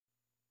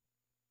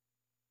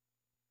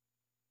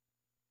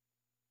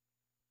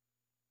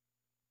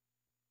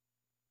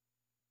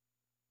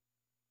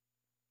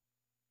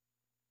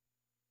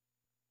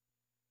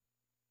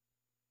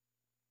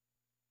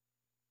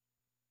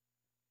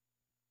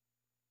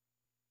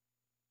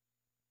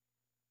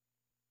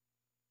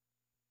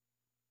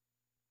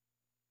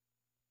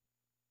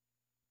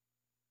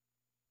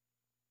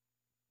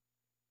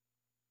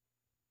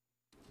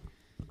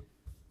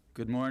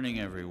Good morning,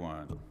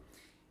 everyone,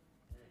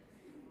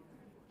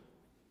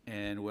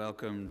 and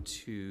welcome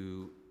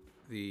to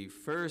the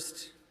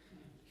first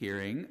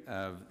hearing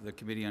of the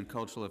Committee on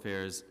Cultural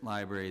Affairs,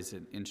 Libraries,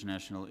 and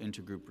International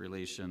Intergroup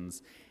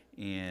Relations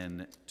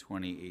in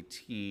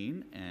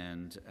 2018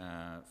 and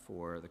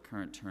for the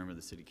current term of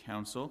the City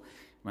Council.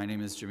 My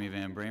name is Jimmy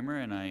Van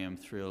Bramer, and I am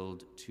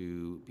thrilled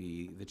to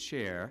be the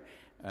chair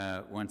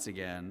once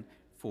again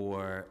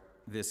for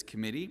this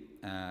committee.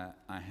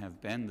 I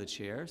have been the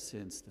chair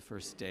since the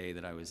first day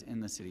that I was in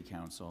the City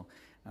Council,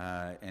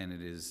 and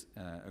it is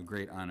a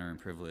great honor and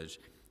privilege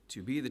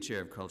to be the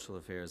chair of Cultural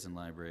Affairs and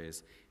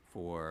Libraries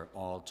for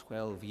all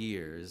 12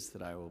 years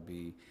that I will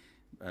be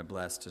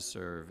blessed to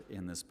serve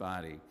in this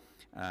body.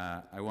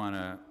 I want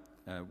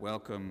to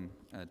welcome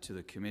to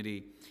the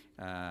committee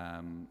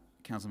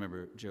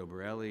Councilmember Joe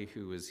Borelli,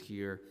 who is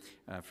here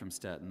from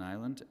Staten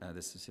Island.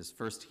 This is his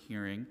first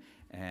hearing,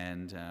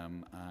 and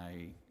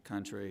I,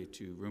 contrary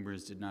to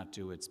rumors, did not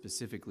do it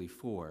specifically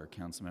for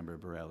Councilmember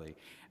Borelli.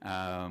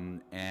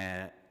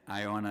 And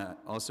I want to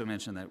also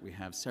mention that we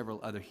have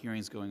several other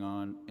hearings going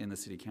on in the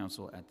City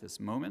Council at this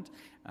moment,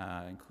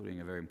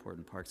 including a very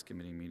important Parks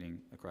Committee meeting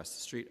across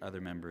the street.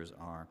 Other members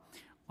are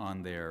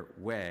on their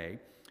way,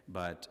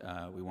 but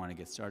we want to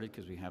get started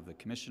because we have the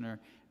Commissioner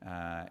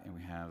and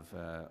we have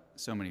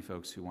so many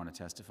folks who want to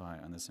testify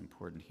on this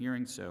important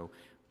hearing, so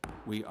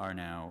we are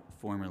now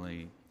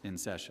formally in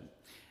session.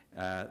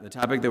 The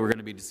topic that we're going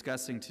to be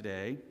discussing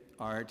today,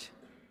 art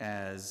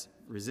as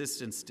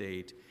resistance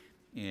state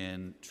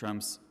in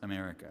Trump's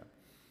America.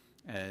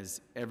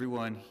 As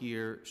everyone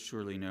here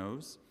surely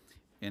knows,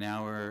 in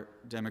our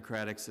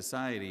democratic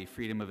society,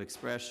 freedom of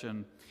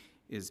expression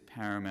is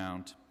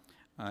paramount,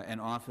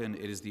 and often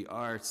it is the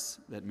arts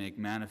that make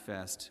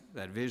manifest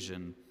that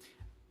vision,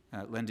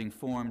 lending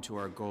form to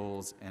our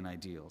goals and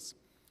ideals.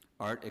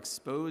 Art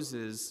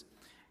exposes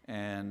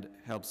and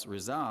helps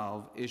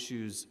resolve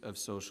issues of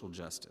social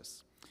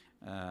justice.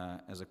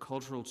 As a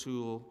cultural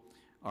tool,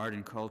 art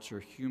and culture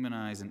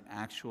humanize and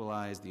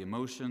actualize the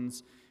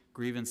emotions,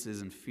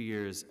 grievances, and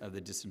fears of the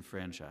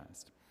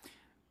disenfranchised.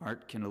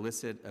 Art can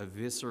elicit a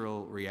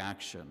visceral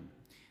reaction.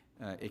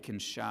 It can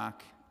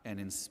shock and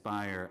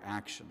inspire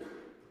action.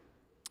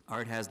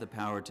 Art has the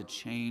power to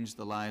change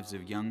the lives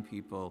of young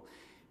people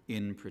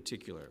in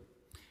particular.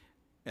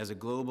 As a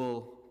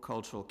global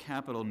cultural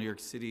capital, New York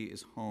City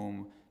is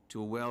home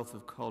to a wealth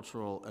of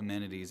cultural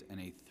amenities and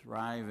a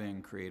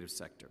thriving creative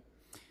sector.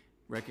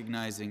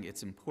 Recognizing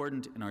its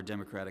importance in our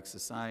democratic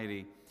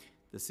society,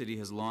 the city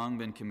has long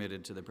been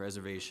committed to the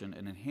preservation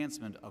and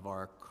enhancement of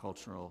our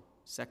cultural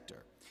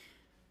sector.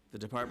 The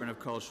Department of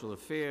Cultural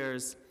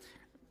Affairs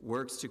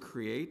works to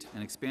create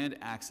and expand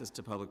access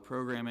to public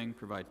programming,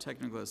 provide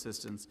technical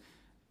assistance,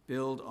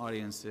 build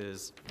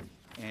audiences,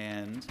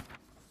 and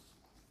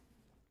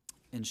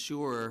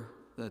ensure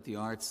that the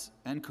arts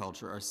and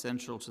culture are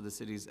central to the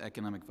city's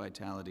economic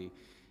vitality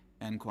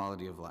and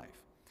quality of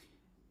life.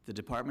 The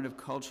Department of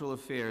Cultural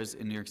Affairs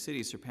in New York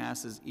City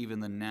surpasses even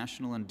the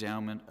National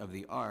Endowment of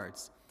the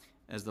Arts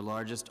as the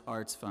largest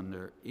arts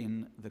funder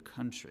in the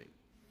country.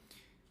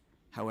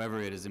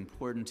 However, it is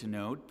important to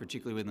note,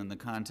 particularly within the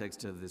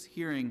context of this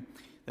hearing,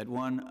 that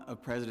one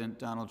of President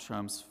Donald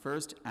Trump's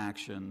first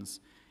actions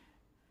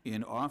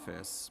in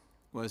office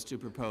was to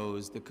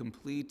propose the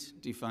complete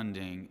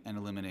defunding and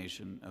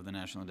elimination of the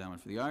National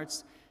Endowment for the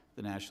Arts,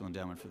 the National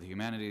Endowment for the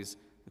Humanities,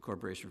 the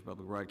Corporation for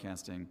Public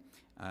Broadcasting,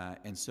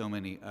 and so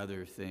many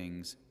other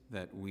things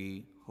that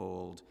we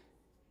hold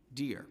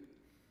dear.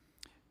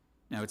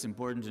 Now, it's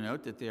important to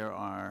note that there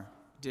are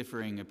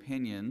differing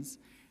opinions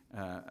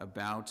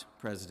about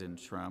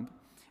President Trump.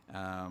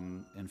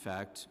 In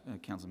fact,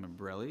 Councilmember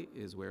Borelli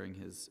is wearing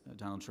his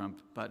Donald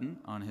Trump button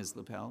on his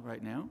lapel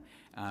right now.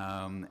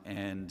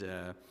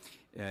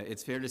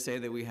 It's fair to say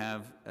that we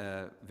have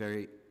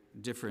very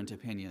different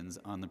opinions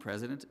on the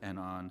president and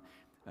on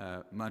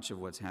much of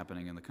what's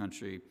happening in the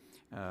country.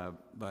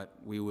 But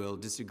we will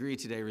disagree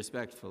today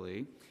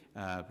respectfully,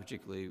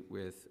 particularly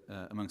with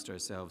amongst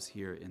ourselves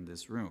here in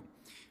this room.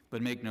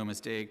 But make no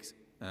mistakes,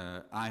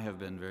 I have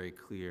been very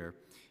clear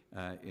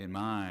in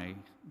my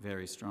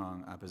very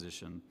strong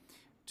opposition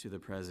to the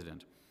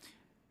president.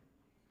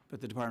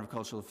 But the Department of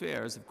Cultural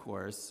Affairs, of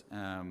course,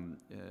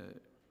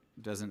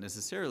 doesn't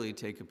necessarily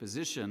take a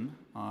position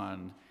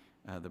on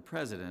the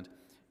president,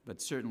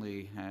 but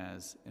certainly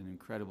has an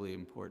incredibly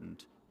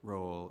important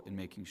role in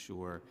making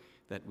sure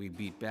that we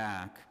beat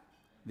back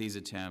these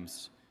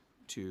attempts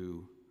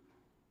to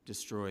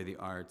destroy the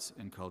arts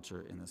and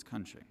culture in this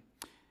country.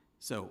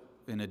 So,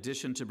 in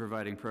addition to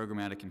providing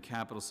programmatic and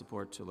capital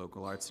support to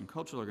local arts and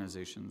cultural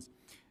organizations,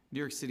 New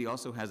York City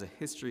also has a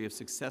history of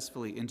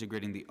successfully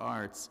integrating the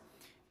arts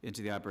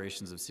into the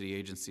operations of city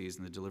agencies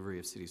and the delivery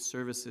of city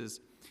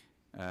services.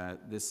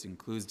 This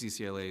includes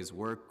DCLA's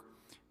work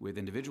with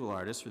individual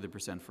artists through the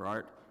Percent for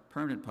Art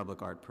permanent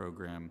public art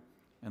program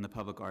and the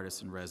Public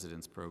Artists in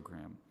Residence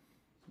program.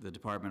 The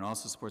department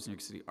also supports New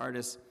York City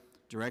artists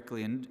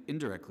directly and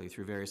indirectly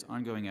through various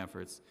ongoing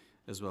efforts,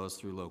 as well as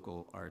through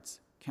local arts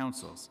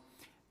councils.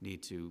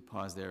 Need to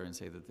pause there and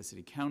say that the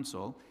City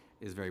Council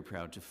is very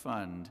proud to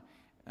fund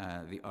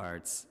the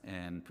arts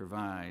and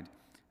provide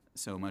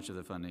so much of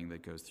the funding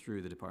that goes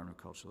through the Department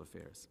of Cultural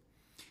Affairs.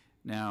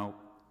 Now,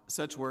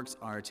 such works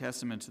are a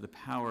testament to the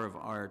power of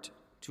art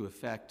to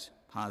effect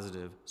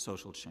positive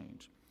social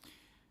change,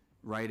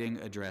 writing,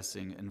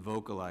 addressing, and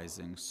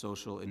vocalizing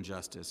social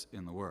injustice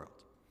in the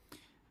world.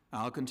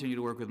 I'll continue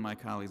to work with my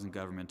colleagues in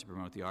government to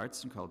promote the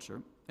arts and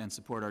culture and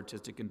support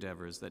artistic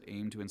endeavors that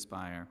aim to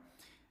inspire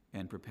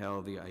and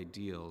propel the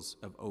ideals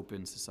of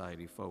open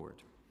society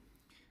forward.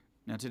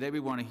 Now, today we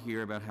want to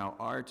hear about how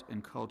art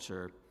and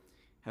culture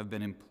have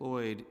been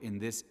employed in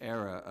this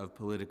era of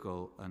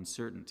political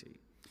uncertainty.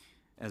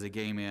 As a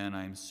gay man,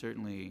 I'm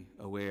certainly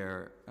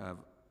aware of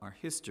our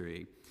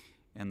history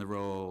and the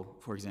role,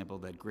 for example,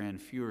 that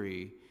Grand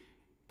Fury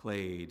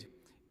played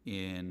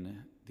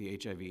in the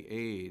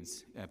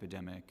HIV/AIDS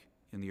epidemic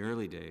in the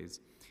early days,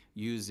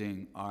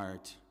 using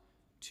art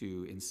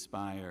to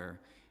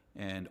inspire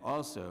and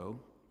also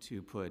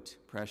to put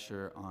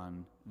pressure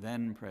on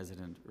then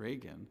President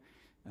Reagan,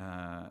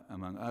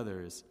 among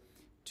others,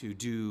 to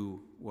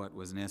do what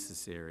was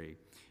necessary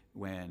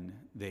when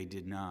they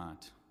did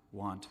not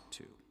want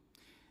to.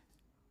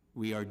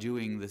 We are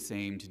doing the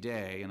same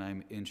today, and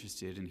I'm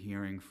interested in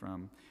hearing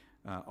from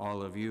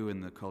all of you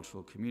in the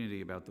cultural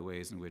community about the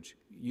ways in which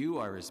you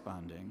are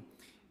responding,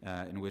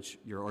 in which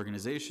your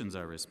organizations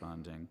are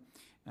responding,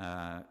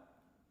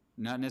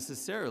 not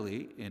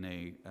necessarily in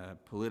a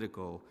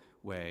political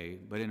way,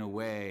 but in a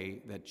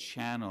way that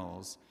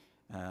channels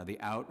the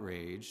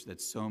outrage that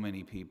so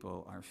many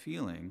people are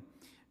feeling,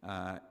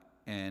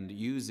 and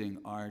using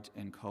art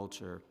and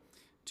culture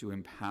to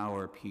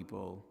empower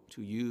people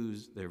to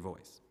use their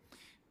voice.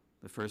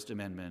 The First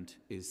Amendment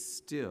is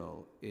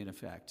still in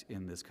effect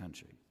in this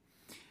country.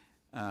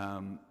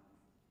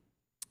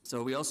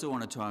 So we also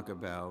want to talk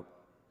about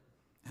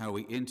how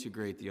we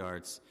integrate the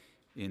arts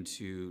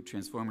into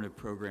transformative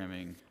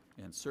programming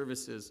and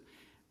services,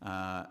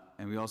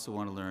 and we also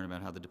want to learn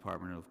about how the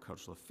Department of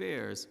Cultural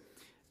Affairs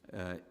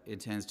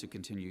intends to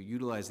continue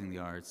utilizing the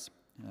arts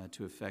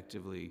to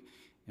effectively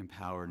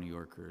empower New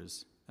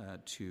Yorkers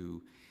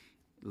to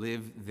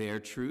live their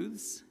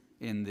truths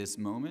in this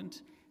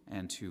moment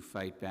and to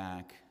fight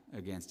back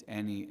against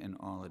any and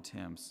all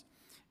attempts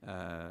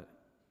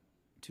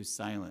to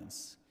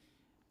silence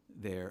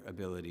their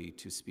ability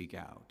to speak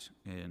out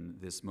in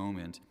this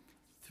moment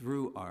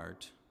through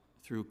art,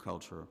 through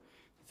culture,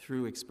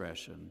 through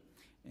expression,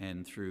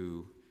 and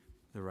through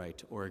the right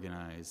to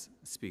organize,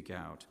 speak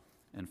out,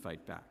 and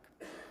fight back.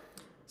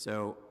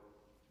 So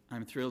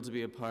I'm thrilled to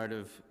be a part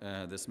of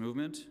this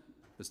movement.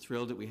 I was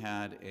thrilled that we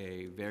had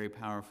a very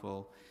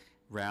powerful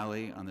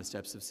rally on the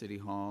steps of City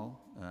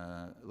Hall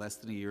less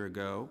than a year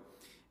ago.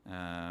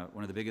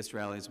 One of the biggest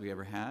rallies we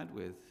ever had,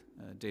 with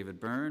David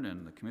Byrne,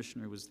 and the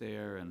commissioner was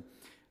there, and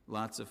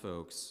lots of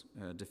folks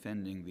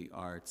defending the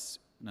arts,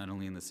 not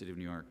only in the city of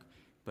New York,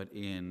 but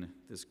in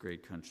this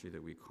great country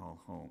that we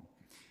call home.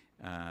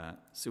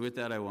 So with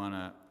that, I want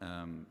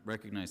to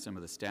recognize some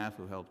of the staff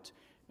who helped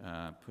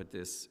put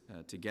this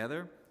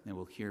together, and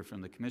we'll hear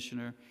from the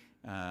commissioner,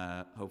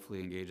 hopefully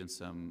engage in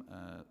some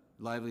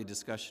lively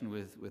discussion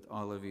with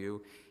all of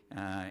you,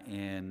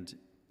 and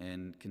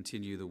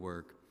continue the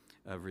work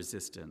of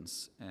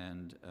resistance,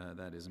 and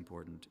that is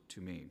important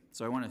to me.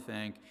 So I want to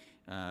thank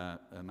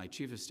my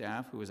chief of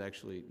staff, who is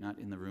actually not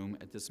in the room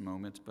at this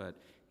moment, but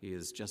he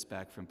is just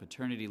back from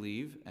paternity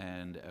leave,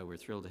 and we're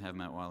thrilled to have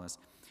Matt Wallace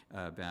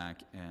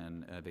back,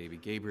 and baby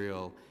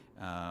Gabriel.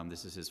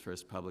 This is his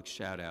first public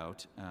shout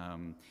out,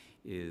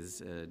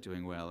 is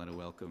doing well and a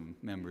welcome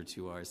member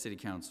to our city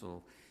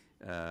council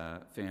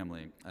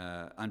family.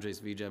 Andres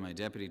Vija, my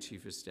deputy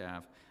chief of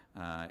staff,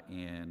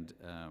 and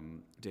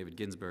David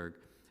Ginsburg,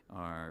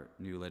 our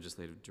new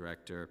legislative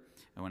director.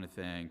 I want to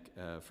thank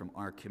from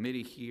our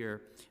committee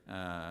here,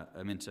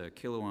 Aminta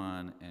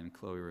Kilowan and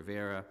Chloe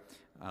Rivera,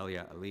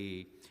 Alia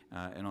Ali,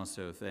 and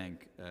also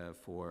thank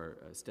for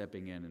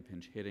stepping in and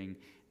pinch hitting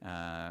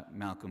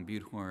Malcolm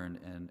Butehorn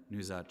and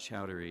Nuzat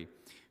Chowdhury,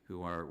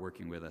 who are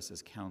working with us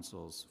as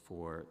counsels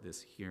for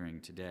this hearing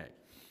today.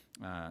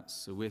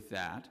 So with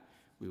that,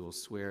 we will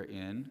swear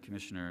in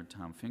Commissioner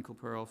Tom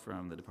Finkelpearl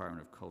from the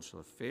Department of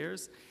Cultural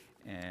Affairs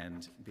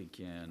and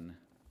begin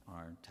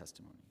our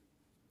testimony.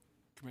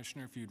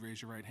 Commissioner, if you'd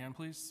raise your right hand,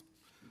 please.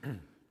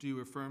 Do you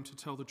affirm to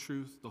tell the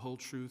truth, the whole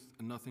truth,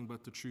 and nothing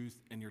but the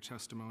truth in your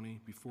testimony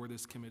before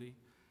this committee,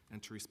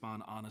 and to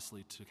respond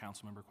honestly to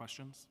council member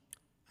questions?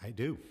 I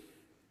do.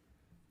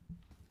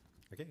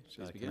 Okay,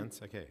 shall I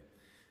commence? Okay.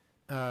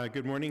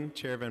 Good morning,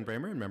 Chair Van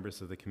Bramer and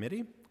members of the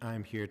committee.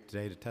 I'm here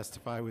today to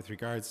testify with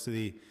regards to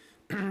the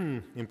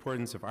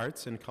importance of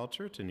arts and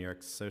culture to New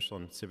York's social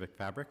and civic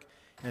fabric,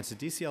 and to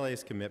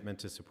DCLA's commitment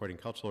to supporting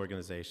cultural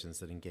organizations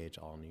that engage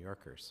all New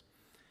Yorkers.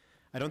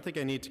 I don't think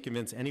I need to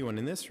convince anyone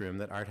in this room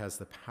that art has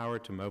the power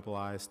to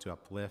mobilize, to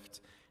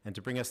uplift, and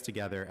to bring us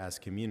together as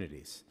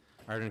communities.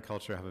 Art and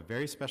culture have a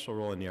very special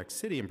role in New York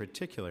City in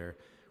particular,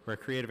 where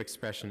creative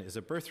expression is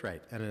a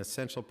birthright and an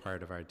essential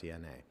part of our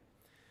DNA.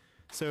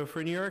 So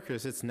for New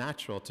Yorkers, it's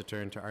natural to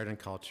turn to art and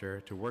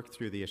culture to work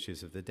through the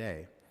issues of the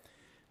day.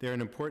 They're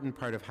an important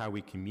part of how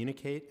we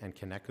communicate and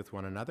connect with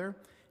one another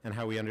and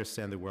how we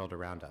understand the world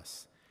around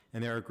us.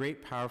 And there are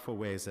great, powerful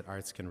ways that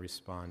arts can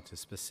respond to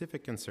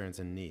specific concerns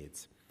and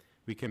needs.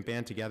 We can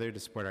band together to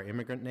support our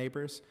immigrant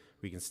neighbors.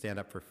 We can stand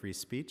up for free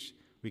speech.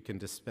 We can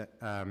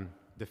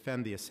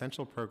defend the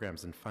essential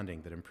programs and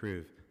funding that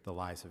improve the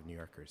lives of New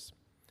Yorkers.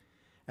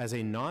 As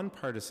a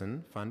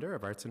nonpartisan funder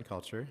of arts and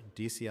culture,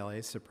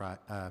 DCLA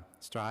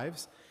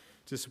strives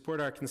to support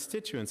our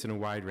constituents in a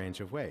wide range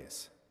of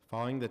ways.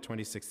 Following the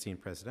 2016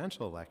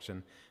 presidential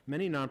election,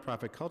 many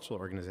nonprofit cultural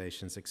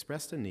organizations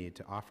expressed a need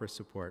to offer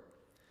support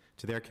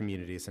to their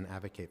communities and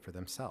advocate for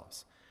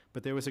themselves.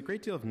 But there was a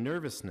great deal of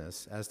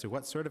nervousness as to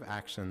what sort of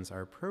actions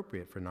are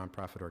appropriate for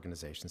nonprofit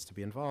organizations to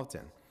be involved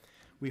in.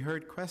 We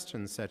heard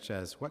questions such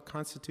as, what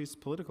constitutes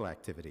political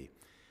activity?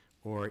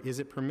 Or is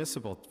it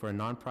permissible for a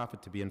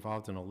nonprofit to be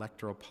involved in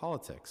electoral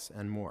politics,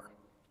 and more.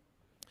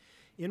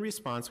 In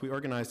response, we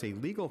organized a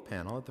legal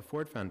panel at the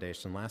Ford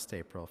Foundation last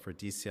April for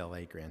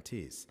DCLA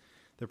grantees.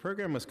 The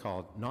program was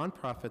called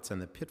Nonprofits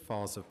and the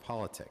Pitfalls of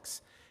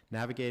Politics,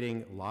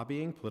 Navigating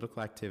Lobbying,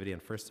 Political Activity,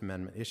 and First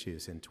Amendment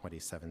Issues in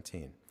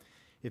 2017.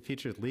 It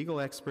featured legal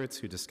experts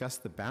who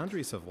discussed the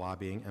boundaries of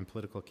lobbying and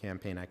political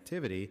campaign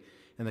activity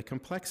and the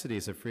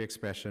complexities of free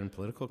expression,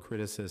 political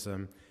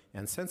criticism,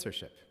 and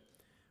censorship.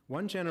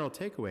 One general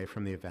takeaway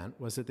from the event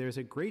was that there's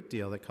a great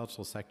deal the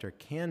cultural sector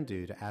can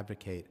do to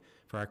advocate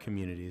for our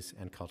communities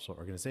and cultural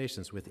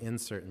organizations within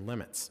certain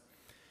limits.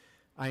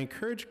 I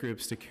encourage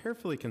groups to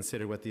carefully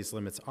consider what these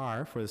limits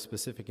are for the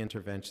specific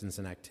interventions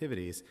and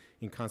activities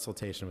in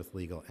consultation with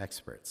legal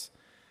experts.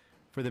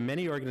 For the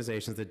many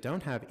organizations that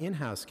don't have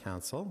in-house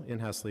counsel,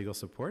 in-house legal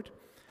support,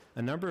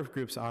 a number of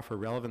groups offer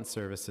relevant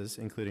services,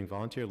 including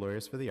Volunteer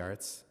Lawyers for the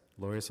Arts,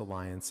 Lawyers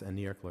Alliance, and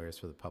New York Lawyers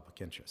for the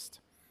Public Interest.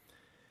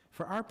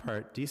 For our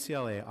part,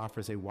 DCLA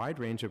offers a wide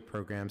range of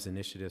programs,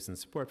 initiatives, and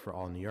support for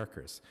all New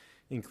Yorkers,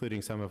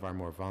 including some of our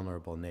more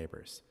vulnerable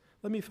neighbors.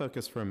 Let me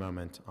focus for a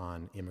moment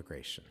on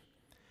immigration.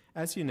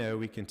 As you know,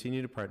 we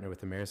continue to partner with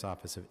the Mayor's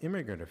Office of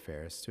Immigrant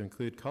Affairs to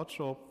include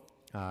cultural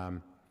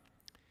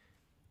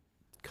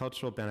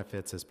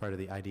benefits as part of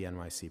the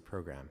ID-NYC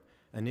program,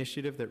 an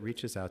initiative that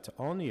reaches out to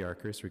all New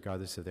Yorkers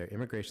regardless of their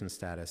immigration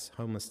status,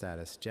 homeless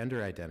status,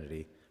 gender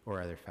identity,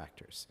 or other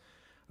factors.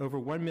 Over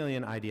 1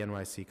 million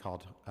ID-NYC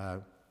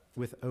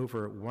with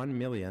over 1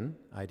 million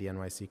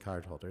ID-NYC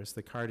cardholders,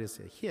 the card is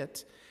a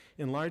hit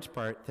in large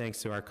part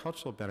thanks to our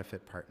cultural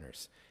benefit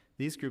partners.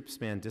 These groups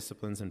span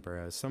disciplines and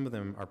boroughs. Some of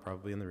them are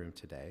probably in the room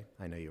today.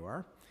 I know you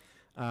are.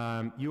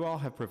 You all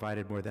have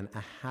provided more than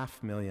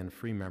 500,000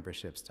 free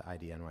memberships to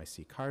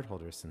ID-NYC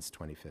cardholders since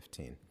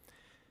 2015.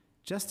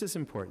 Just as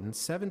important,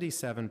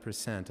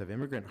 77% of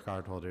immigrant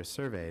cardholders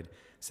surveyed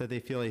said they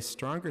feel a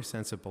stronger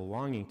sense of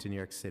belonging to New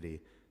York City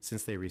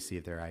since they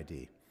received their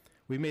ID.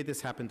 We made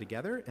this happen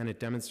together, and it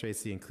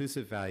demonstrates the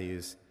inclusive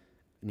values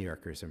New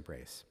Yorkers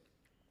embrace.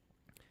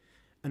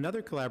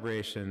 Another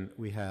collaboration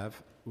we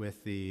have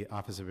with the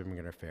Office of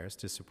Immigrant Affairs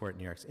to support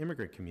New York's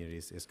immigrant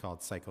communities is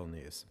called Cycle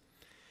News.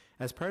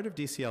 As part of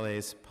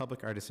DCLA's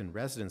Public Artist in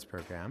Residence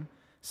program,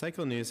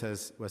 Cycle News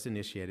was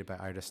initiated by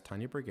artist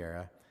Tanya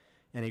Bergera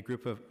and a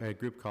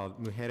group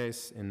called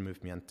Mujeres en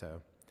Movimiento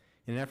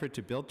in an effort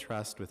to build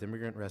trust with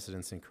immigrant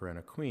residents in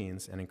Corona,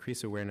 Queens, and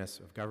increase awareness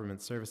of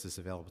government services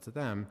available to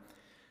them.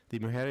 The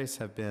Mujeres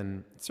have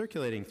been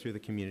circulating through the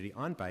community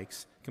on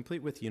bikes,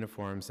 complete with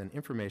uniforms and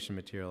information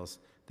materials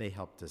they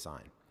helped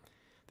design.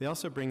 They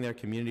also bring their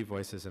community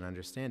voices and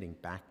understanding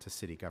back to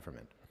city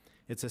government.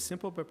 It's a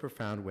simple but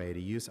profound way to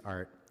use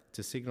art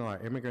to signal to our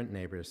immigrant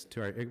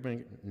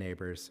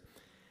neighbors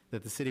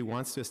that the city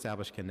wants to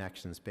establish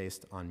connections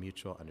based on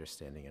mutual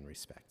understanding and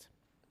respect.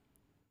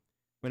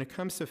 When it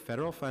comes to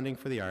federal funding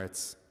for the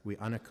arts, we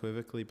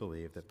unequivocally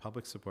believe that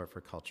public support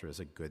for culture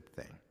is a good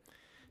thing.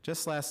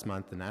 Just last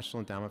month, the National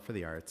Endowment for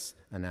the Arts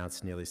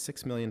announced nearly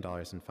 $6 million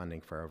in funding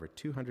for over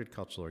 200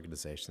 cultural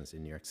organizations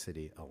in New York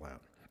City alone.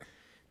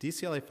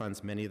 DCLA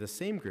funds many of the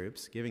same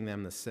groups, giving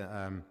them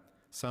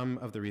some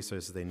of the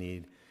resources they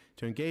need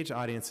to engage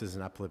audiences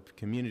and uplift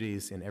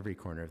communities in every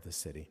corner of the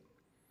city.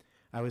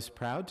 I was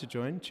proud to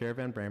join Chair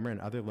Van Bramer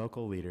and other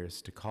local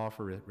leaders to call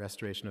for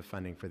restoration of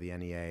funding for the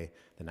NEA,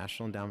 the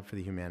National Endowment for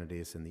the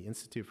Humanities, and the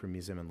Institute for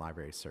Museum and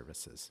Library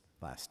Services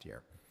last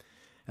year.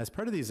 As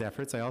part of these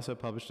efforts, I also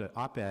published an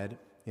op-ed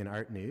in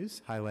Art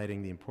News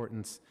highlighting the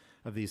importance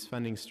of these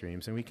funding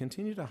streams, and we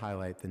continue to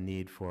highlight the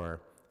need to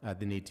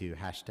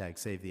hashtag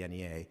Save the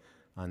NEA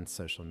on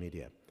social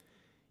media.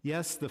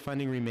 Yes, the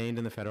funding remained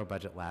in the federal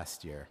budget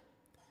last year.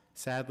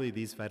 Sadly,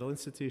 these vital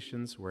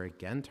institutions were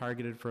again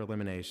targeted for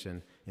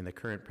elimination in the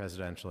current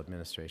presidential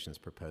administration's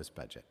proposed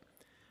budget.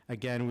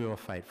 Again, we will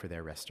fight for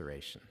their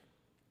restoration.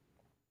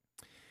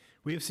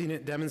 We have seen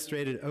it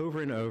demonstrated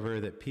over and over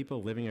that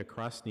people living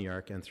across New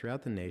York and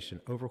throughout the nation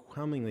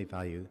overwhelmingly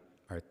value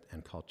art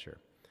and culture.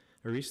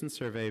 A recent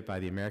survey by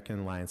the American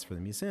Alliance for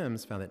the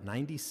Museums found that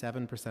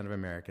 97% of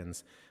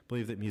Americans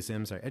believe that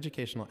museums are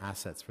educational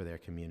assets for their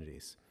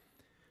communities.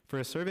 For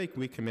a survey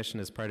we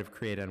commissioned as part of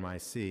Create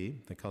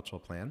NYC, the cultural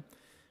plan,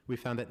 we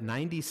found that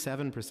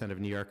 97% of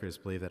New Yorkers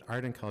believe that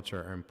art and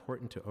culture are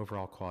important to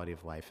overall quality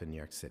of life in New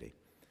York City.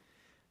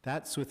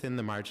 That's within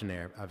the margin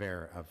of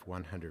error of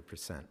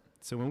 100%.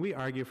 So when we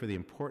argue for the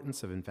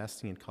importance of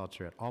investing in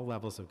culture at all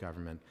levels of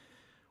government,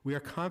 we are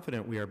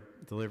confident we are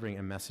delivering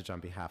a message on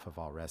behalf of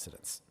all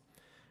residents.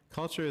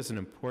 Culture is an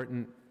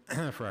important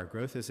for our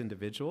growth as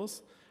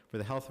individuals, for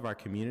the health of our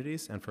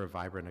communities, and for a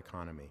vibrant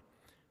economy.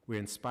 We're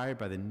inspired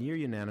by the near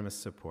unanimous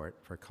support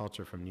for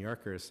culture from New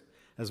Yorkers,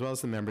 as well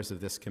as the members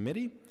of this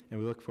committee, and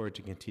we look forward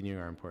to continuing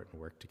our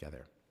important work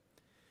together.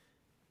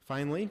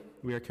 Finally,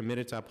 we are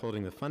committed to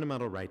upholding the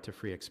fundamental right to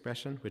free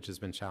expression, which has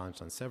been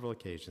challenged on several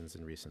occasions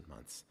in recent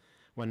months.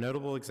 One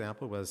notable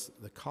example was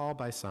the call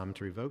by some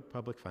to revoke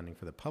public funding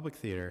for the Public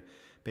Theater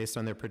based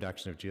on their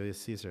production of Julius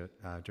Caesar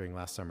during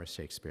last summer's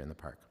Shakespeare in the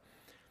Park.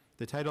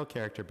 The title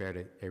character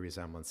bared a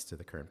resemblance to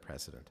the current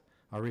president.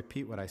 I'll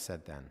repeat what I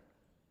said then.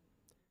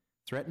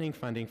 Threatening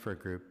funding for a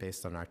group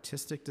based on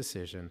artistic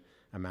decision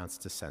amounts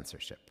to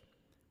censorship.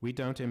 We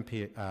don't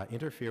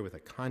interfere with the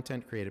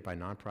content created by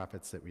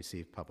nonprofits that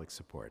receive public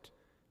support,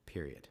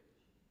 period.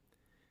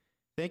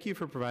 Thank you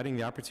for providing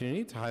the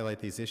opportunity to highlight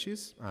these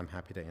issues. I'm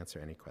happy to answer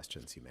any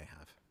questions you may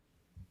have.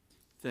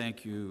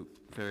 Thank you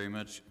very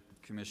much,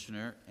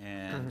 Commissioner.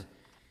 And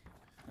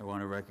I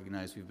want to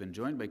recognize we've been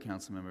joined by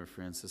Councilmember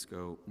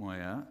Francisco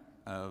Moya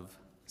of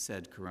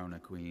said Corona,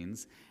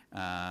 Queens,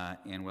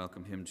 and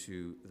welcome him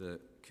to the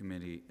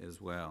committee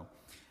as well.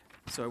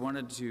 So I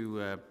wanted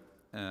to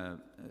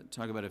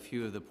talk about a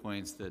few of the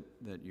points that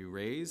you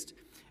raised.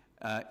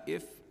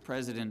 If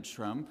President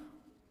Trump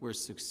were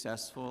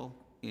successful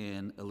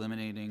in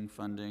eliminating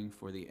funding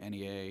for the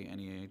NEA,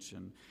 NEH,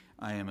 and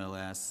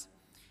IMLS,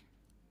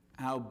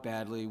 how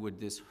badly would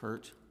this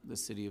hurt the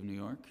city of New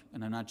York?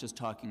 And I'm not just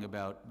talking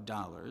about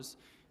dollars,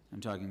 I'm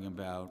talking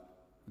about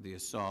the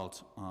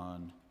assault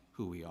on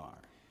who we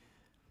are.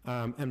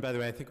 And by the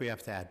way, I think we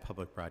have to add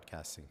public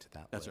broadcasting to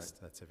that That's list.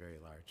 right. That's a very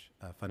large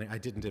funding. I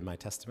didn't in my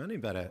testimony,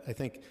 but I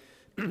think,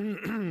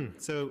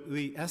 so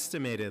we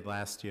estimated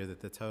last year that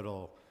the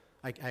total,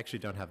 I actually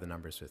don't have the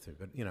numbers with me,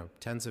 but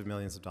tens of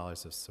millions of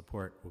dollars of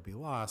support will be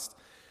lost.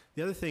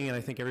 The other thing, and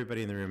I think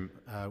everybody in the room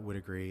would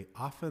agree,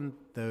 often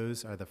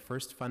those are the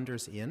first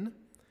funders in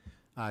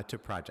to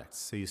projects.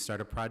 So you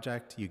start a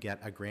project, you get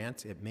a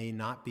grant. It may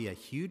not be a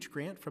huge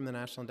grant from the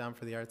National Endowment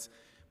for the Arts,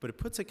 but it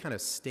puts a kind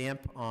of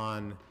stamp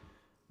on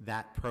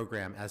that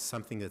program as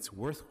something that's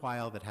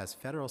worthwhile, that has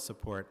federal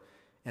support,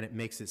 and it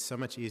makes it so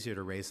much easier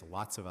to raise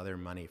lots of other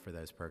money for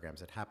those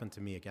programs. It happened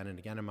to me again and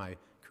again in my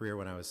career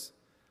when I was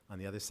on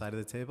the other side of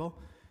the table.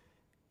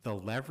 The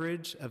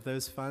leverage of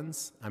those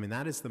funds, I mean,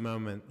 that is the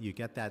moment you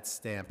get that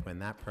stamp when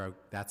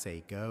that's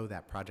a go,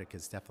 that project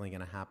is definitely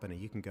going to happen,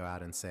 and you can go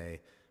out and say,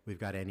 we've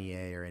got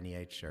NEA or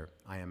NEH or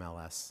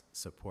IMLS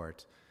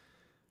support.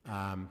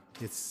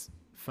 It's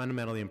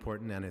fundamentally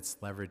important, and it's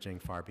leveraging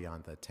far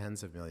beyond the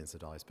tens of millions of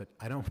dollars. But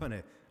I don't want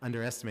to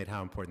underestimate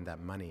how important that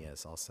money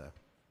is also.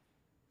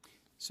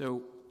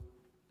 So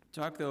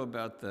talk, though,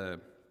 about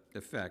the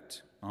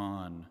effect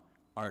on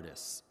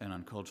artists and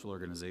on cultural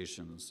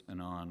organizations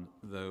and on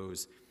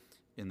those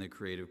in the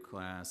creative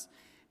class.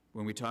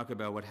 When we talk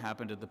about what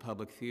happened at the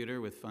Public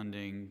Theater with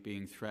funding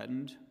being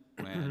threatened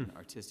when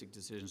artistic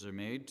decisions are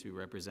made to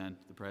represent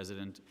the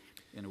president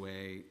in a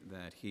way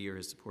that he or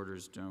his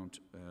supporters don't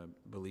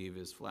believe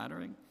is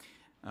flattering,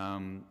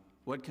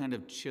 what kind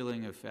of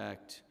chilling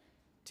effect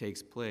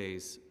takes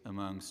place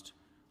amongst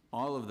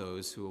all of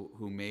those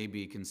who may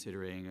be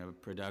considering a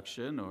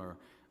production or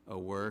a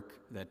work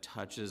that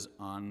touches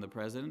on the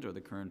president or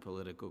the current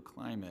political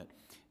climate?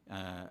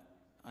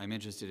 I'm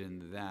interested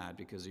in that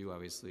because you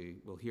obviously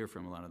will hear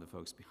from a lot of the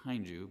folks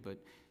behind you, but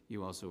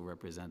you also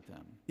represent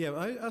them. Yeah,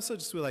 I also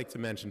just would like to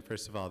mention,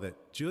 first of all,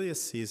 that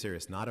Julius Caesar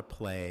is not a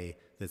play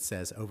that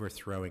says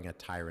overthrowing a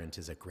tyrant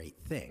is a great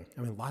thing.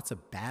 I mean, lots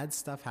of bad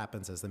stuff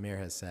happens, as the mayor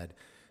has said,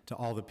 to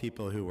all the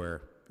people who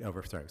were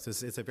overthrown. So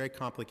it's a very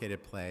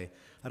complicated play.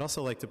 I'd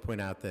also like to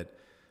point out that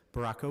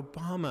Barack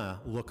Obama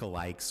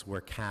lookalikes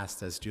were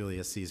cast as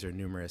Julius Caesar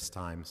numerous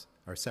times,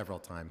 or several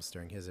times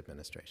during his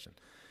administration.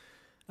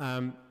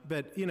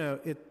 But,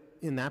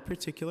 in that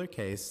particular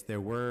case,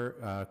 there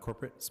were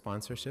corporate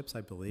sponsorships,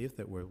 I believe,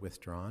 that were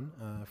withdrawn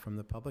from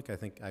the public.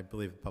 I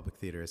believe the Public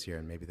Theater is here,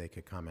 and maybe they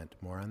could comment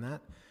more on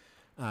that.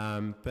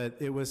 But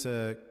it was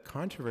a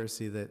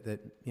controversy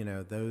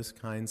that those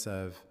kinds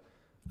of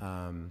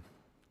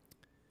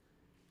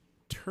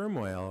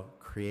turmoil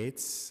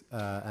creates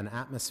an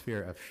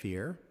atmosphere of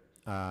fear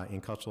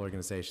in cultural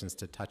organizations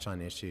to touch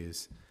on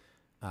issues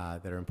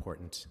that are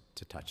important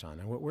to touch on.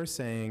 And what we're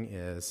saying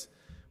is,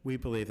 we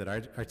believe that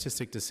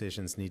artistic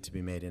decisions need to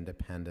be made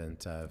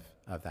independent of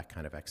that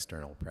kind of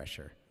external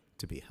pressure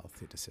to be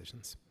healthy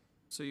decisions.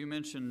 So you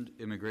mentioned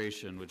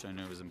immigration, which I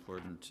know is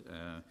important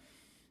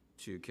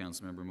to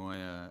Councilmember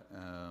Moya,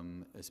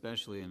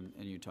 especially, and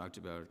you talked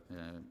about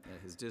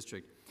his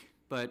district.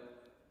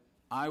 But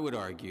I would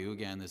argue,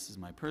 again, this is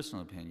my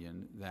personal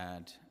opinion,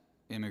 that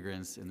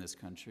immigrants in this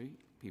country,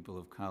 people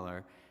of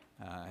color,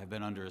 have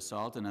been under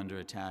assault and under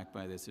attack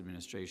by this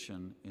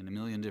administration in a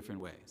million different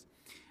ways.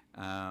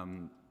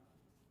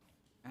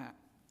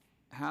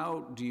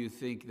 how do you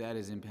think that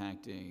is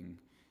impacting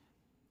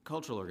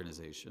cultural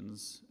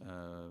organizations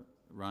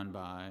run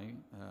by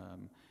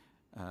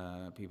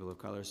people of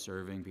color,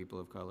 serving people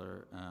of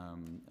color,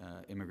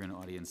 immigrant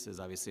audiences?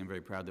 Obviously, I'm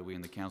very proud that we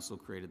in the council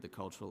created the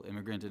Cultural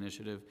Immigrant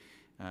Initiative,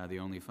 the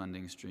only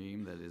funding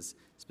stream that is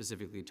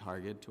specifically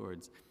targeted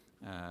towards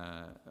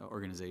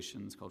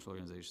organizations, cultural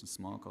organizations,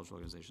 small cultural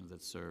organizations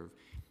that serve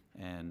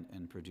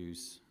and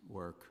produce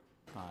work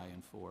by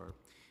and for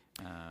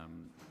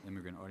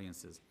immigrant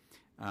audiences.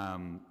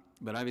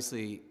 But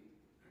obviously,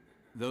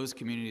 those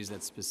communities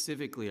that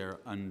specifically are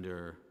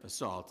under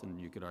assault, and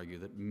you could argue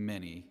that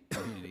many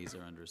communities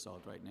are under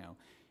assault right now,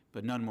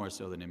 but none more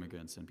so than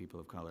immigrants and people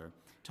of color.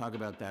 Talk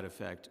about that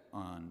effect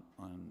on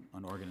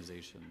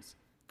organizations,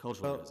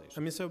 cultural organizations.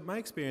 I mean, so my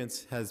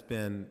experience has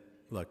been,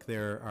 look,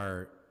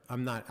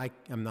 I'm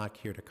not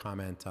here to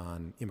comment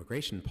on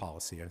immigration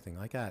policy or anything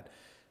like that,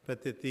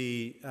 but that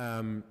the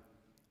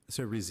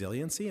sort of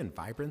resiliency and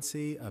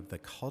vibrancy of the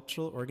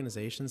cultural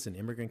organizations in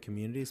immigrant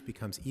communities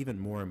becomes even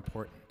more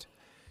important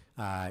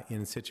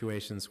in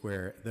situations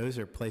where those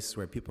are places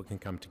where people can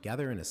come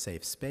together in a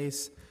safe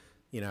space.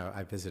 You know,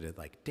 I visited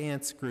like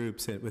dance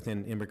groups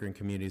within immigrant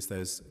communities,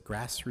 those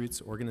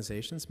grassroots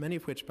organizations, many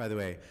of which, by the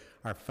way,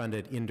 are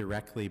funded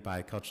indirectly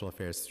by cultural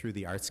affairs through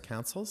the arts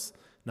councils,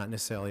 not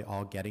necessarily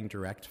all getting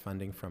direct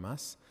funding from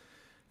us.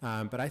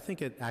 But I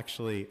think it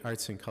actually,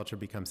 arts and culture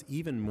becomes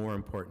even more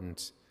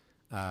important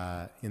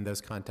in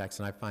those contexts,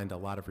 and I find a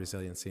lot of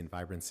resiliency and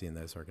vibrancy in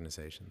those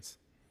organizations.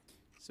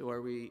 So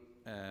are we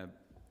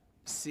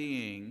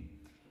seeing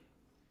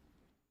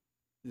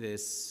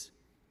this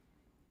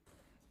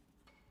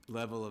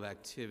level of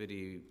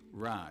activity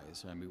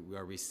rise? I mean,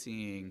 are we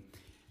seeing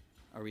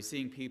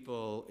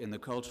people in the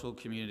cultural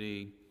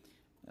community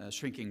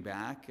shrinking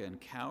back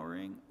and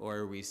cowering, or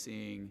are we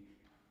seeing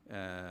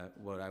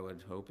what I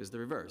would hope is the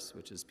reverse,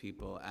 which is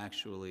people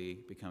actually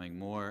becoming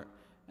more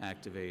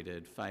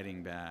activated,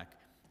 fighting back,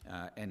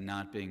 and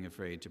not being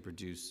afraid to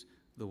produce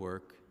the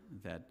work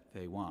that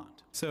they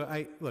want? So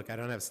I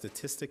don't have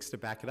statistics to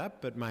back it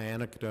up, but my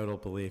anecdotal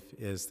belief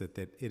is that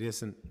it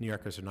isn't, New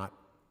Yorkers are not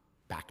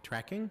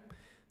backtracking,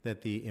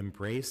 that the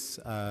embrace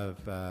of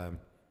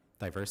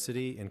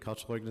diversity in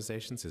cultural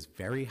organizations is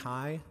very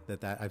high,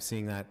 that I've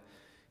seen that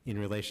in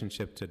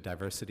relationship to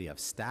diversity of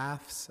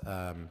staffs,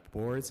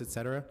 boards, et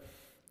cetera.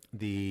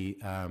 The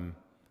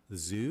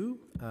zoo,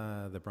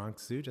 the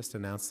Bronx Zoo, just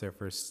announced their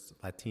first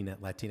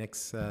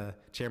Latinx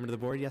chairman of the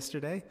board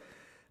yesterday.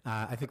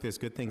 I think there's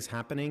good things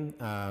happening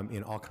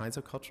in all kinds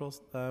of cultural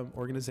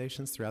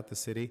organizations throughout the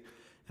city,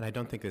 and I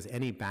don't think there's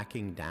any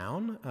backing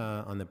down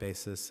on the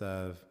basis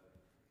of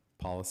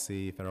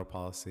policy, federal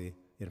policy.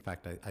 In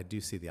fact, I do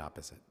see the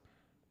opposite.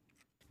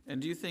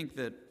 And do you think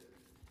that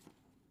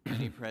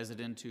any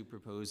president who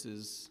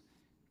proposes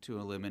to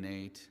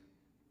eliminate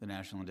the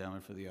National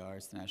Endowment for the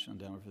Arts, the National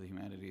Endowment for the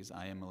Humanities,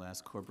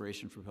 IMLS,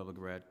 Corporation for Public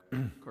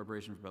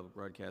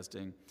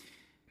Broadcasting,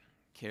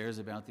 cares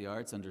about the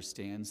arts,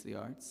 understands the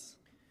arts?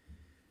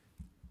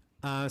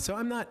 So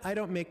I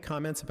don't make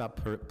comments about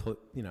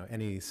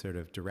any sort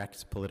of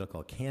direct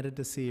political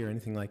candidacy or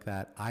anything like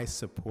that. I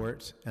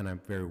support,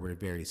 and we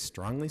very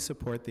strongly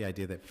support the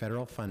idea that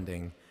federal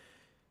funding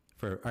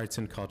for arts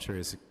and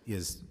culture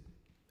is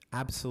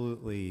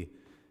absolutely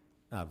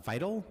a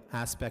vital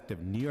aspect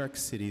of New York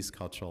City's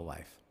cultural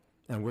life.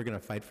 And we're going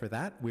to fight for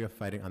that. We are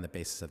fighting on the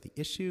basis of the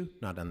issue,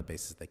 not on the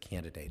basis of the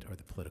candidate or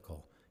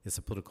it's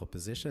a political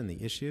position,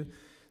 the issue.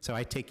 So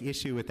I take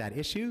issue with that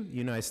issue.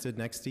 You know, I stood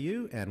next to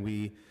you and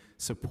we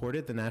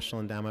supported the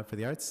National Endowment for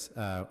the Arts.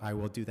 I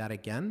will do that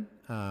again.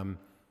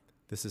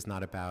 This is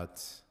not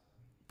about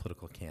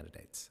political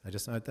candidates.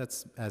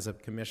 That's, as a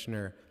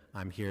commissioner,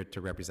 I'm here to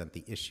represent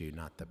the issue,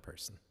 not the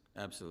person.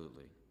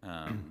 Absolutely.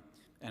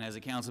 And as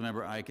a council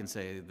member, I can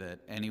say that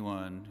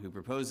anyone who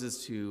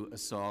proposes to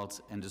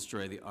assault and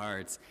destroy the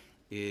arts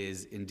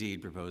is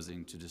indeed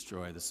proposing to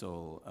destroy the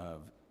soul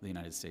of the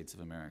United States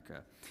of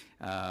America.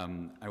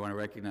 I want to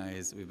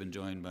recognize we've been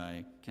joined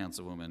by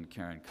Councilwoman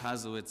Karen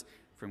Kozlowitz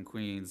from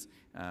Queens,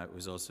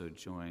 who's also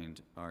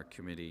joined our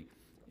committee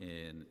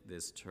in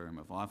this term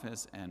of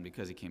office. And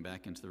because he came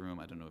back into the room,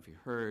 I don't know if you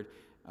heard,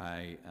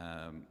 I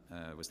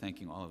was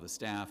thanking all of the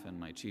staff, and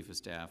my chief of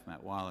staff,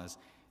 Matt Wallace,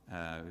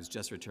 who's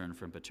just returned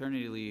from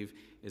paternity leave,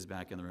 is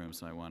back in the room.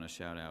 So I want to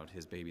shout out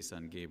his baby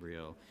son,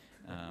 Gabriel,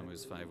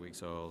 who's 5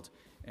 weeks old.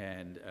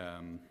 And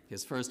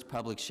his first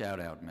public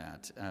shout out,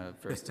 Matt,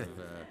 first of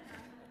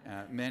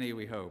many,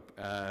 we hope.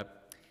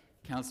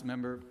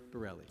 Councilmember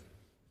Borelli.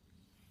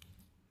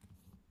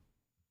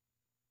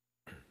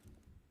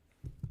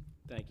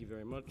 Thank you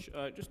very much.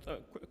 Just a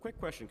quick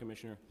question,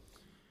 Commissioner.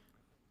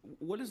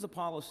 What is the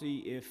policy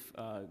if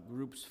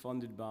groups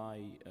funded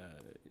by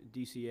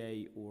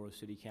DCA or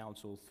City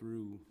Council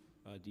through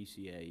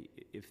DCA,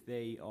 if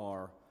they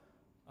are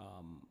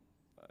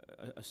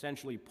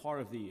essentially part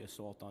of the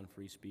assault on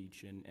free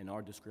speech and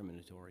are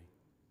discriminatory?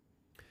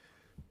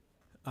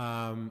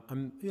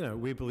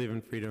 We believe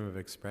in freedom of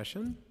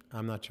expression.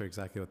 I'm not sure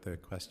exactly what the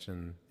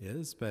question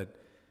is, but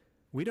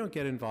we don't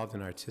get involved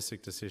in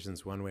artistic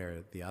decisions one way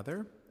or the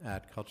other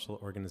at cultural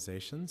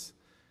organizations.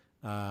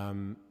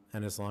 And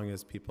as long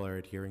as people are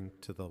adhering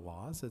to the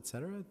laws, et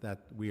cetera,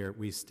 that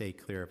we stay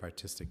clear of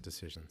artistic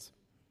decisions.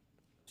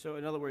 So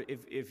in other words,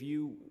 if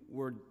you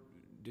were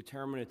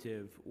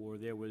determinative or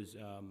there was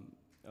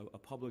a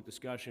public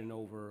discussion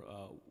over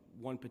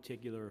one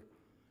particular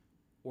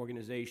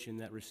organization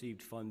that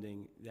received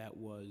funding that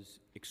was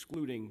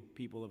excluding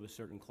people of a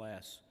certain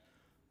class,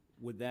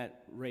 would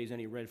that raise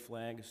any red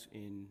flags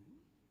in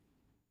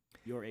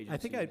your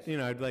agency? I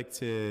think I'd like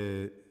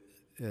to,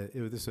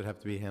 this would have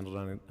to be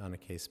handled on a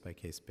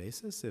case-by-case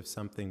basis. If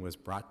something was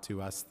brought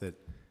to us that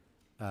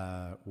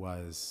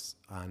was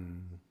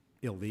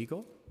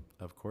illegal,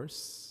 of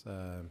course,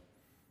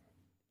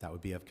 that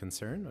would be of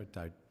concern.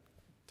 I'd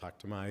talk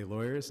to my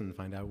lawyers and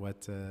find out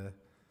what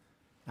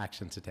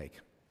action to take.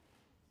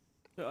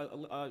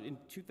 In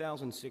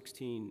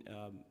 2016,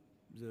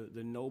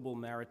 the Noble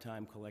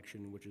Maritime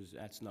Collection, which is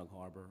at Snug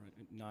Harbor,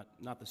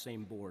 not the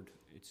same board.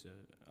 It's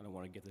I don't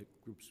want to get the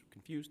groups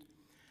confused.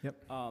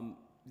 Yep.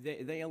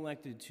 They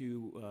elected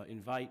to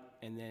invite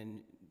and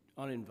then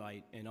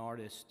uninvite an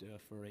artist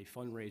for a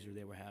fundraiser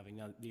they were having.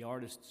 Now, the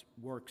artist's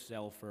works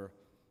sell for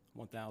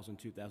 $1,000,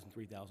 $2,000,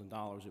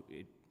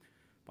 $3,000.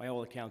 By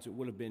all accounts, it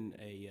would have been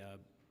a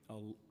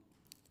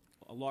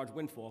large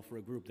windfall for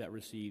a group that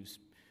receives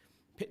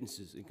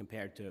pittances in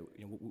compared to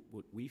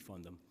what we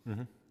fund them.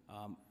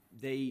 Mm-hmm.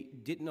 They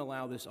didn't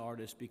allow this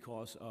artist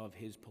because of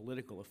his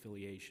political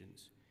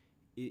affiliations.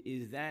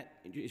 Is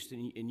that, just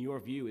in your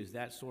view, is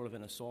that sort of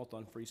an assault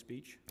on free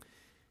speech?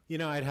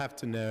 I'd have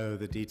to know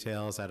the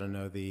details. I don't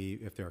know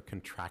if there are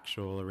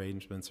contractual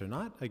arrangements or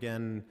not.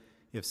 Again,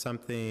 if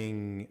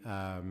something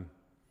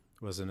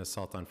was an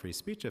assault on free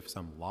speech, if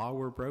some law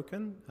were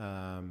broken,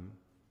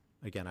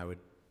 again, I would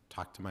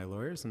talk to my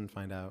lawyers and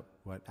find out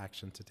what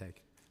action to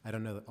take. I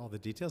don't know all the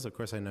details. Of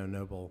course, I know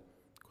Noble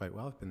quite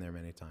well. I've been there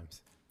many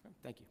times.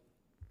 Thank you.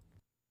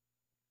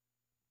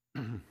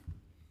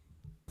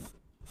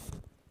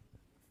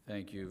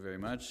 Thank you very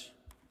much,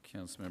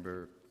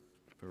 Councilmember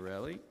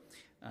Borelli.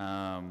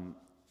 And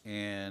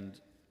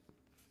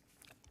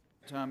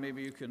Tom,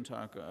 maybe you can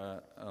talk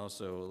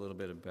also a little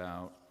bit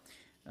about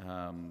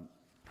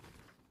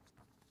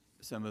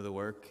some of the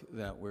work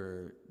that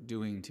we're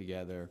doing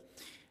together.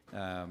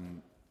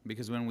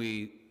 Because when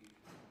we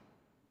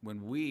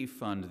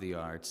fund the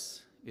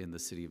arts in the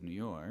city of New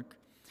York,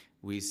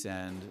 we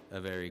send a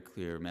very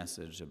clear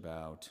message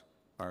about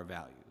our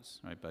values,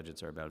 right?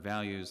 Budgets are about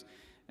values,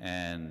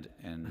 and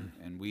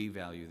we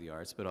value the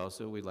arts, but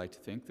also we'd like to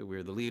think that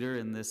we're the leader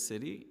in this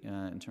city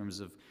in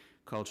terms of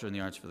culture and the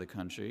arts for the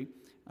country.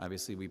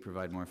 Obviously, we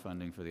provide more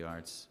funding for the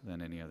arts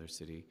than any other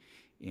city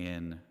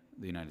in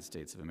the United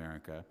States of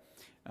America.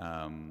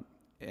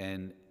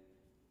 And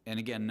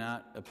again,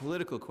 not a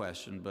political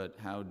question, but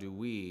how do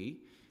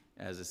we,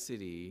 as a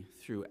city,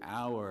 through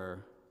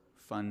our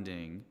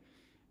funding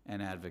and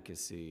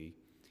advocacy,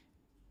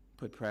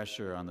 put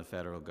pressure on the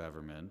federal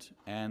government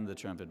and the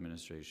Trump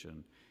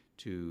administration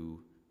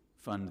to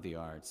fund the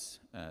arts,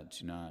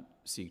 to not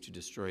seek to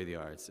destroy the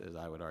arts, as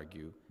I would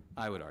argue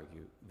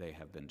they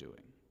have been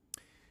doing.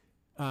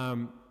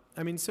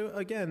 So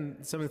again,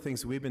 some of the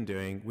things we've been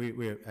doing,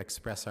 we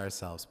express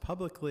ourselves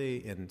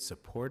publicly in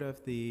support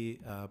of the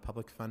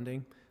public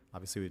funding.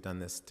 Obviously, we've done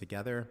this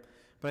together.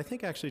 But I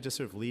think actually just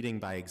sort of leading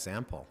by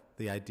example,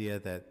 the idea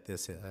that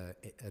this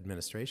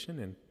administration,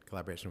 in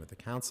collaboration with the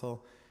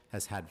council,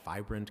 has had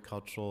vibrant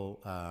cultural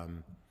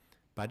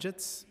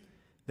budgets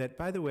that,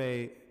 by the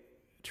way,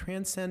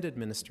 transcend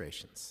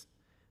administrations.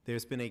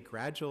 There's been a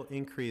gradual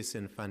increase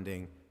in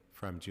funding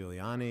from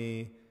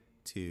Giuliani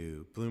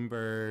to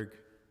Bloomberg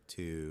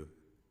to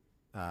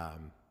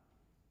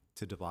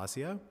de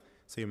Blasio.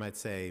 So you might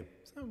say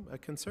a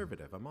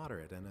conservative, a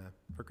moderate, and a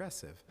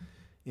progressive.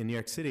 In New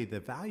York City, the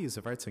values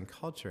of arts and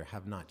culture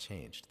have not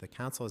changed. The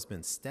council has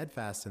been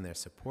steadfast in their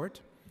support,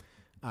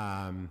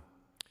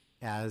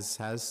 as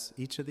has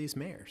each of these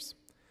mayors.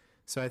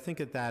 So I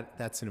think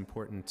that's an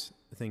important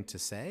thing to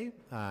say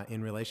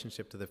in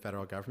relationship to the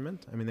federal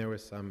government. I mean, there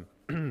was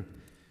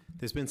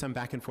there's been some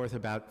back and forth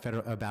about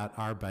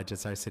our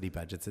budgets, our city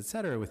budgets, et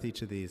cetera, with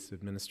each of these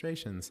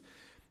administrations.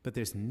 But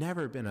there's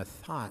never been a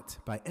thought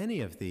by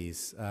any of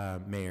these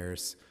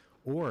mayors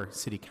or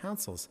city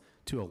councils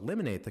to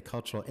eliminate the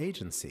cultural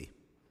agency.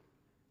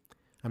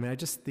 I mean,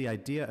 the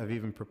idea of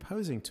even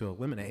proposing to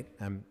eliminate,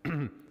 I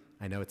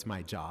know it's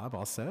my job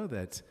also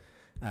that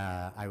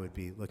I would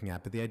be looking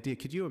at, but the idea,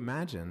 could you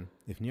imagine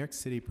if New York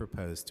City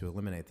proposed to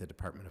eliminate the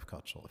Department of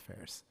Cultural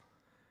Affairs?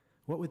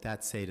 What would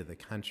that say to the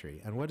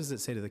country? And what does it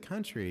say to the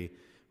country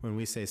when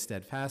we say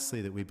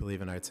steadfastly that we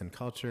believe in arts and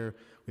culture?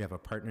 We have a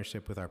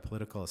partnership with our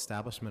political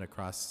establishment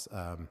across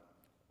the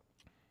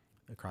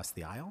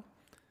aisle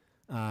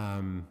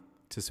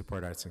to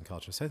support arts and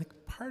culture. So I think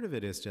part of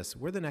it is just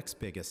we're the next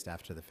biggest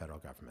after the federal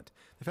government.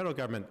 The federal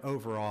government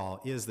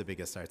overall is the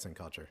biggest arts and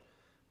culture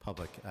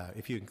public,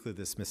 if you include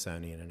the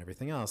Smithsonian and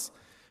everything else.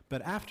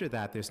 But after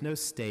that, there's no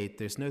state,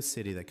 there's no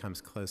city that comes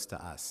close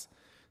to us.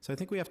 So I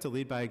think we have to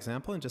lead by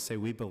example and just say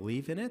we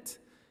believe in it.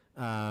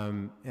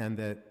 and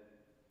that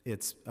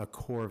it's a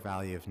core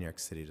value of New York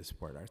City to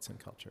support arts and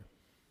culture.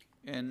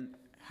 And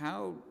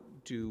how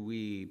do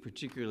we,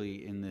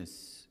 particularly in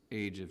this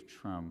age of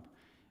Trump,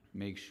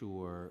 make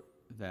sure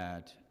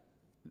that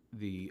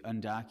the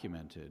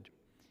undocumented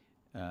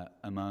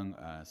among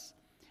us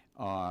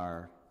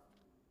are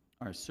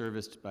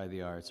serviced by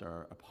the arts,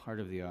 are a part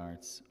of the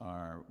arts,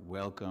 are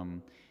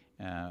welcome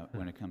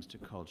when it comes to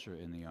culture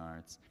in the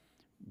arts?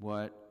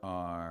 What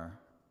are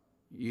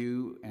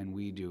you and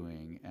we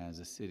doing as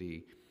a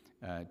city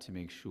to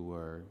make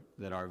sure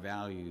that our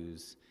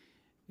values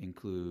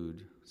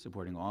include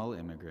supporting all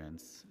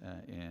immigrants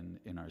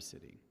in our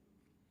city?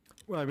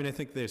 Well, I mean, I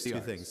think there's The two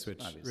arts, things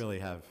which obviously. really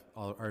have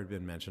already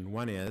been mentioned.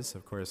 One is,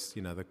 of course,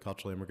 the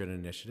Cultural Immigrant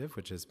Initiative,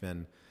 which has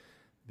been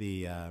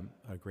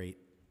a great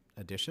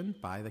addition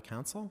by the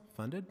council,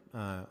 funded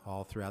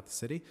all throughout the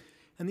city.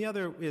 And the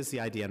other is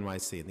the ID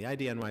NYC. And the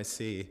ID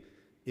NYC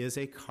is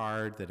a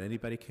card that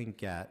anybody can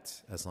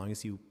get as long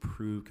as you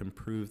can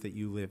prove that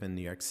you live in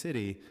New York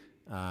City.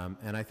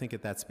 And I think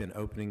that's been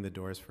opening the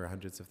doors for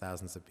hundreds of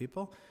thousands of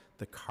people.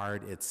 The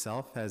card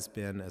itself has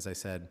been, as I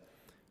said,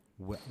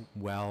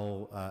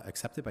 well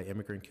accepted by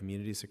immigrant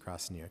communities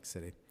across New York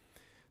City.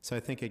 So I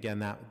think, again,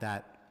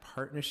 that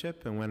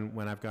partnership, and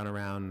when I've gone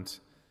around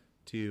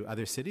to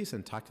other cities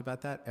and talked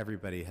about that,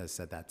 everybody has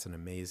said that's an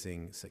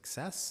amazing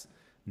success.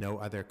 No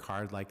other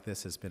card like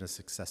this has been as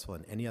successful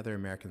in any other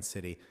American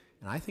city.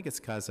 And I think it's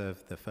because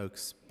of the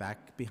folks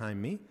back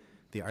behind me,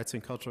 the arts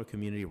and cultural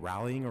community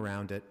rallying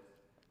around it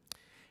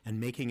and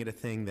making it a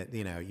thing that,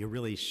 you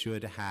really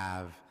should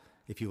have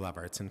if you love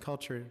arts and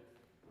culture,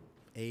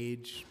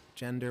 age,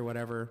 gender,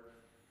 whatever,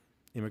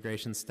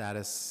 immigration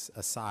status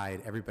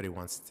aside, everybody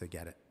wants to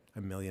get it.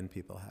 1 million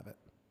people have it.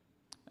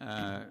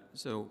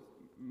 So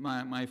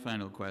my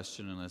final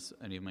question, unless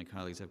any of my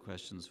colleagues have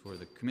questions for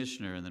the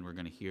commissioner, and then we're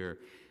going to hear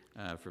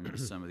from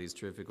some of these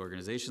terrific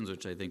organizations,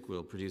 which I think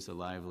will produce a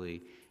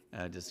lively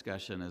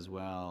discussion as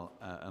well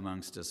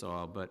amongst us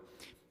all. But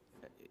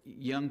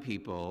young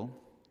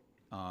people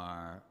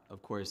are,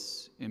 of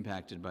course,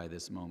 impacted by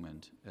this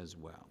moment as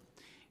well.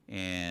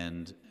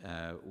 And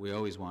we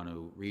always want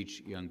to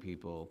reach young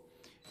people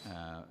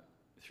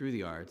through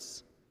the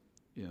arts,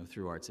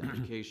 through arts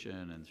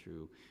education and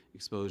through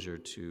exposure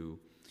to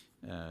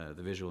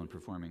the visual and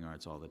performing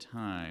arts all the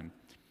time.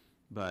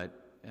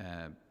 But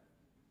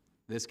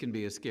this can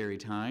be a scary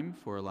time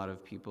for a lot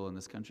of people in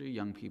this country,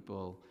 young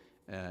people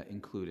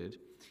included,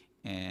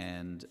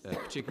 and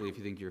particularly if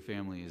you think your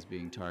family is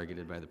being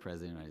targeted by the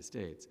President of the United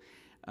States.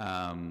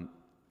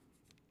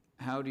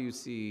 How do you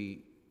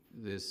see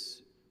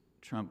this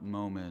Trump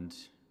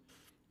moment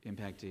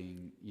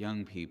impacting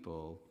young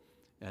people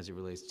as it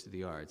relates to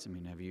the arts? I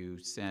mean, have you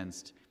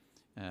sensed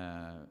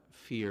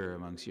fear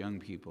amongst young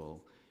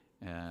people,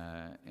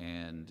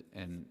 and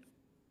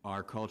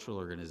our cultural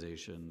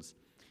organizations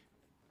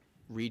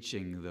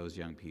reaching those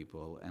young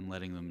people and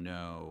letting them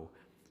know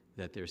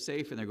that they're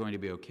safe and they're going to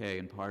be okay?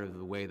 And part of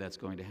the way that's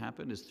going to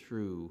happen is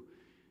through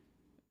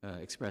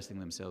expressing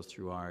themselves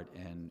through art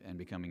and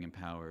becoming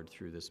empowered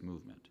through this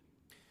movement.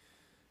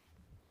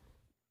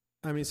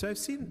 I mean, so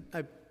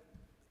I've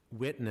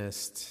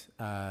witnessed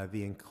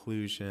the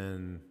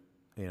inclusion,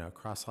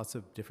 across lots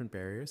of different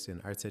barriers in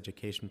arts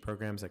education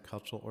programs at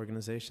cultural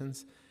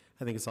organizations.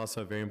 I think it's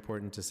also very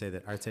important to say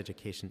that arts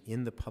education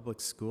in the public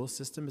school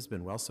system has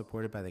been well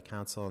supported by the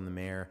council and the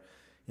mayor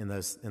in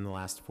the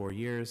last 4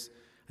 years.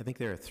 I think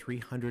there are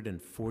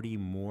 340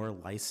 more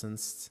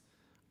licensed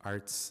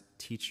arts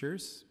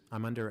teachers.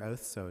 I'm under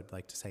oath, so I'd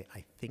like to say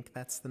I think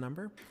that's the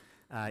number.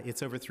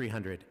 It's over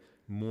 300,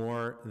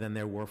 more than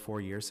there were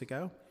 4 years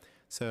ago.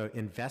 So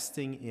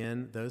investing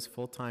in those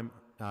full-time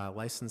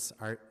licensed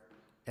art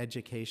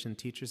education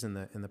teachers in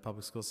the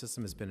public school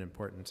system has been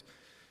important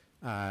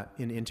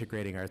in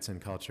integrating arts and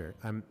culture.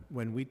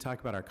 When we talk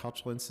about our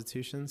cultural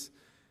institutions,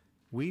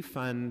 we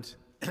fund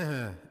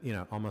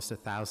almost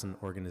 1,000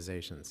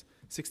 organizations.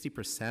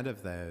 60%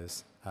 of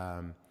those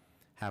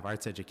have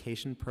arts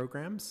education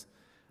programs.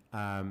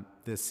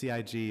 The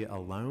CIG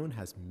alone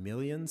has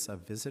millions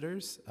of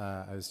visitors.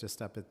 I was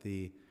just up at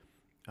the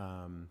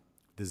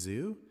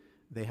zoo.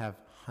 They have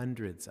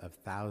hundreds of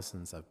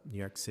thousands of New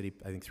York City,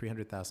 I think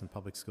 300,000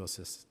 public school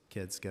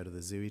kids go to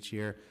the zoo each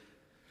year.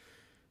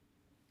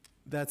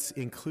 That's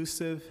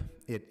inclusive.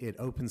 It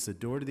opens the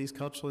door to these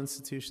cultural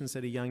institutions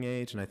at a young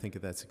age, and I think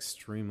that's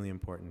extremely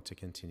important to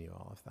continue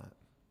all of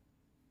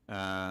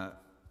that.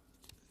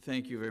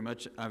 Thank you very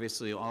much.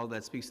 Obviously, all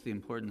that speaks to the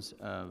importance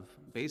of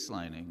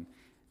baselining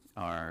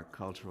our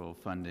cultural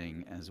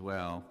funding as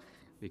well,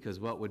 because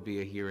what would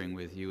be a hearing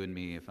with you and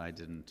me if I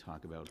didn't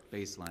talk about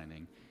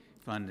baselining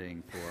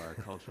funding for our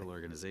cultural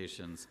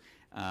organizations,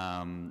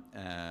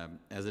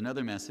 as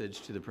another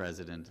message to the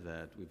President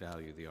that we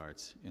value the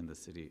arts in the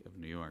city of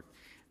New York.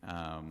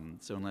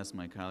 So unless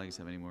my colleagues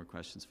have any more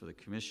questions for the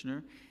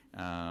Commissioner,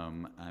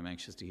 I'm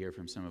anxious to hear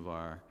from some of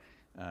our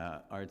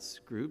arts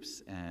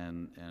groups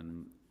and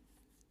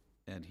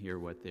hear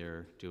what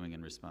they're doing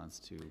in response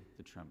to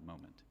the Trump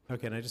moment.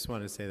 Okay, and I just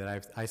wanted to say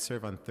that I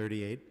serve on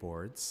 38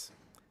 boards,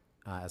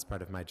 as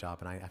part of my job,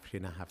 and I actually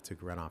now have to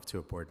run off to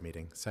a board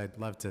meeting. So I'd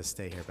love to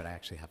stay here, but I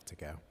actually have to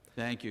go.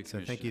 Thank you, So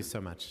Commissioner. thank you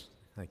so much.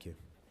 Thank you.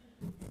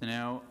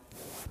 Now,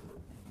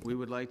 we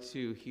would like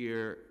to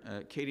hear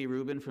Katie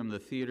Rubin from the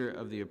Theater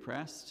of the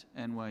Oppressed,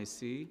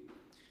 NYC.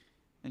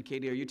 And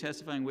Katie, are you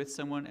testifying with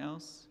someone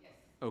else? Yes.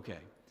 Okay.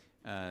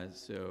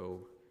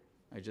 So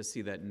I just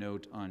see that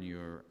note on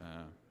your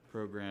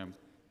program.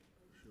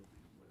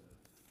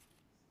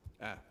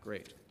 Ah,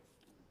 great.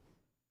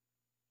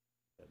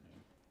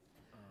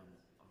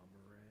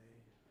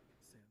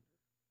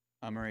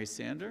 Amaray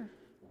Sander?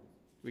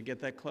 We get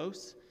that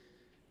close?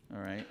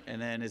 All right.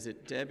 And then is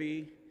it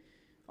Debbie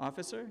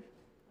Officer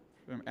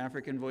from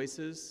African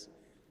Voices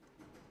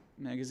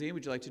magazine?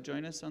 Would you like to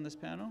join us on this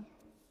panel?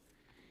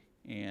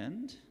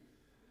 And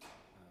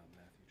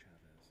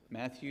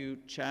Matthew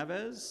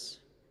Chavez.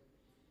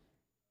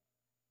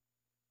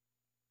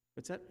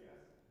 What's that?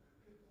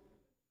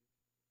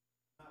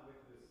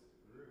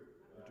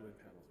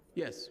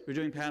 Yes, we're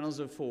doing panels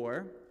of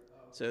 4.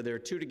 So there are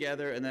 2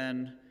 together, and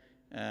then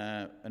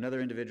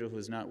another individual who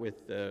is not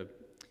with the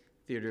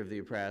Theater of the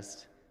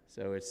Oppressed.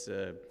 So it's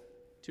 2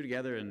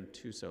 together and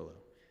 2 solo,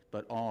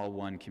 but all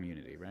one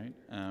community, right?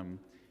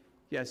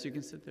 Yes, you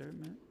can sit there,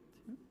 Matt.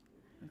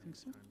 I think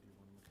so.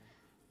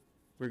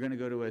 We're going to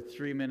go to a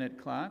 3-minute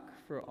clock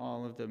for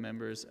all of the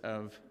members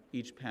of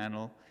each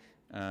panel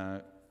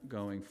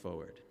going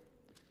forward.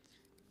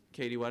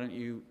 Katie, why don't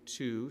you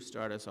 2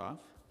 start us off?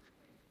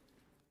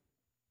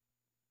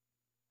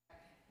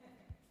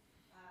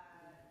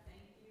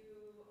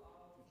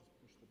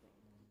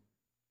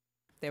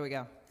 There we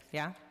go.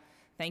 Yeah?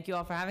 Thank you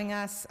all for having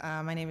us.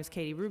 My name is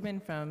Katie Rubin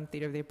from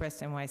Theater of the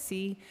Oppressed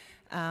NYC,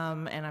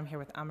 and I'm here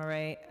with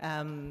Amaray.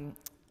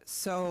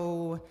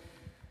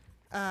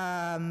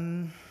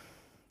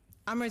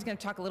 Amaray's going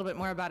to talk a little bit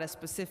more about a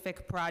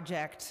specific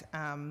project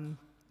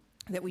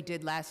that we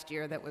did last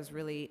year that was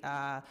really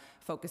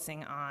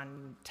focusing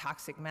on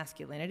toxic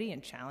masculinity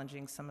and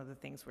challenging some of the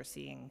things we're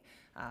seeing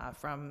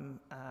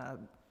from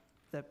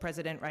the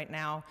president right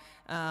now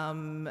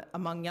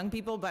among young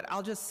people. But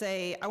I'll just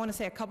say, I want to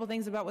say a couple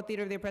things about what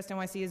Theater of the Oppressed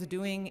NYC is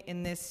doing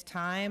in this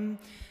time.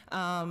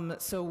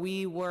 So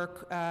we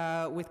work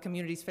with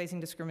communities facing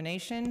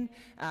discrimination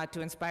to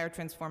inspire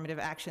transformative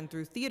action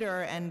through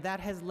theater, and that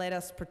has led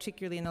us,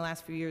 particularly in the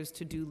last few years,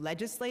 to do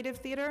legislative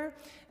theater,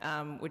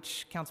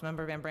 which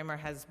Councilmember Van Bramer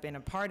has been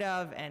a part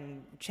of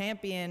and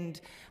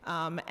championed.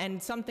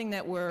 And something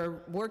that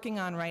we're working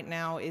on right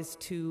now is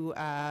to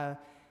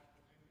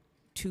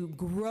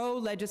grow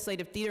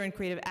legislative theater and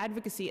creative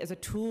advocacy as a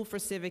tool for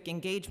civic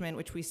engagement,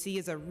 which we see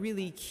as a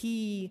really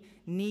key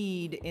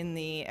need in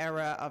the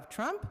era of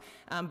Trump,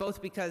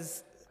 both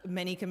because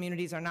many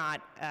communities are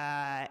not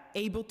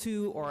able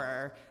to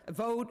or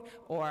vote,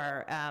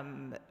 or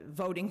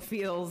voting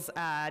feels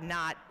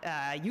not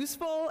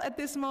useful at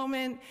this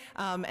moment.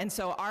 And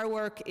so our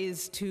work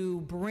is to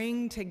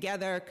bring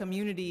together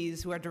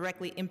communities who are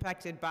directly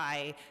impacted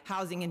by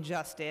housing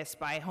injustice,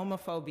 by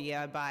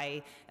homophobia,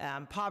 by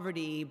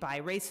poverty, by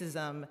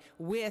racism,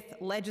 with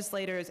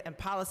legislators and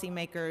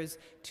policymakers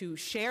to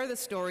share the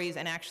stories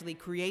and actually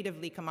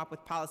creatively come up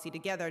with policy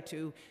together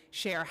to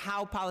share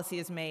how policy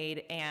is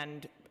made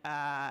and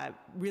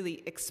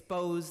really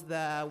expose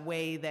the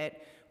way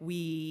that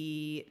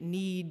we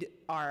need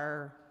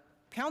our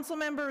council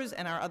members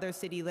and our other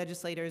city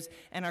legislators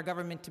and our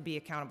government to be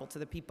accountable to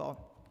the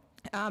people.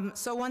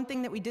 So one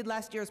thing that we did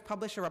last year is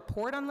publish a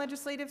report on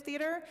legislative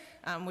theater,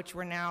 which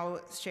we're now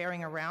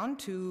sharing around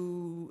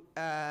to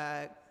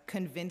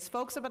convince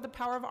folks about the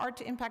power of art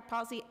to impact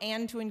policy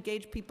and to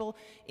engage people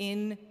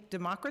in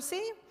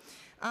democracy.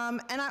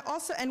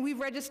 And we've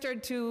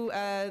registered, to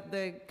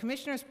the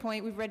commissioner's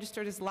point, we've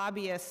registered as a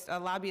lobbyist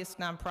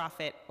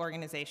nonprofit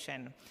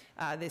organization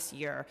this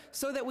year,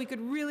 so that we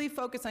could really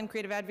focus on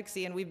creative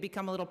advocacy, and we've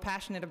become a little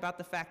passionate about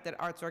the fact that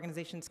arts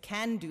organizations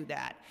can do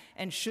that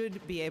and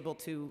should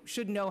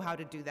know how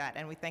to do that,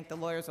 and we thank the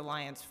Lawyers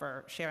Alliance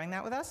for sharing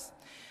that with us.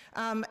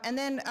 And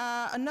then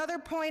another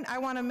point I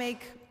want to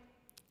make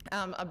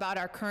about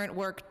our current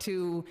work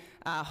to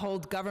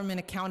hold government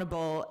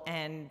accountable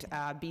and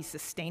be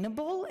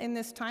sustainable in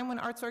this time when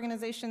arts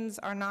organizations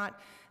are not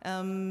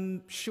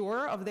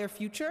sure of their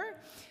future.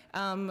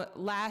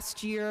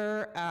 Last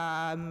year,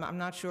 I'm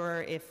not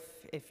sure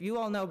if you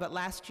all know, but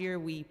last year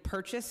we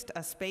purchased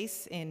a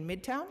space in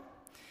Midtown.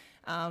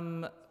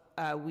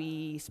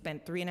 We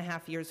spent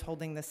 3.5 years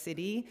holding the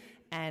city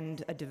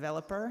and a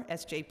developer,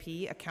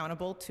 SJP,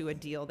 accountable to a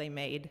deal they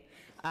made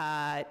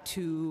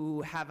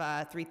to have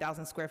a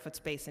 3,000 square foot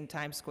space in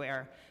Times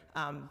Square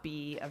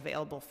be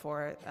available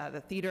for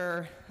a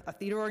theater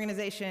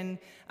organization.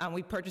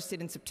 We purchased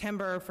it in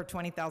September for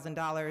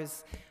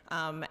 $20,000,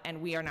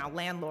 and we are now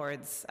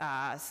landlords,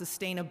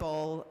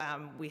 sustainable.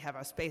 We have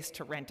a space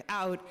to rent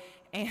out,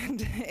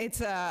 and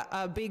it's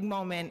a big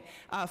moment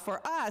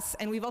for us.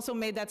 And we've also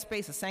made that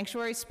space a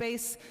sanctuary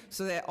space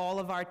so that all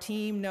of our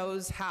team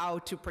knows how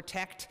to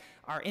protect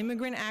our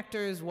immigrant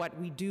actors, what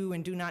we do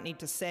and do not need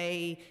to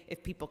say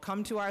if people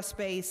come to our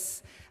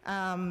space.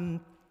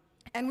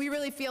 And we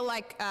really feel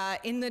like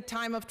in the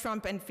time of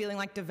Trump and feeling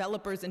like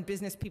developers and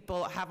business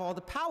people have all the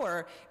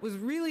power, it was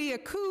really a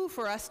coup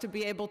for us to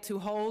be able to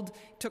hold,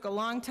 took a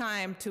long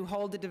time to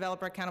hold the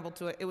developer accountable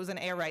to it. It was an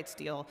air rights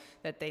deal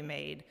that they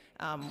made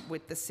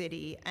with the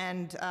city.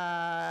 And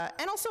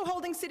also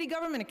holding city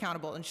government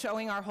accountable and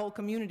showing our whole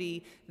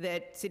community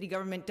that city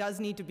government does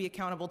need to be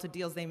accountable to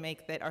deals they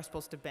make that are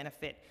supposed to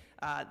benefit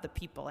the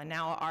people. And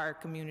now our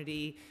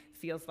community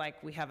feels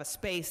like we have a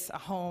space, a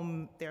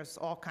home. There's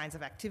all kinds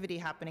of activity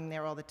happening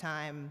there all the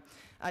time.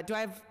 Do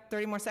I have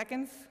 30 more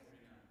seconds?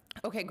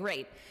 Okay,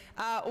 great.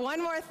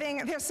 One more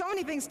thing. There's so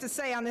many things to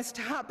say on this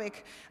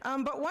topic,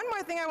 but one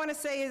more thing I want to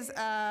say is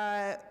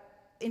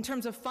in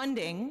terms of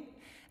funding,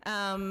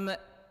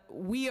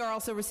 we are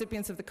also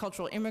recipients of the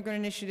Cultural Immigrant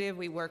Initiative.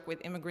 We work with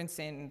immigrants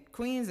in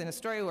Queens and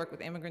Astoria, we work with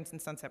immigrants in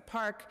Sunset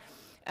Park.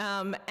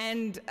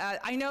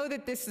 I know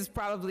that this is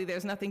probably,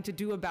 there's nothing to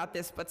do about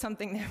this, but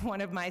something that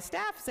one of my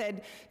staff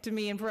said to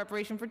me in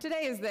preparation for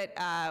today is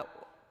that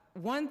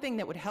one thing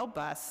that would help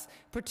us,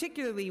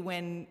 particularly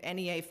when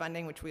NEA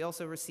funding, which we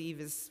also receive,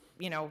 is,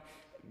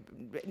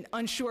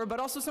 unsure, but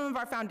also some of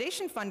our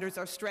foundation funders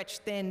are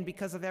stretched thin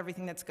because of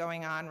everything that's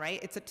going on,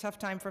 right? It's a tough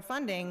time for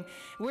funding.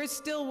 We're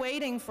still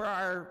waiting for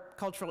our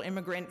cultural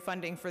immigrant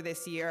funding for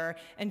this year,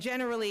 and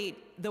generally,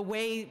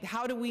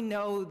 how do we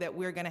know that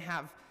we're gonna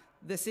have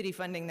the city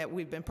funding that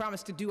we've been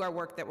promised to do our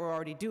work that we're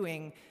already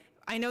doing?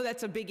 I know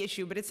that's a big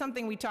issue, but it's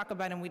something we talk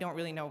about and we don't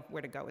really know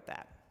where to go with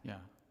that.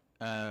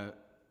 Yeah.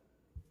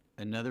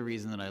 Another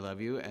reason that I love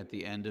you, at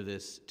the end of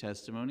this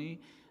testimony,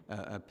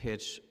 a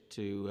pitch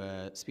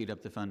to speed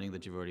up the funding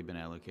that you've already been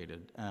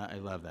allocated. I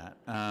love that.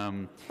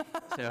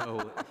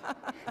 So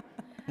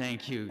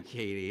thank you,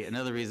 Katie.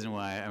 Another reason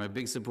why I'm a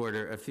big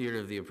supporter of Theater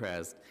of the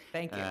Oppressed.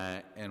 Thank you.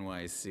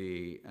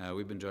 NYC.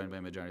 We've been joined by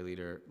Majority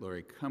Leader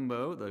Lori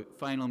Cumbo, the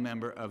final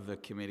member of the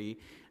Committee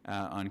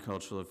on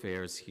Cultural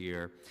Affairs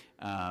here.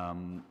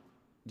 Do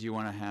you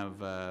want to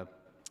have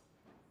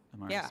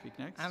Amari speak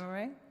next?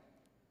 Amari?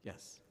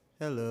 Yes.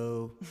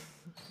 Hello.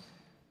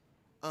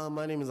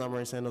 My name is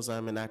Amari Sandos.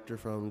 I'm an actor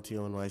from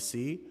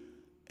TONYC,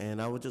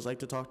 and I would just like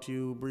to talk to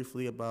you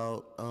briefly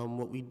about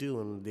what we do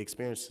and the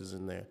experiences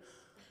in there.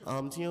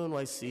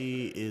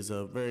 TONYC is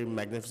a very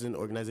magnificent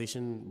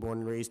organization born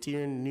and raised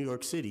here in New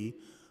York City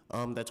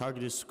that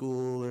targeted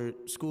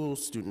school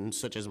students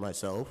such as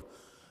myself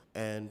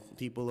and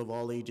people of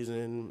all ages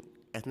and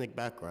ethnic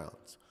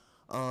backgrounds.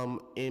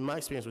 In my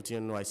experience with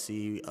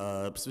TONYC,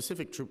 a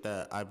specific troop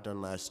that I've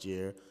done last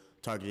year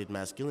targeted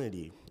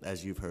masculinity,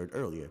 as you've heard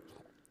earlier.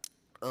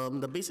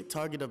 The basic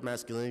target of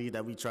masculinity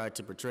that we tried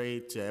to portray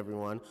to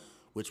everyone,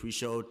 which we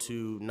showed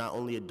to not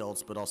only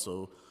adults but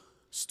also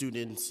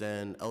students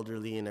and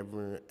elderly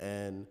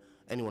and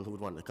anyone who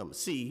would want to come and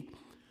see,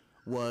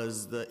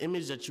 was the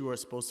image that you are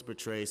supposed to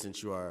portray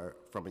since you are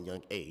from a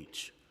young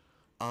age.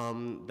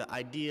 The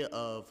idea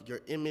of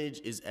your image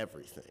is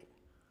everything,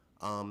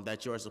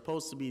 that you are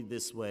supposed to be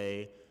this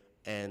way,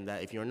 and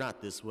that if you're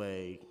not this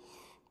way,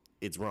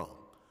 it's wrong.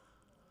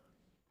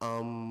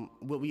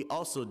 What we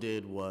also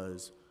did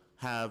was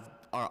have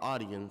our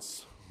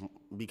audience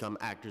become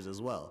actors as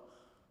well.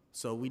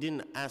 So we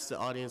didn't ask the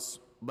audience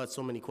but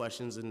so many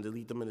questions and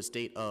leave them in a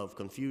state of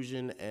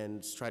confusion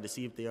and try to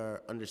see if they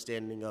are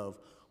understanding of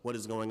what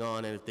is going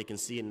on and if they can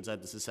see it inside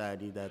the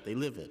society that they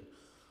live in.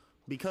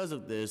 Because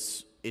of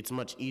this, it's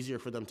much easier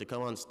for them to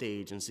come on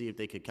stage and see if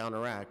they could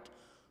counteract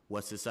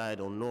what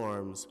societal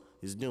norms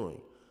is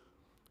doing.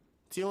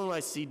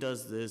 TONYC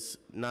does this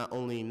not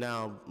only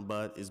now,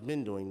 but has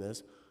been doing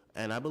this,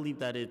 and I believe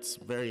that it's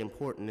very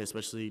important,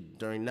 especially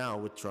during now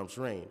with Trump's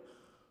reign.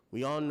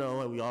 We all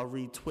know and we all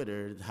read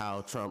Twitter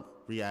how Trump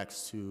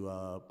reacts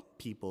to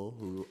people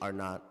who are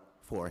not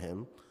for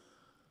him.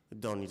 I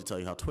don't need to tell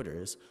you how Twitter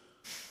is.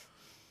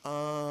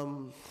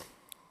 I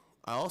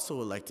also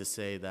would like to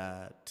say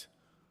that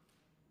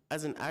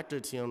as an actor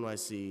at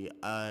TONYC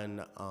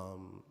and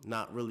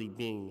not really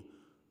being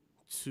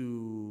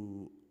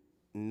too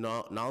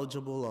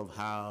knowledgeable of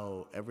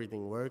how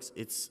everything works,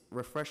 it's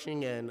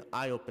refreshing and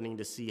eye-opening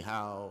to see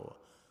how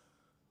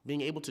being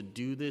able to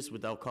do this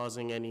without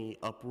causing any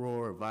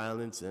uproar or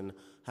violence and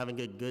having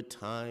a good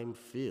time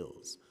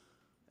feels.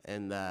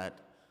 And that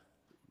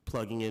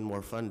plugging in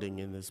more funding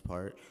in this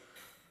part,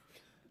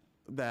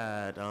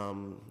 that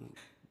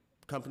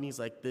companies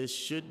like this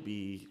should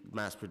be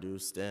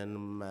mass-produced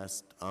and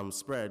mass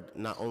spread,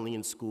 not only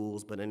in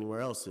schools, but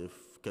anywhere else,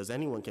 because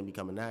anyone can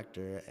become an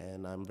actor,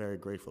 and I'm very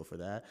grateful for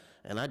that.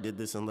 And I did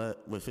this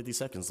with 50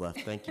 seconds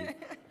left. Thank you.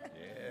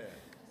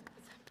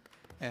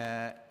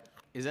 Yeah.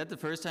 Is that the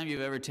first time you've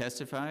ever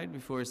testified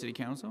before City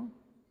Council?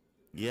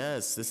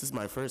 Yes, this is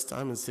my first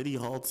time in City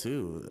Hall,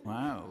 too.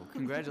 Wow,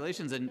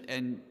 congratulations.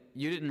 And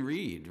you didn't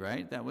read,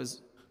 right? That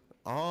was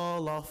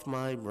all off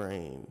my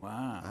brain.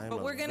 Wow.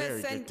 But we're gonna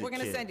send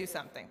you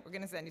something. We're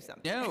gonna send you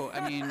something. No,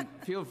 I mean,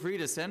 feel free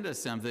to send us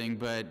something,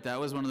 but that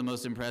was one of the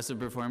most impressive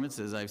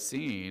performances I've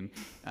seen.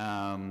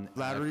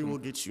 Flattery will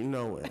get you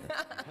nowhere.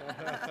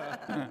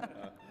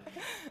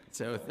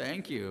 So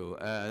thank you.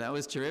 That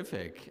was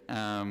terrific.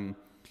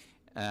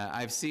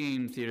 I've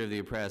seen Theater of the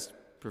Oppressed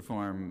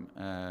perform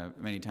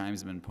many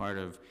times and been part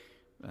of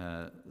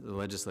the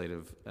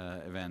legislative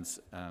events.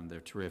 They're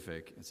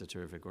terrific. It's a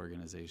terrific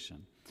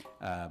organization.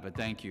 But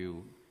thank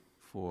you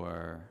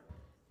for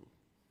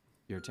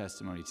your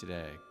testimony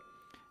today.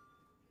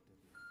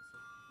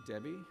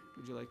 Debbie,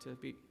 would you like to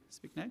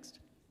speak next?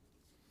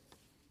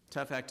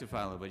 Tough act to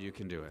follow, but you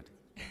can do it.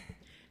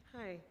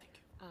 Hi.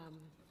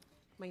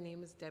 My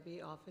name is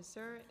Debbie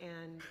Officer,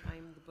 and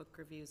I'm the book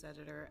reviews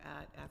editor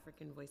at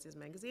African Voices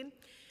magazine.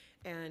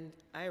 And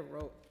I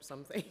wrote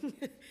something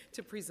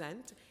to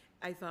present.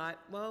 I thought,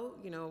 well,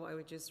 I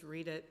would just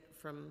read it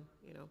from,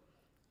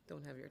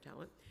 don't have your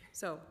talent.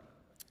 So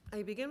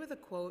I begin with a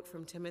quote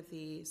from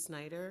Timothy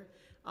Snyder,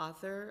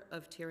 author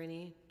of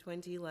Tyranny,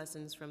 20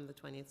 Lessons from the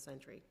 20th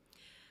Century.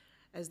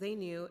 As they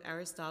knew,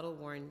 Aristotle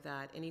warned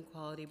that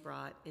inequality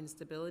brought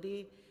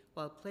instability,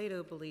 while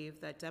Plato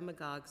believed that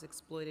demagogues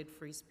exploited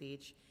free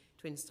speech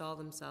to install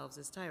themselves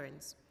as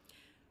tyrants.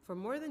 For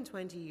more than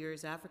 20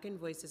 years, African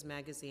Voices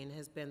magazine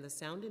has been the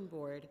sounding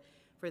board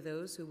for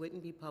those who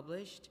wouldn't be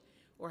published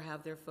or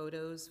have their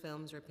photos,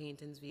 films, or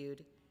paintings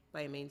viewed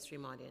by a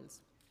mainstream audience.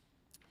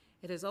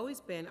 It has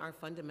always been our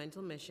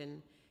fundamental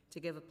mission to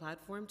give a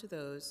platform to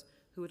those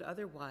who would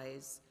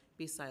otherwise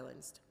be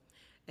silenced,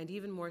 and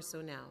even more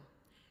so now.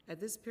 At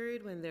this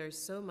period when there's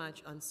so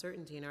much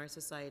uncertainty in our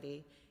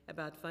society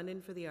about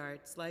funding for the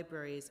arts,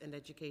 libraries, and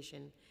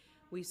education,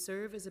 we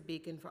serve as a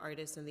beacon for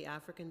artists in the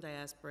African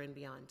diaspora and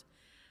beyond.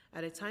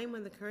 At a time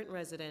when the current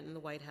resident in the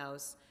White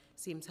House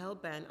seems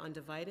hell-bent on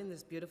dividing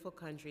this beautiful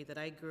country that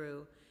I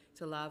grew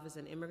to love as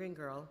an immigrant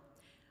girl,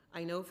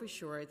 I know for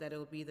sure that it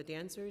will be the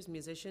dancers,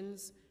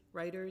 musicians,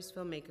 writers,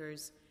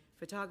 filmmakers,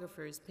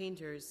 photographers,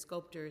 painters,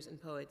 sculptors,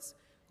 and poets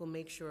who will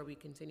make sure we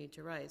continue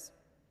to rise.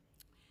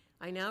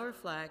 I now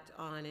reflect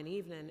on an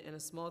evening in a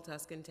small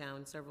Tuscan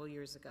town several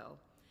years ago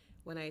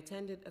when I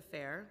attended a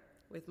fair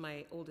with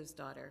my oldest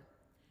daughter.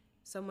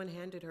 Someone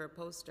handed her a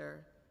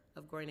poster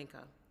of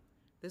Guernica.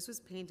 This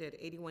was painted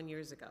 81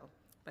 years ago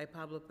by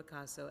Pablo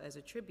Picasso as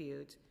a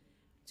tribute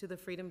to the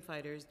freedom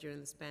fighters during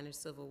the Spanish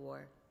Civil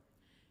War.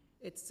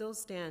 It still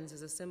stands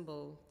as a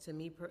symbol to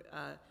me,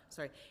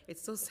 it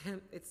still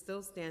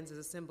stands as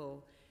a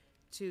symbol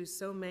to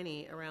so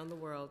many around the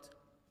world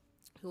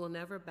who will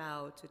never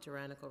bow to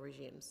tyrannical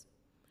regimes.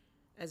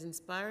 As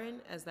inspiring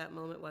as that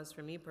moment was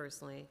for me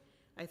personally,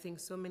 I think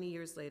so many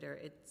years later,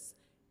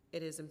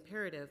 it is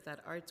imperative that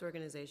arts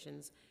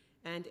organizations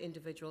and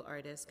individual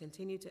artists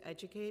continue to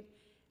educate,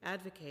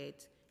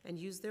 advocate, and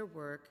use their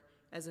work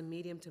as a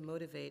medium to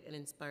motivate and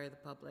inspire the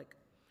public.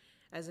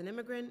 As an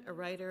immigrant, a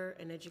writer,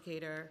 an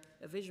educator,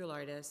 a visual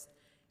artist,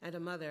 and a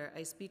mother,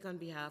 I speak on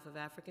behalf of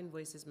African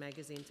Voices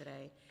magazine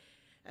today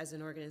as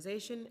an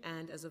organization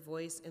and as a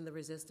voice in the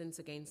resistance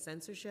against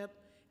censorship,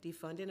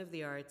 defunding of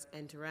the arts,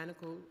 and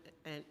tyrannical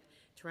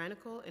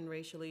and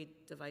racially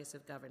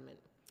divisive government.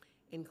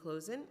 In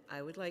closing,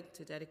 I would like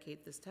to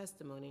dedicate this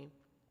testimony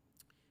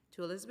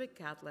to Elizabeth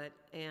Catlett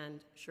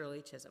and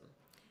Shirley Chisholm,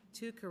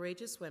 two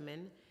courageous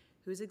women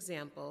whose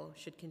example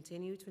should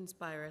continue to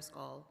inspire us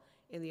all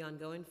in the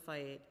ongoing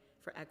fight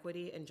for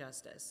equity and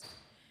justice.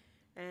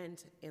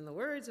 And in the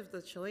words of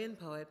the Chilean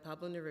poet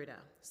Pablo Neruda,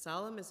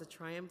 solemn is the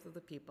triumph of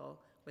the people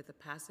with the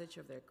passage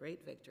of their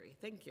great victory.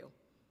 Thank you.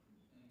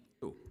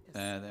 Oh,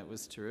 Yes. that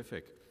was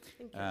terrific.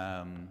 Thank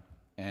you.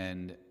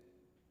 And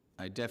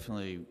I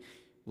definitely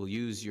will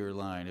use your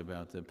line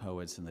about the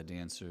poets and the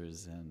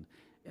dancers and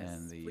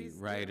the please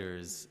do.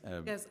 writers.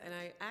 Yes, and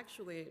I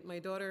actually, my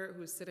daughter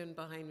who's sitting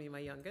behind me, my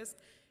youngest,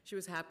 she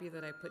was happy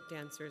that I put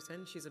dancers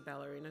in. She's a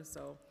ballerina,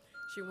 so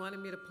she wanted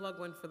me to plug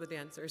one for the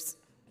dancers.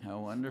 How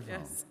wonderful.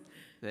 Yes.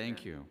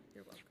 Thank you.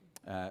 You're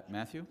welcome.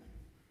 Matthew?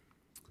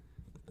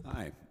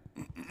 Hi.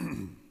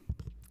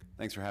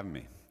 Thanks for having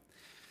me.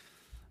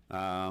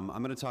 I'm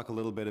going to talk a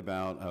little bit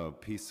about a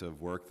piece of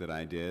work that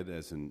I did.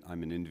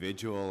 I'm an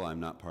individual. I'm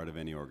not part of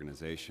any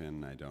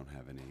organization. I don't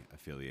have any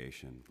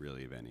affiliation,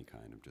 really, of any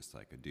kind. I'm just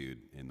like a dude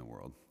in the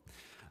world.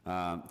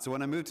 So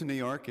when I moved to New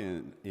York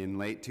in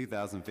late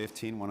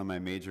 2015, one of my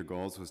major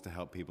goals was to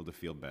help people to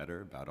feel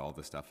better about all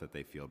the stuff that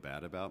they feel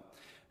bad about.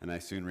 And I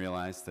soon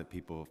realized that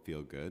people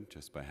feel good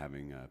just by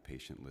having a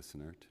patient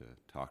listener to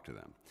talk to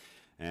them.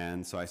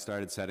 And so I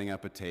started setting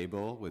up a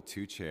table with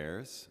 2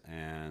 chairs,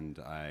 and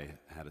I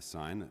had a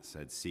sign that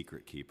said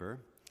Secret Keeper,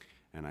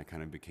 and I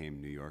kind of became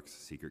New York's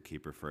secret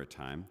keeper for a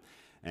time.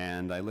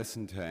 And I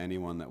listened to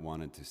anyone that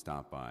wanted to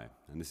stop by,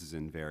 and this is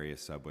in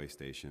various subway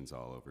stations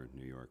all over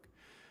New York.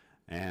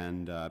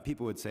 And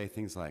people would say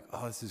things like,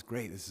 "Oh, this is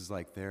great, this is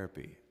like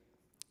therapy."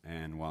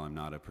 And while I'm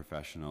not a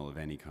professional of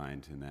any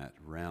kind in that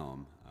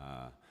realm,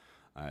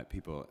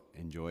 people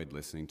enjoyed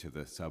listening to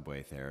the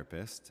subway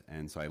therapist,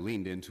 and so I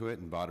leaned into it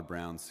and bought a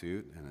brown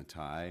suit and a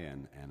tie,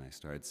 and I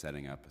started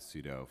setting up a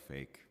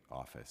pseudo-fake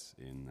office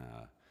in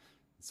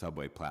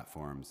subway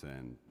platforms,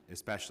 and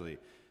especially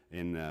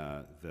in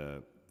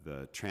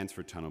the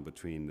transfer tunnel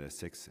between the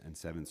 6th and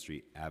 7th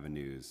Street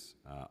avenues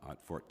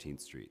at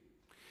 14th Street.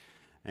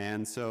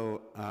 And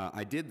so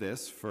I did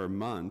this for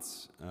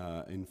months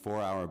in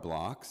 4-hour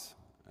blocks,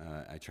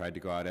 I tried to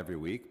go out every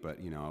week,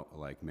 but, you know,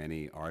 like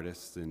many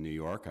artists in New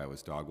York, I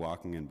was dog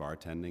walking and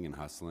bartending and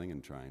hustling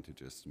and trying to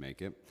just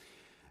make it.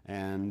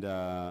 And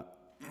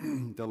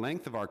the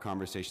length of our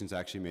conversations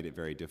actually made it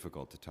very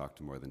difficult to talk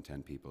to more than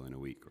 10 people in a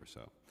week or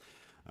so.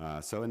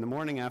 So in the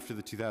morning after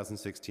the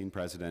 2016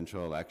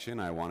 presidential election,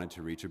 I wanted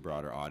to reach a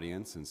broader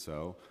audience, and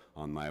so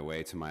on my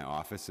way to my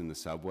office in the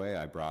subway,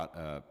 I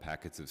brought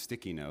packets of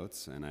sticky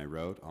notes, and I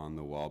wrote on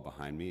the wall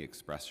behind me,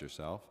 "Express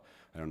yourself."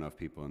 I don't know if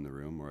people in the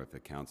room or if the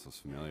council's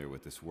familiar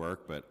with this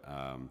work, but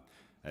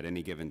at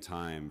any given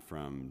time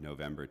from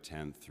November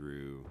 10th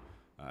through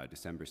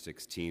December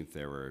 16th,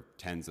 there were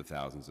tens of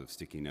thousands of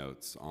sticky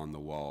notes on the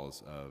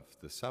walls of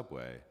the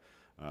subway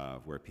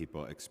where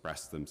people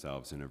expressed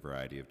themselves in a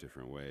variety of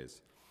different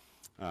ways.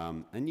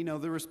 And you know,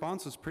 the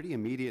response was pretty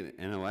immediate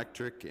and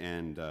electric,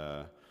 and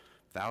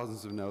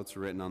thousands of notes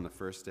were written on the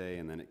first day,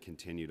 and then it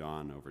continued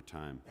on over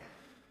time.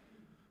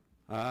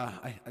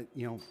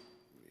 You know,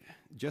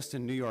 just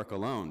in New York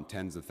alone,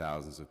 tens of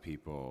thousands of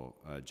people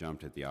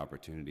jumped at the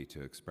opportunity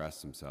to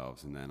express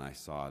themselves, and then I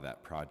saw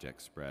that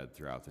project spread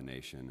throughout the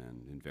nation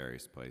and in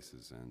various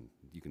places, and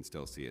you can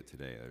still see it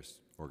today. There's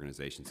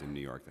organizations in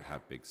New York that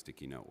have big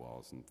sticky note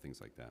walls and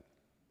things like that.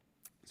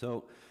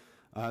 So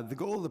the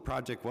goal of the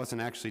project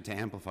wasn't actually to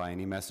amplify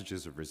any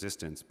messages of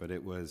resistance, but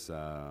it was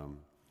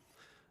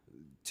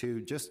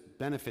to just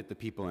benefit the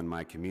people in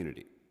my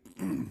community.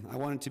 I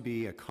wanted to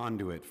be a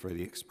conduit for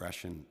the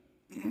expression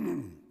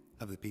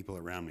of the people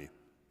around me.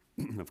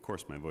 Of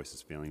course, my voice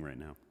is failing right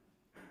now.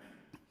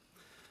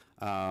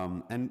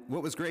 And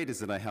what was great is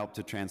that I helped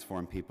to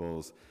transform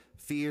people's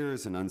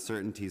fears and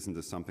uncertainties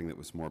into something that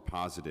was more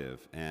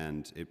positive,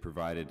 and it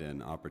provided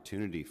an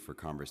opportunity for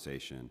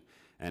conversation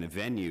and a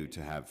venue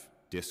to have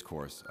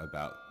discourse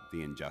about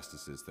the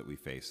injustices that we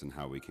face and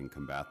how we can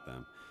combat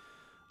them.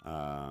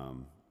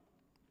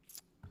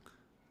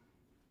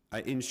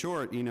 In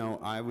short, you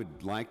know, I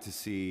would like to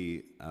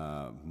see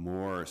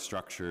more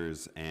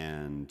structures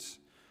and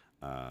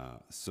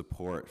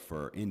support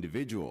for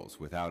individuals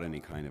without any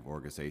kind of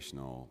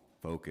organizational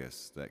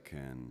focus that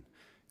can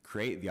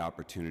create the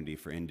opportunity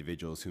for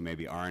individuals who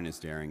maybe aren't as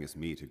daring as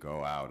me to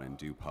go out and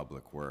do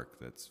public work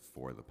that's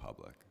for the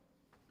public.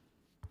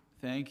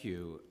 Thank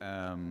you.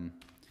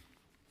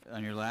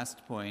 On your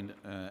last point,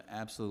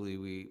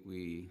 absolutely,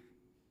 we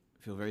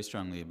feel very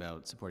strongly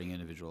about supporting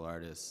individual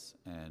artists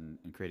and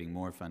creating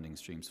more funding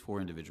streams for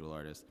individual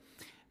artists.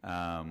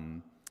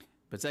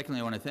 But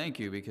secondly, I want to thank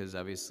you because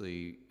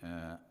obviously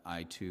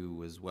I too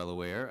was well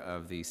aware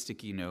of the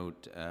Sticky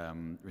Note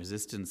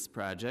Resistance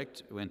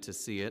Project, went to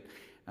see it,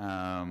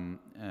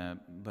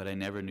 but I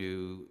never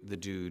knew the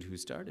dude who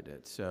started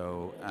it.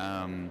 So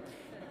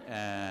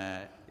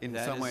in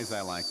some ways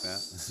I like that.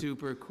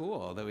 Super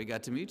cool that we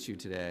got to meet you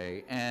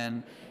today.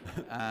 And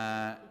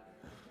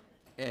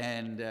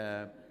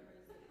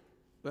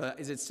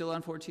is it still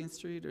on 14th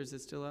Street or is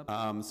it still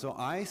up? So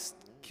I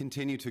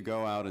continue to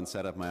go out and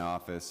set up my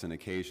office, and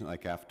occasionally,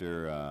 like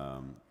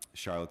after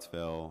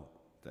Charlottesville,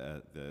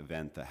 the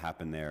event that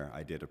happened there,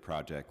 I did a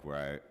project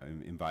where I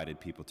invited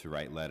people to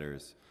write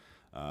letters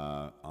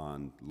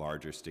on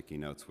larger sticky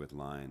notes with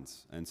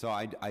lines. And so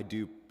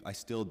I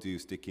still do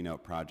sticky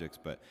note projects,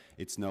 but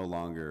it's no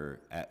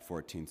longer at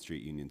 14th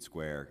Street Union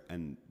Square,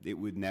 and it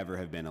would never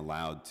have been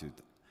allowed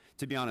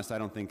to be honest, I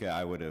don't think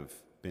I would have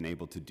been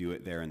able to do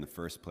it there in the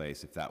first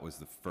place if that was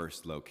the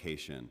first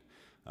location.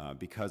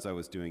 Because I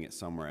was doing it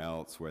somewhere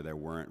else where there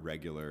weren't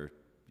regular,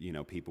 you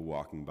know, people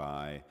walking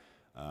by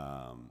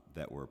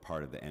that were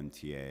part of the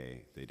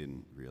MTA, they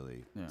didn't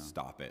really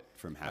stop it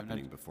from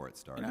happening before it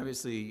started. And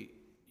obviously,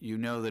 you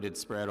know that it's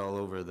spread all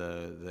over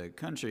the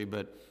country,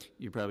 but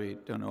you probably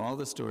don't know all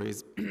the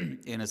stories.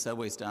 In a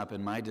subway stop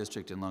in my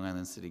district in Long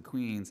Island City,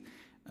 Queens,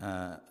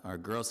 our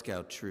Girl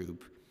Scout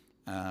troop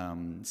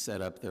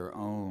set up their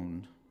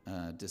own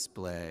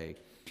display,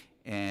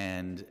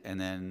 and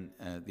then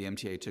the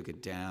MTA took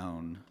it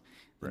down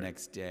the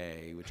next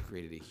day, which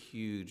created a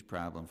huge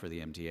problem for the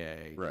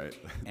MTA. Right.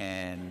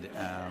 And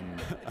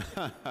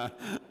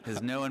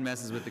because no one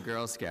messes with the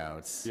Girl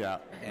Scouts. Yeah.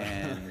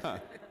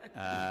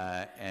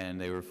 And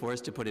they were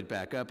forced to put it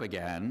back up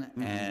again,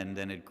 and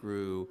then it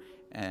grew,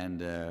 and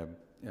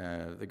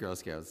the Girl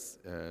Scouts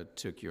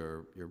took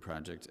your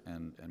project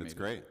and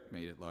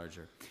made it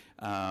larger.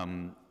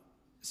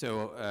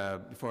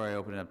 So before I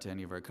open it up to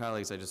any of our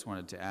colleagues, I just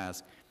wanted to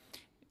ask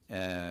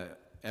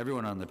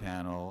everyone on the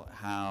panel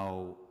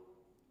how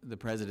the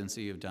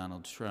presidency of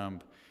Donald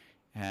Trump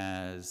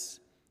has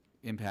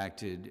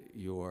impacted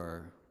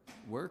your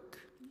work,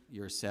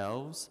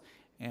 yourselves,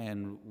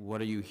 and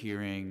what are you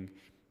hearing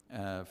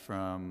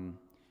from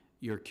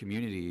your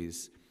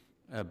communities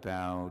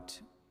about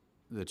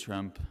the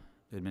Trump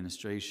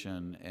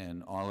administration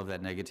and all of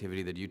that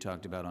negativity that you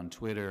talked about on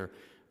Twitter,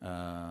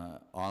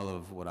 all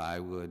of what I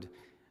would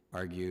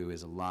argue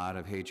is a lot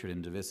of hatred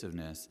and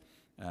divisiveness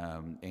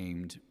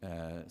aimed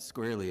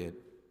squarely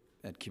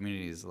at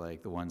communities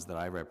like the ones that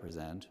I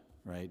represent,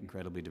 right?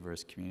 Incredibly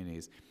diverse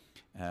communities.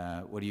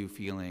 What are you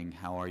feeling?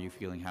 How are you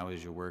feeling? How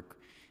is your work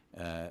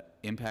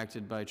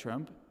impacted by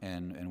Trump?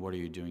 And what are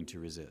you doing to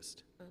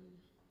resist?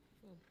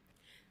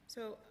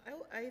 So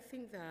I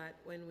think that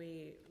when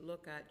we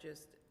look at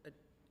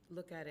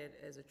look at it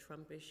as a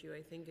Trump issue,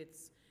 I think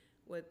it's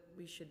what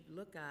we should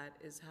look at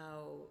is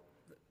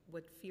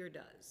what fear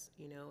does,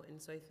 you know?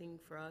 And so I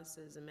think for us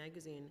as a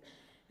magazine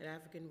at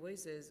African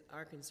Voices,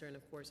 our concern,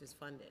 of course, is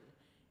funding.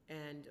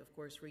 And of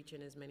course,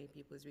 reaching as many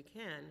people as we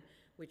can,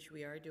 which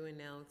we are doing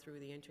now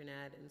through the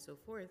internet and so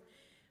forth.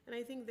 And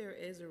I think there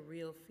is a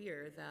real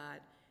fear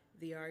that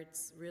the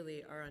arts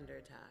really are under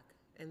attack,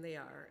 and they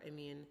are. I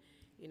mean,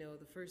 you know,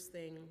 the first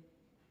thing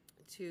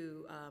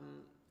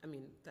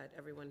that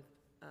everyone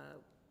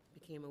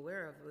became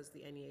aware of was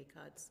the NEA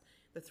cuts,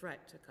 the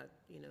threat to cut,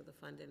 you know, the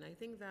fund. And I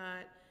think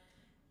that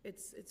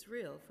it's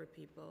real for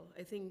people.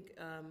 I think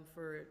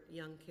for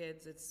young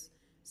kids, it's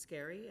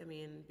scary. I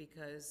mean,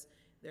 because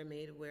they're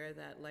made aware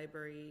that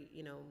library,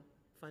 you know,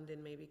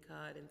 funding may be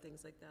cut and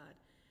things like that.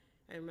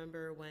 I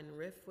remember when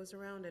RIF was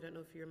around, I don't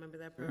know if you remember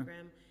that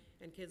program,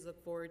 and kids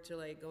look forward to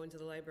like going to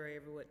the library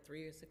every,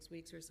 3 or 6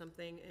 weeks or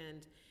something,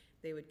 and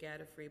they would get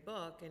a free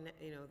book, and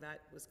you know,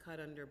 that was cut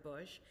under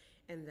Bush,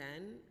 and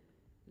then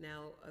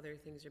now other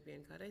things are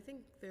being cut. I think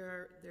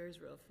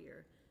there's real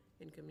fear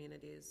in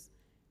communities,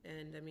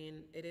 and I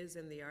mean, it is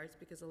in the arts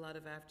because a lot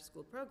of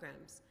after-school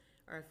programs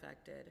are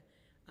affected.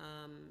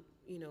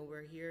 You know,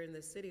 we're here in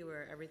the city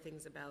where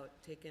everything's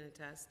about taking a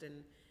test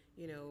and,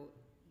 you know,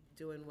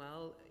 doing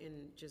well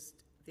in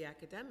just the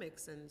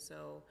academics, and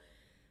so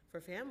for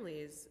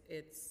families,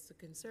 it's a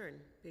concern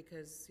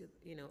because,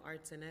 you know,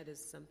 arts and ed is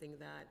something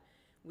that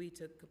we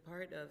took a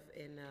part of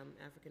in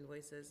African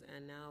Voices,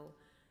 and now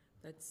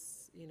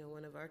that's, you know,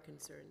 one of our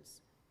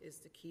concerns is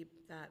to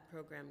keep that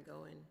program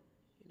going.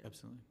 You know?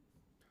 Absolutely.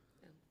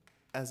 Yeah.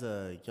 As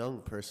a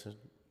young person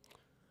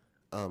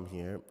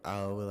here,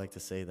 I would like to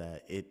say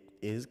that it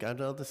is kind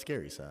of on the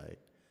scary side.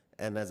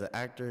 And as an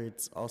actor,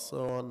 it's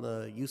also on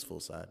the useful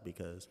side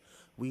because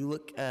we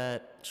look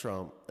at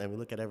Trump and we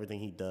look at everything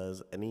he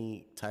does,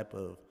 any type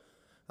of,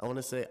 I want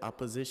to say,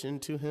 opposition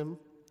to him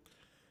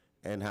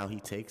and how he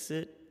takes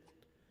it.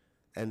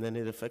 And then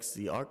it affects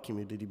the art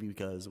community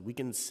because we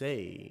can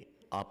say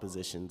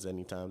oppositions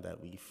anytime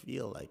that we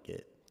feel like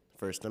it.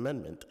 First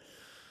Amendment.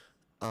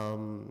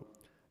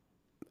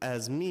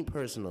 As me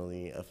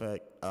personally,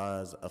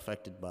 as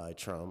affected by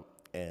Trump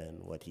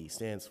and what he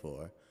stands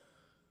for,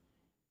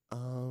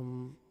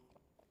 on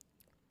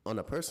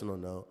a personal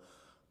note,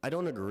 I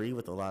don't agree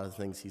with a lot of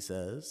things he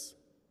says,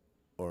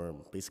 or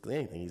basically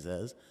anything he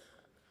says,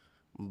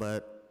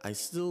 but I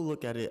still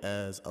look at it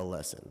as a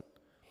lesson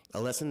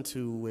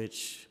to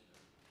which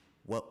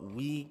what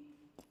we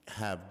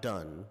have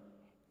done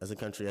as a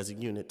country, as a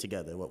unit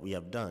together, what we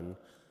have done,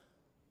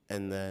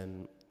 and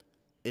then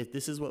if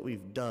this is what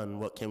we've done,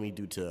 what can we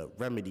do to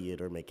remedy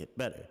it or make it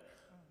better?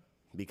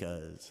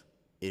 Because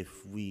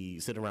if we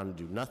sit around and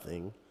do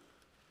nothing,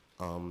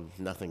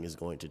 nothing is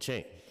going to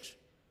change.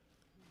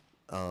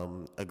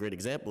 A great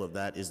example of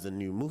that is the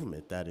new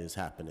movement that is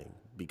happening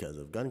because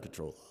of gun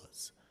control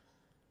laws.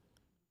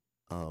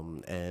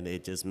 And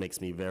it just makes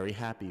me very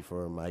happy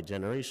for my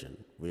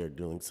generation. We are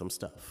doing some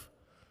stuff.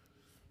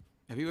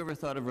 Have you ever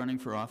thought of running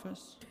for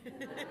office?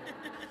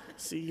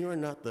 See, you're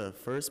not the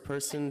first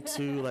person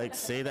to like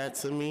say that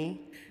to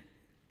me.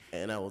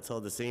 And I will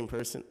tell the same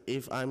person,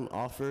 if I'm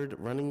offered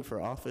running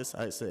for office,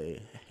 I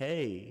say,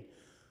 hey,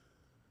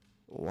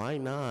 why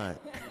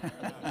not?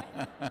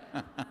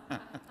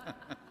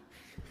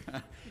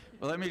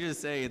 Well, let me just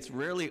say, it's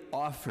rarely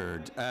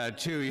offered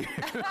to you.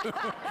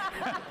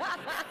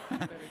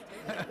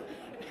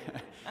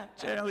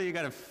 Generally, you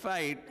got to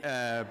fight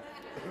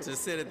to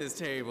sit at this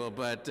table,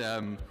 but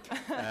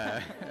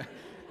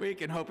we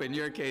can hope in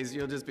your case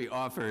you'll just be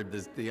offered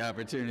the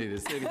opportunity to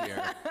sit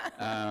here.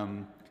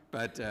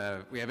 But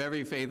we have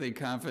every faith and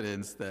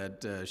confidence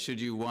that should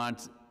you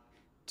want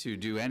to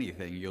do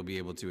anything, you'll be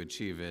able to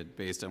achieve it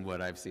based on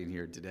what I've seen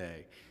here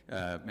today.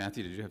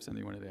 Matthew, did you have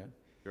something you wanted to add?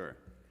 Sure.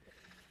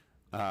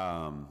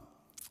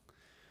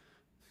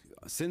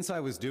 Since I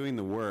was doing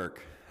the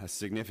work a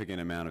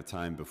significant amount of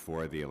time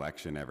before the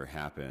election ever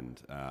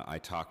happened, I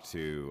talked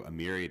to a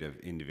myriad of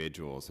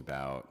individuals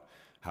about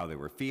how they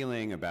were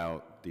feeling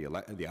about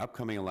the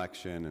upcoming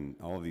election and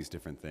all of these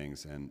different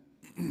things. And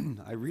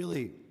I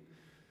really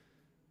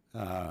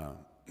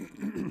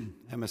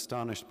am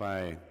astonished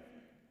by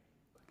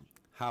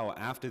how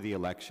after the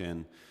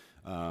election,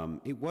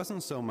 it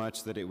wasn't so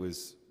much that it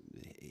was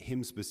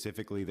him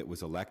specifically that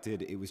was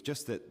elected, it was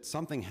just that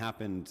something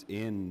happened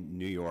in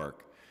New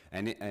York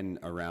and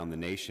around the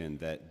nation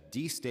that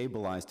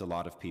destabilized a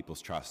lot of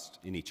people's trust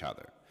in each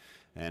other.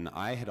 And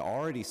I had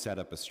already set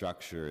up a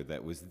structure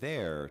that was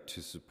there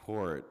to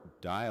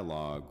support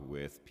dialogue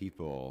with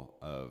people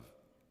of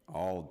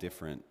all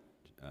different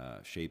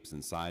shapes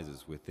and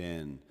sizes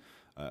within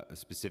a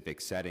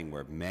specific setting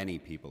where many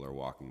people are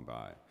walking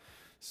by.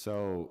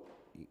 So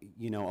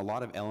you know, a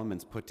lot of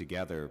elements put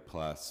together,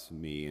 plus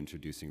me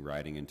introducing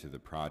writing into the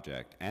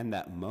project, and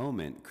that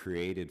moment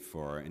created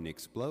for an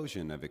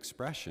explosion of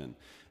expression.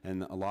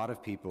 And a lot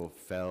of people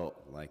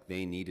felt like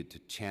they needed to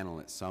channel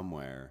it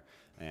somewhere,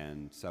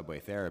 and Subway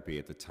Therapy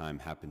at the time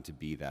happened to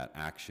be that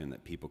action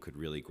that people could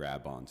really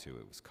grab onto.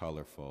 It was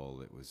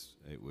colorful,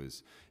 it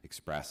was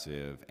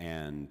expressive,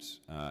 and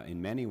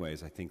in many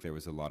ways I think there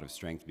was a lot of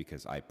strength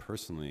because I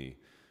personally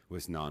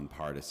was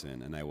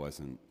nonpartisan and I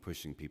wasn't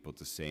pushing people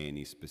to say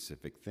any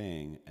specific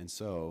thing. And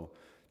so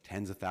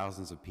tens of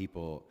thousands of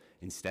people,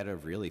 instead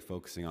of really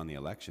focusing on the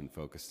election,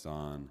 focused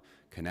on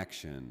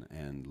connection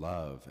and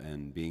love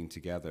and being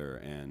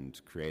together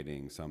and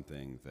creating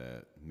something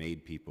that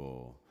made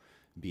people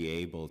be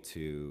able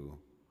to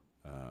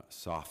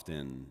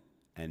soften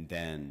and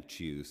then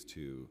choose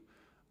to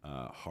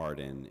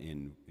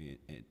harden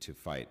to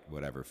fight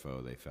whatever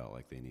foe they felt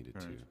like they needed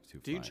to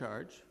fight. Do you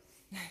charge?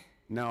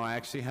 No, I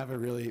actually have a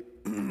really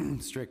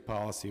strict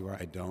policy where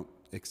I don't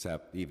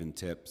accept even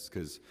tips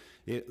because,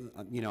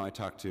 you know, I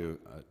talk to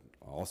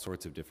all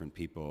sorts of different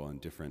people in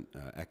different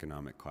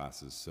economic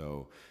classes.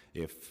 So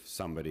if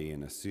somebody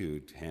in a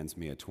suit hands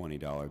me a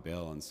 $20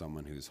 bill and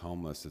someone who's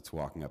homeless that's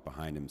walking up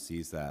behind him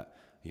sees that,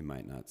 he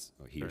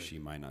or she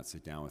might not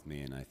sit down with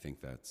me, and I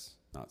think that's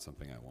not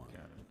something I want.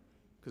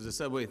 Because a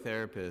Subway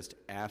therapist,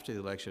 after the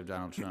election of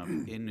Donald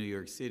Trump in New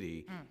York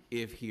City,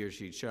 if he or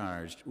she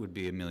charged, would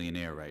be a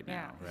millionaire right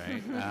now,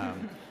 right?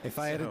 If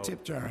I had a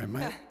tip jar, I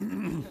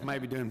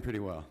might be doing pretty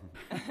well.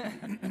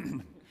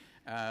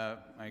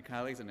 My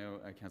colleagues, I know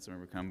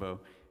Councilmember Cumbo,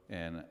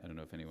 and I don't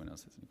know if anyone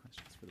else has any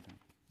questions for the panel.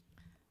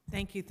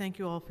 Thank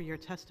you all for your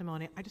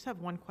testimony. I just have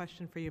one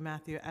question for you,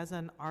 Matthew. As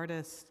an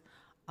artist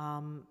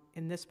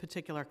in this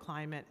particular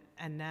climate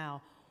and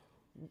now,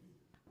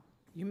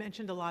 you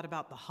mentioned a lot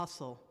about the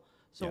hustle.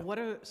 So what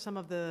are some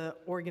of the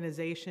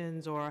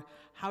organizations, or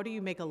how do you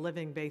make a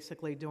living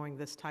basically doing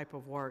this type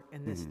of work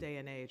in this day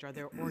and age? Are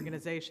there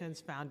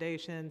organizations,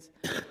 foundations,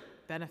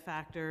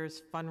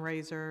 benefactors,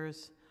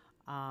 fundraisers,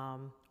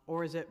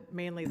 or is it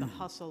mainly the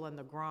hustle and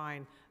the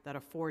grind that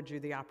affords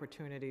you the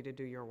opportunity to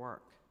do your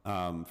work?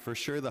 For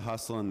sure, the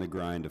hustle and the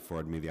grind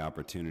afford me the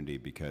opportunity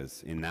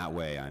because in that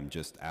way, I'm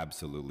just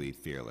absolutely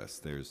fearless.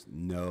 There's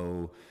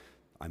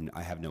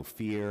I have no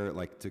fear,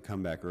 like to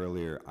come back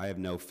earlier, I have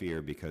no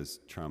fear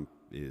because Trump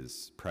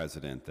is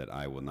president that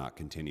I will not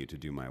continue to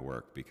do my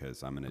work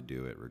because I'm going to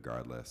do it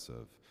regardless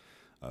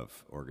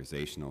of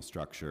organizational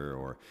structure,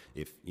 or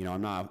if, you know,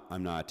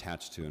 I'm not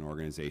attached to an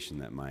organization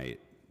that might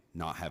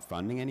not have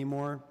funding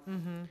anymore.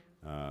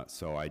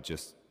 So I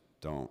just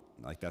don't,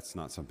 like, that's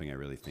not something I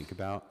really think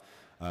about.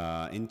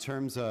 In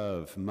terms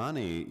of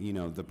money, you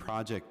know, the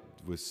project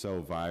was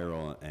so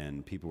viral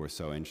and people were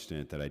so interested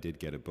in it that I did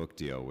get a book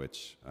deal,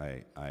 which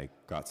I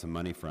got some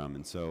money from.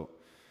 And so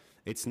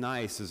it's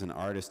nice as an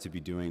artist to be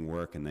doing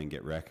work and then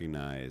get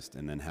recognized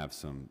and then have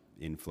some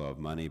inflow of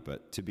money.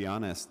 But to be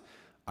honest,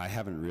 I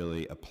haven't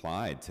really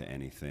applied to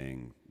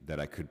anything that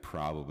I could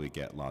probably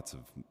get lots of,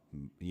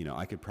 you know,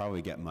 I could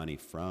probably get money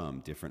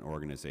from different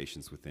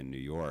organizations within New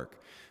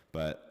York.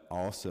 But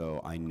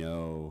also I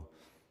know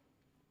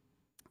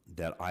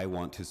that I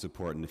want to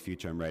support in the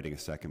future. I'm writing a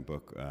second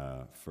book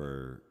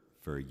for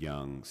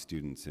young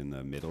students in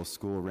the middle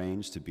school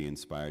range to be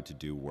inspired to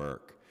do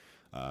work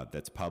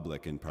that's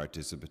public and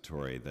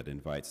participatory, that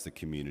invites the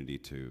community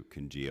to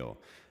congeal.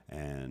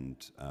 And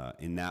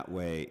in that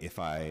way, if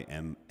I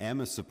am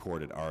a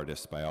supported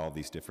artist by all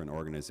these different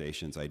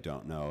organizations, I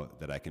don't know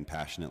that I can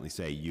passionately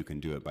say you can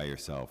do it by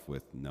yourself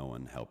with no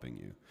one helping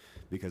you.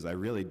 Because I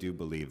really do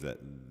believe that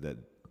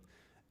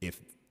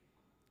if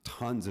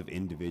tons of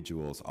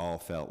individuals all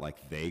felt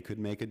like they could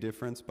make a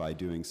difference by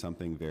doing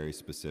something very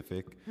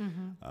specific,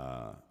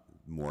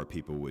 more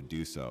people would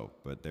do so.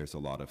 But there's a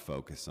lot of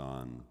focus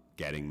on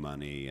getting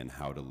money and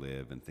how to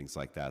live and things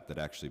like that that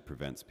actually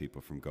prevents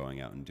people from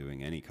going out and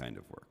doing any kind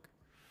of work.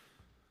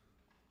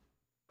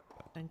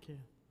 Thank you.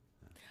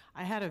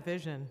 I had a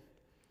vision.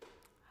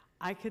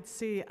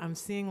 I'm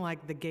seeing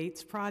like the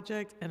Gates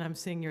project, and I'm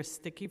seeing your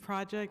Sticky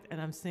project,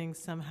 and I'm seeing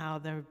somehow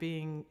they're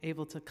being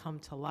able to come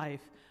to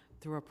life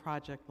through a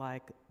project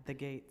like the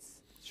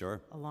Gates.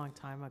 Sure. A long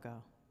time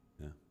ago.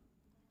 Yeah.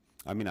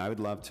 I mean, I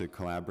would love to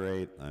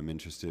collaborate. I'm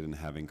interested in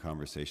having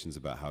conversations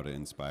about how to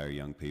inspire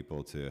young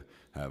people to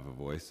have a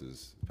voice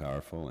as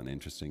powerful and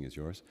interesting as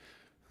yours.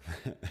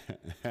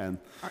 And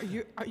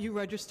Are you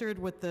registered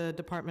with the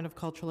Department of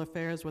Cultural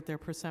Affairs with their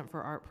Percent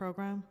for Art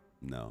program?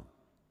 No.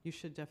 You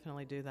should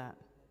definitely do that.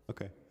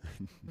 Okay.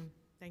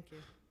 Thank you.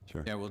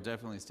 Sure. Yeah, we'll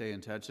definitely stay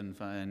in touch and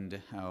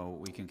find how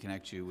we can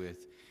connect you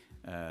with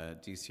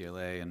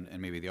DCLA and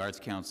maybe the arts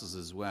councils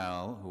as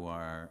well, who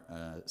are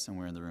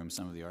somewhere in the room,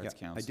 some of the arts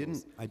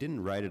councils. I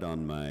didn't write it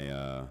on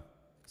my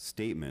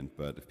statement,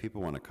 but if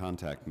people want to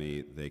contact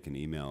me, they can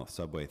email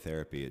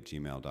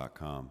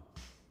subwaytherapy@gmail.com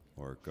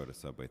or go to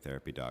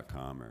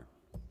subwaytherapy.com or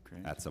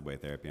Great.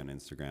 @subwaytherapy on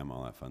Instagram,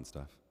 all that fun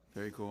stuff.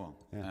 Very cool.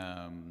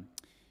 Yeah.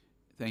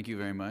 Thank you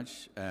very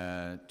much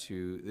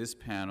to this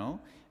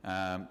panel.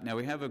 Now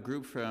we have a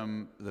group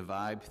from the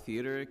Vibe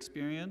Theater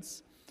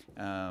Experience.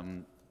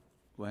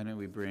 why don't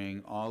we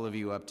bring all of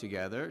you up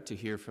together to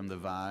hear from the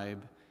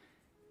Vibe.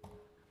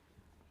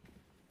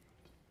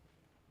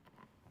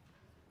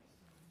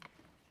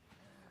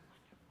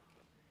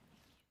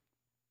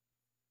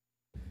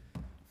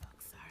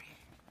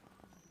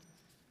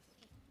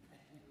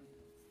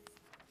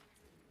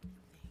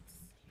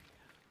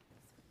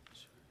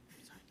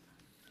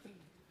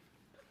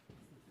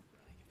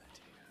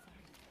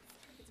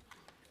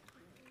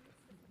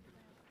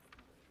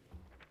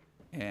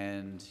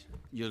 And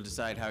you'll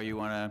decide how you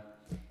want to.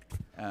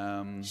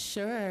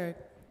 Sure.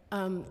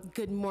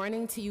 Good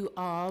morning to you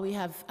all. We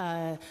have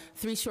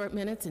 3 short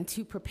minutes and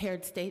 2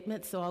 prepared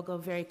statements, so I'll go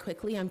very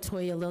quickly. I'm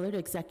Toya Lillard,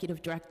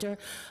 Executive Director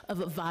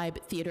of a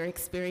Vibe Theater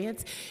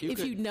Experience. You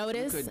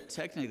could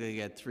technically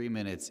get 3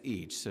 minutes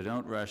each, so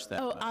don't rush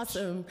that much. Oh,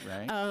 awesome.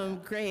 Right?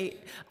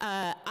 Great.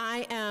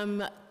 I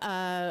am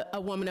a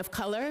woman of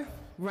color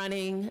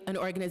running an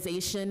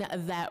organization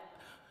that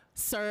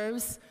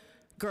serves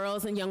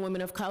girls and young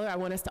women of color. I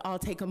want us to all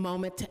take a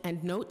moment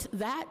and note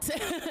that.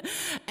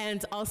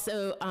 And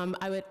also,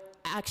 I would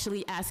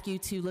actually ask you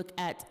to look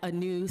at a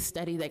new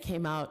study that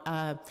came out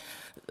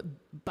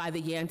by the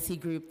Yancey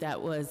Group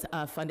that was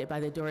funded by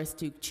the Doris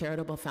Duke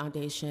Charitable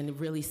Foundation,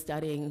 really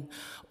studying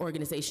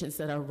organizations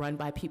that are run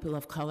by people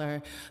of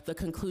color. The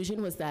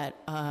conclusion was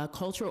that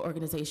cultural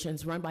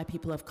organizations run by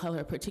people of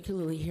color,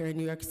 particularly here in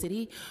New York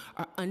City,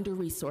 are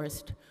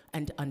under-resourced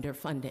and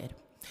underfunded.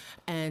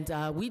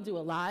 And we do a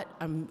lot.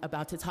 I'm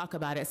about to talk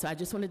about it, so I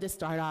just wanted to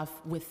start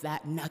off with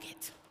that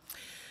nugget.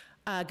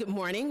 Good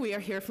morning. We are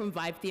here from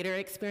Vibe Theater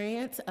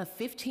Experience, a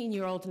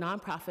 15-year-old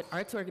nonprofit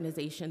arts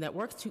organization that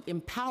works to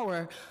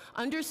empower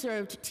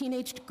underserved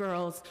teenage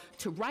girls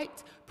to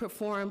write,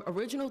 perform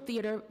original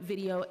theater,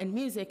 video, and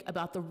music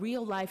about the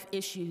real-life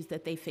issues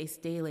that they face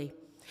daily.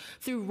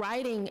 Through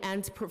writing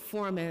and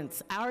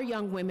performance, our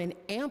young women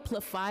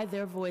amplify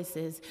their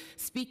voices,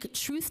 speak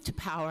truth to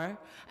power,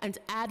 and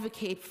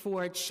advocate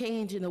for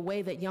change in the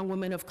way that young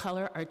women of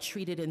color are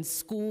treated in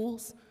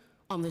schools,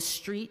 on the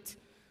street,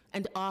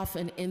 and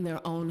often in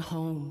their own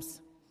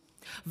homes.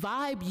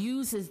 Vibe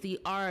uses the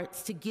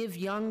arts to give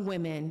young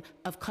women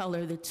of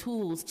color the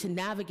tools to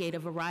navigate a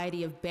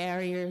variety of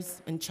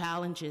barriers and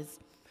challenges.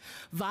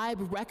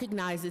 Vibe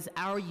recognizes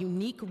our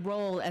unique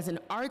role as an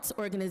arts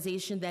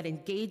organization that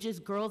engages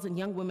girls and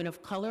young women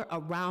of color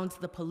around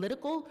the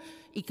political,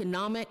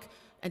 economic,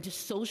 and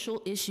social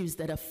issues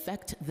that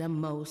affect them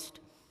most.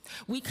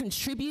 We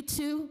contribute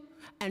to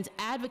and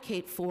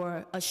advocate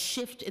for a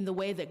shift in the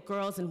way that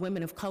girls and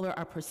women of color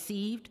are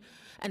perceived,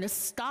 and a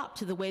stop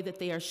to the way that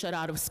they are shut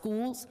out of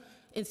schools,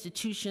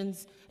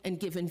 institutions, and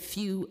given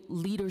few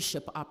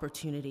leadership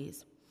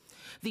opportunities.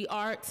 The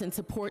arts and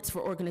support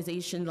for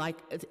organizations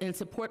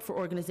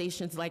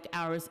like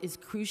ours is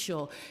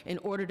crucial in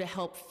order to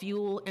help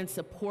fuel and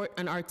support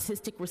an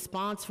artistic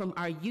response from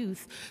our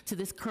youth to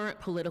this current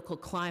political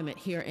climate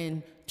here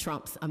in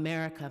Trump's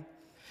America.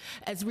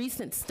 As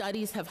recent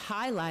studies have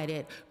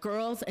highlighted,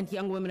 girls and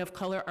young women of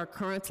color are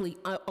currently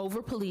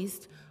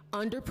over-policed,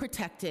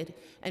 underprotected,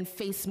 and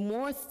face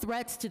more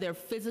threats to their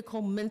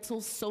physical,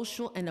 mental,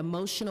 social, and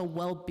emotional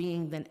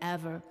well-being than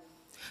ever.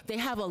 They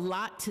have a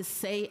lot to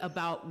say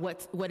about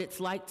what it's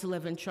like to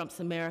live in Trump's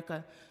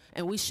America,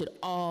 and we should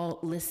all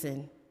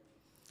listen.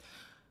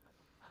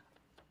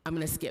 I'm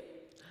gonna skip.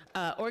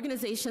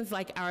 Organizations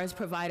like ours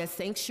provide a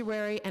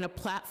sanctuary and a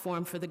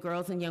platform for the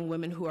girls and young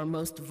women who are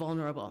most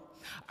vulnerable.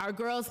 Our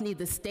girls need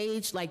the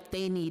stage like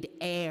they need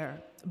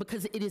air,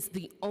 because it is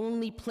the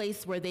only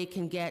place where they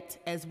can get,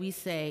 as we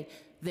say,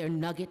 their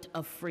nugget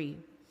of free.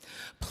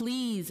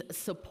 Please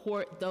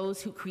support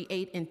those who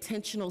create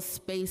intentional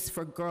space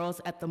for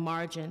girls at the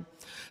margin.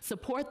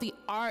 Support the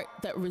art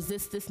that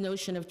resists this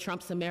notion of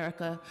Trump's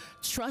America.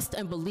 Trust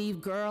and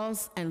believe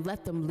girls and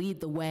let them lead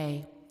the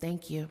way.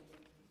 Thank you.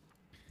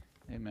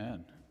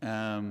 Amen.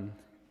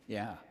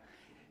 Yeah.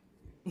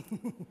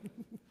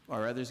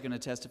 Are others going to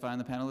testify on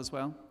the panel as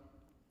well?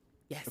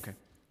 Yes. Okay.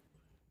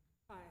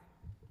 Hi.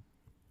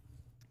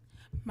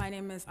 My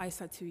name is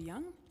Aisatu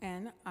Young,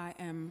 and I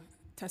am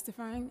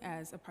testifying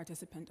as a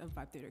participant of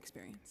Vibe Theater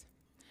Experience.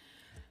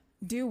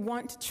 Do you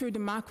want true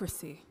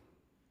democracy?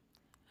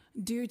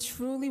 Do you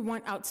truly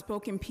want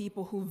outspoken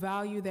people who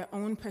value their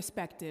own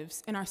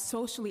perspectives and are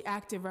socially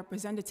active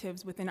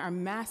representatives within our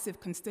massive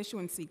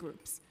constituency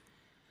groups?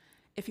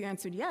 If you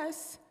answered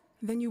yes,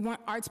 then you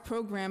want arts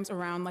programs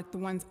around like the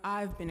ones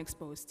I've been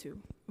exposed to.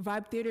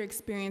 Vibe Theater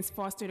Experience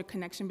fostered a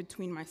connection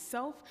between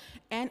myself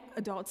and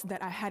adults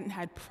that I hadn't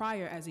had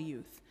prior as a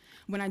youth.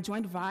 When I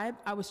joined Vibe,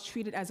 I was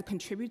treated as a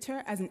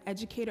contributor, as an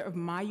educator of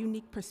my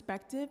unique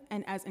perspective,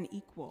 and as an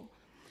equal.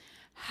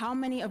 How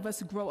many of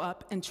us grow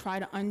up and try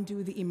to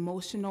undo the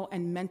emotional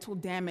and mental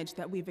damage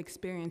that we've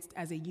experienced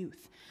as a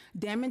youth?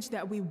 Damage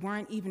that we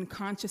weren't even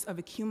conscious of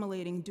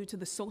accumulating due to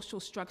the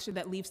social structure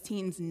that leaves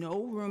teens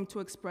no room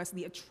to express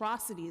the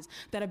atrocities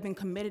that have been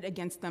committed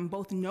against them,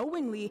 both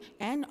knowingly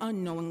and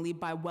unknowingly,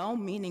 by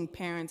well-meaning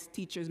parents,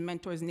 teachers,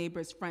 mentors,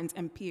 neighbors, friends,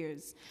 and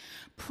peers.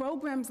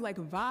 Programs like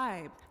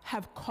Vibe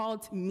have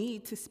called me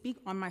to speak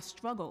on my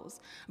struggles.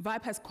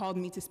 Vibe has called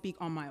me to speak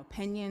on my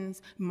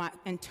opinions,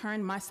 and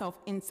turn myself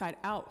inside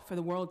out for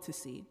the world to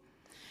see.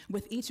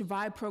 With each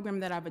Vibe program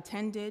that I've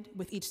attended,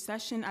 with each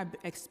session I've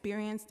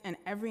experienced, and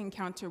every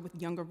encounter with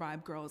younger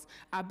Vibe girls,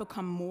 I've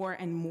become more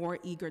and more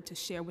eager to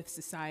share with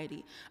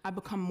society. I've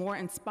become more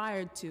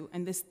inspired to,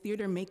 and this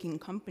theater-making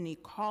company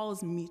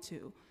calls me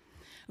to.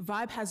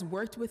 Vibe has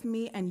worked with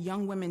me and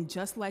young women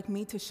just like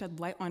me to shed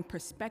light on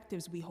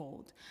perspectives we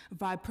hold.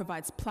 Vibe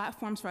provides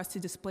platforms for us to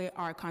display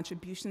our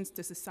contributions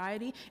to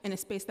society in a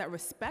space that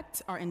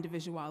respects our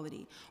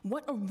individuality.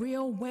 What a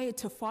real way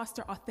to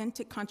foster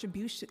authentic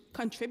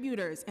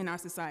contributors in our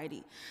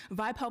society.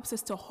 Vibe helps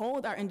us to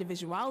hold our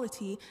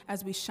individuality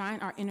as we shine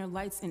our inner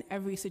lights in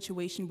every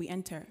situation we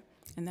enter,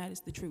 and that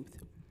is the truth.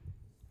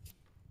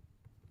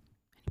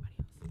 Anybody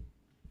else?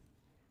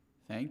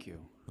 Thank you.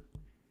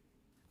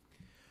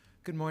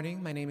 Good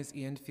morning, my name is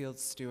Ian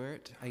Fields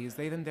Stewart. I use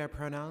they, them, their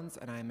pronouns,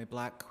 and I am a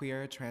Black,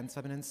 queer, trans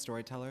feminine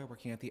storyteller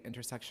working at the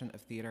intersection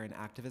of theater and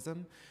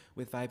activism.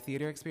 With Vibe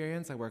Theater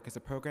Experience, I work as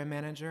a program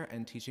manager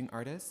and teaching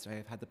artist. I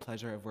have had the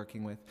pleasure of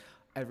working with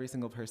every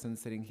single person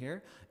sitting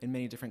here in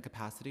many different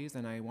capacities,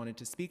 and I wanted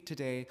to speak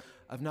today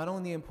of not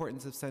only the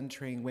importance of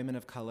centering women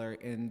of color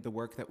in the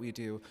work that we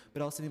do,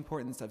 but also the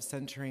importance of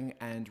centering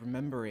and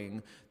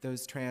remembering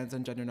those trans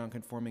and gender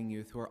nonconforming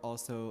youth who are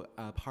also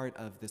part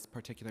of this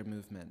particular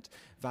movement.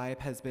 Vibe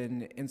has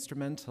been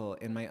instrumental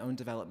in my own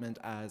development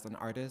as an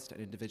artist,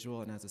 an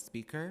individual, and as a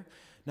speaker,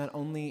 not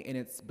only in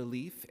its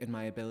belief in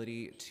my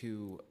ability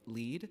to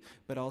lead,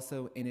 but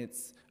also in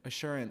its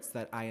assurance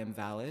that I am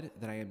valid,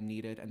 that I am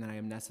needed, and that I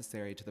am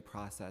necessary to the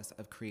process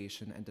of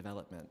creation and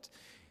development.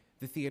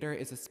 The theater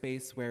is a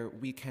space where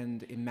we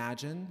can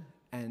imagine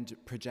and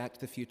project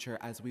the future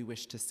as we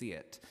wish to see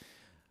it.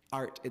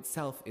 Art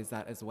itself is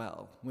that as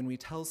well. When we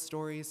tell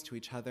stories to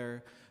each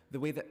other, the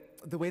way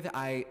that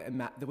I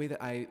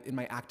in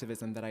my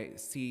activism that I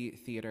see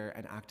theater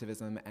and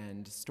activism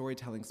and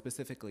storytelling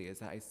specifically is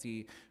that I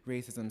see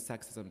racism,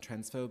 sexism,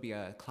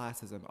 transphobia,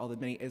 classism, all the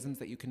many isms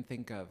that you can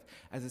think of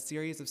as a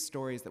series of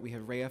stories that we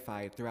have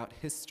reified throughout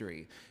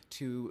history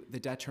to the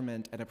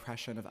detriment and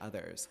oppression of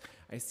others.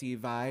 I see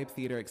Vibe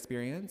Theater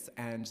Experience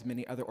and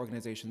many other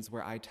organizations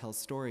where I tell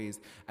stories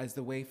as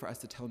the way for us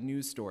to tell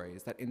new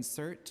stories that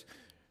insert,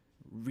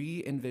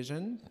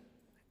 re-envision,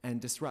 and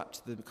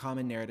disrupt the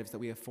common narratives that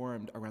we have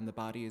formed around the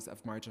bodies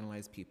of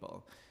marginalized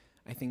people.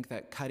 I think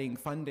that cutting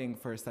funding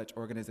for such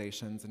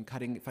organizations and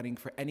cutting funding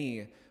for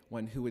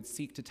anyone who would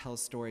seek to tell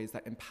stories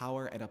that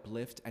empower and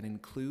uplift and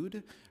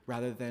include,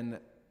 rather than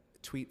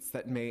tweets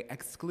that may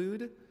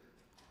exclude,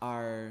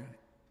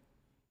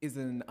 is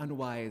an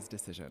unwise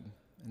decision.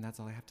 And that's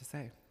all I have to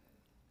say.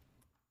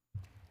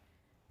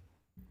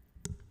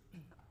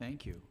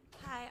 Thank you.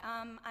 Hi,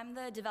 I'm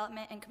the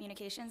Development and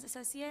Communications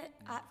Associate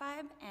at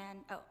Vibe, and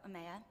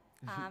Amaya.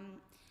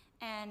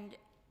 And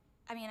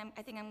I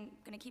think I'm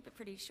going to keep it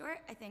pretty short.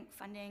 I think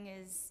funding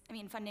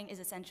is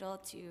essential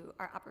to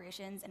our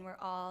operations, and we're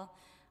all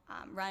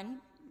run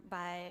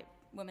by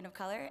women of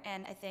color.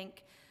 And I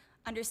think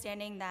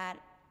understanding that.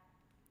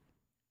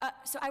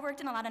 So I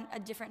worked in a lot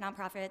of different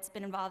nonprofits,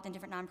 been involved in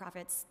different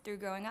nonprofits through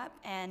growing up,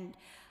 and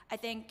I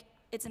think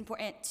it's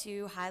important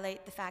to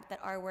highlight the fact that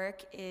our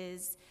work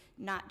is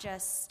not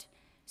just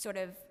sort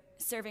of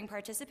serving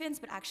participants,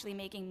 but actually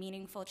making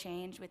meaningful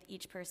change with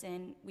each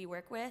person we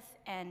work with.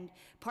 And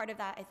part of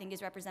that, I think,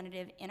 is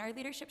representative in our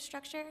leadership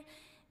structure.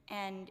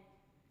 And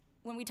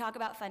when we talk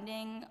about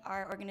funding,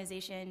 our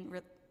organization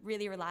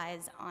really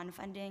relies on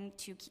funding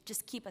to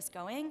just keep us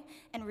going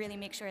and really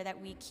make sure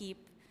that we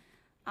keep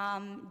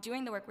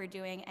doing the work we're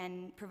doing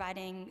and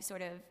providing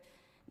sort of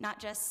not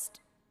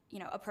just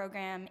a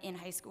program in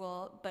high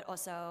school, but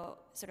also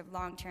sort of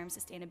long-term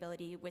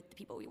sustainability with the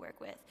people we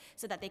work with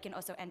so that they can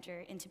also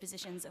enter into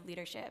positions of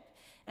leadership.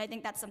 And I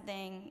think that's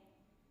something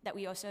that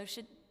we also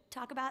should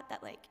talk about,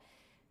 that like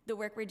the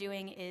work we're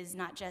doing is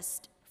not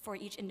just for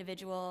each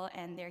individual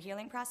and their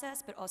healing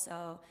process, but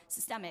also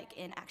systemic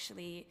in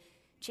actually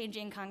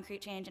changing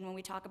concrete change. And when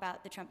we talk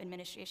about the Trump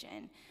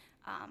administration,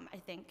 I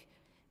think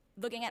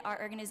looking at our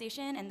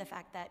organization and the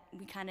fact that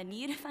we kind of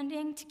need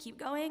funding to keep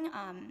going,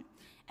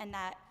 and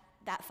that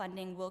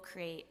funding will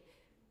create,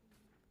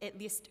 at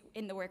least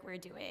in the work we're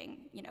doing,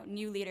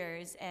 new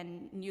leaders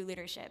and new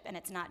leadership. And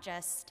it's not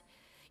just,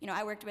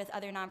 I worked with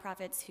other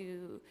nonprofits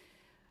who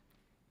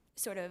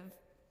sort of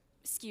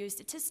skew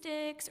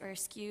statistics or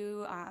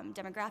skew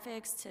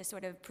demographics to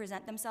sort of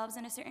present themselves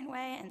in a certain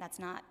way, and that's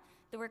not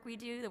the work we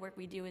do. The work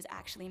we do is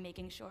actually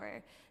making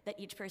sure that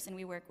each person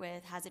we work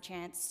with has a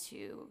chance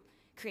to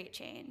create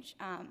change.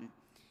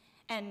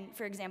 And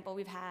for example,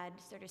 we've had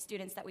sort of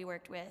students that we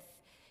worked with,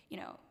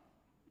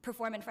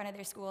 perform in front of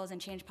their schools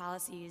and change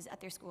policies at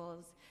their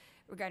schools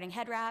regarding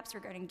head wraps,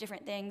 regarding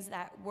different things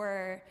that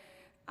were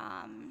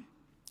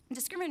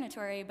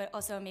discriminatory, but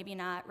also maybe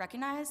not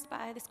recognized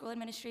by the school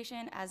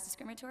administration as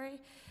discriminatory.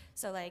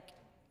 So like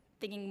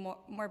thinking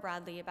more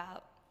broadly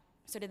about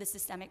sort of the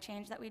systemic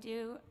change that we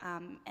do,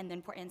 and the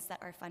importance that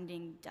our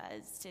funding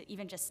does to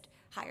even just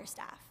hire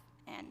staff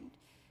and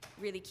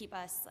really keep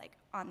us like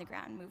on the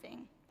ground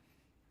moving.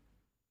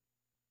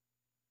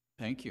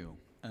 Thank you.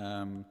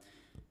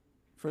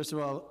 First of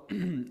all,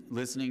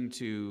 listening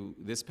to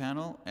this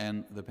panel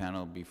and the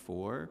panel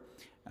before,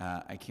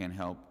 I can't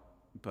help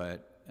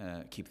but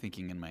keep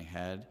thinking in my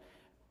head,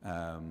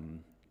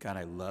 God,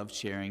 I love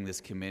chairing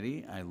this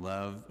committee. I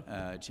love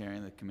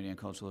chairing the Committee on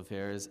Cultural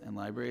Affairs and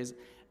Libraries.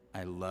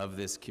 I love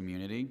this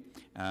community.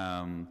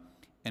 And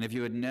if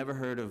you had never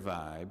heard of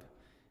VIBE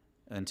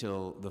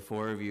until the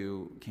four of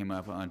you came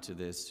up onto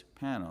this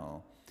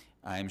panel,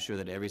 I'm sure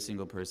that every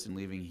single person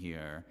leaving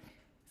here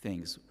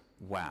thinks,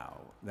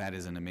 wow, that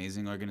is an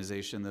amazing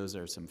organization. Those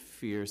are some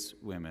fierce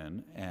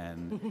women,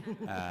 and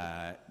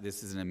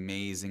this is an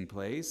amazing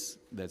place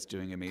that's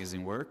doing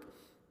amazing work.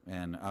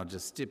 And I'll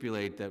just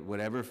stipulate that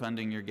whatever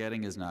funding you're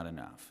getting is not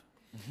enough.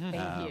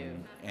 Thank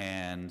you.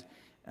 And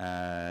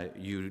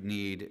you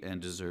need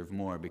and deserve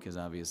more, because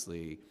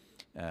obviously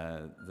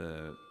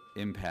the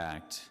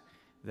impact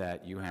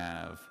that you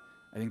have,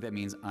 I think that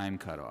means I'm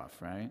cut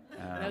off, right?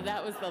 No,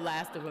 that was the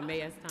last of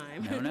Amaya's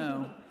time.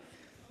 No.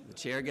 The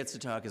chair gets to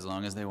talk as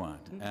long as they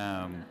want.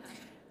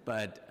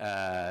 But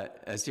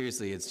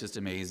seriously, it's just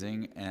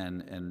amazing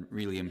and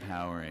really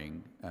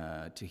empowering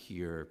to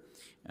hear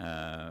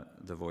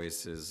the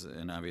voices.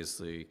 And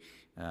obviously,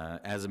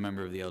 as a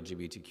member of the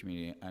LGBT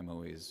community, I'm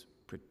always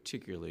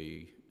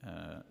particularly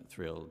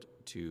thrilled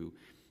to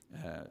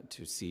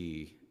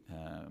see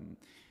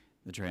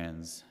the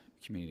trans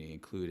community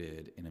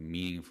included in a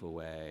meaningful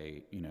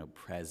way,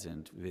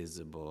 present,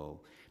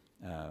 visible,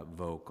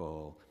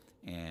 vocal.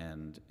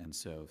 And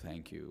so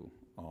thank you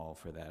all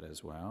for that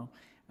as well.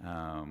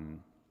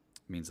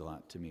 It means a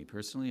lot to me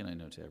personally, and I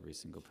know to every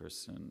single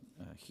person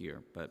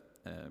here. But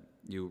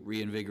you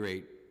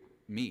reinvigorate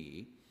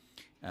me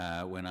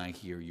when I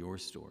hear your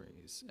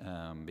stories,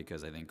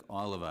 because I think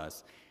all of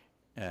us,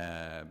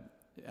 I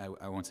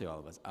won't say all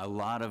of us, a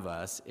lot of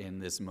us in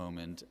this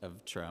moment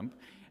of Trump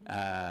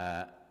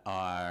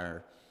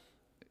are,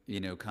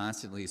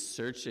 constantly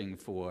searching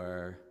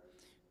for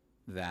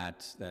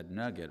that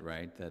nugget,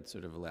 right? That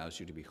sort of allows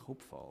you to be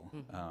hopeful.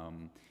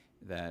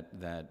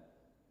 That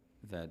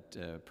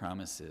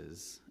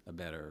promises a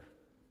better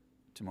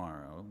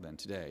tomorrow than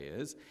today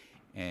is.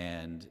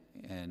 And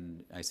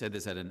I said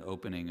this at an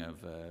opening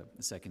of the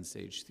Second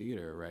Stage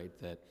Theater, right?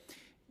 That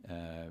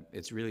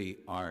it's really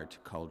art,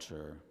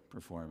 culture,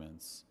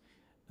 performance,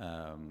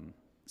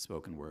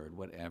 spoken word,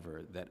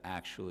 whatever, that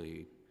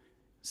actually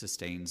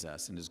sustains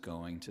us and is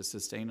going to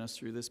sustain us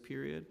through this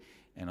period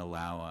and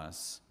allow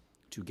us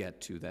to get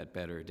to that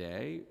better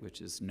day,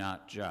 which is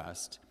not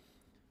just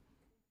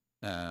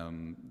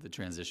the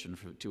transition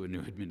to a new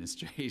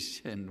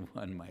administration,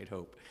 one might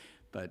hope,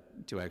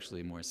 but to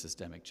actually more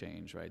systemic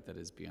change, right, that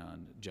is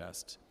beyond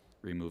just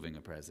removing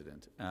a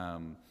president.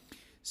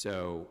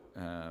 So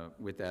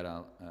with that,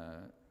 I'll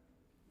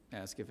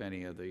ask if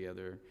any of the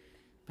other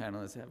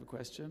panelists have a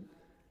question.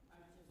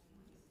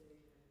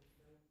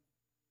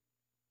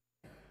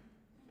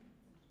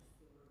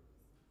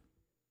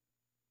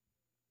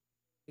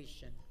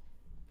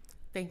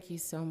 Thank you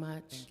so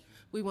much.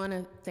 We want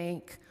to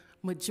thank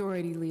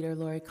Majority Leader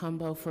Lori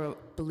Cumbo for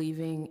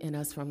believing in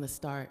us from the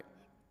start.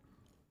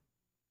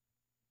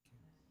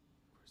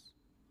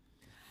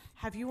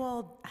 Have you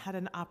all had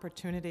an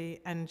opportunity,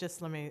 and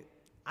just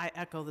I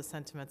echo the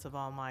sentiments of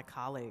all my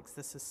colleagues.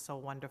 This is so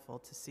wonderful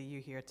to see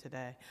you here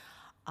today.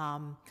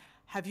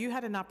 Have you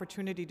had an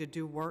opportunity to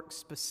do work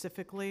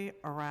specifically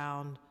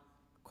around,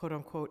 quote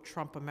unquote,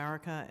 Trump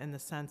America, in the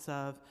sense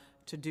of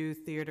to do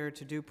theater,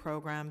 to do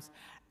programs?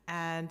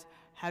 And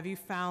have you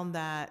found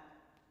that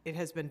it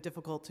has been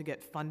difficult to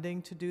get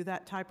funding to do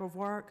that type of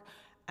work?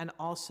 And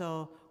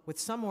also, with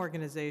some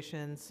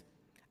organizations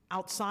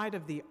outside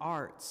of the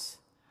arts,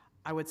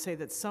 I would say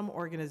that some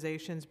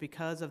organizations,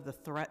 because of the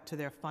threat to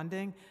their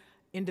funding,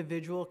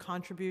 individual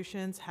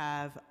contributions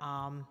have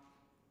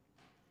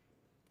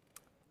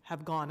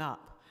gone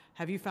up.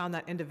 Have you found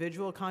that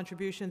individual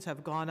contributions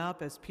have gone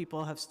up as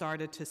people have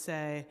started to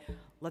say,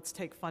 let's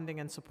take funding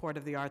and support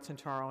of the arts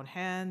into our own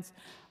hands?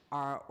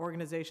 Are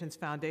organizations,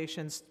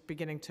 foundations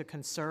beginning to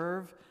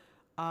conserve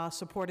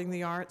supporting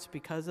the arts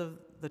because of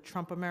the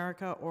Trump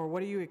America? Or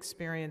what are you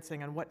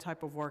experiencing, and what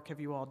type of work have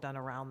you all done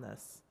around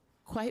this?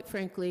 Quite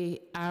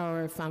frankly,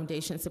 our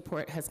foundation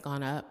support has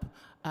gone up,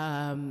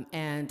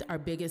 and our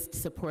biggest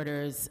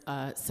supporters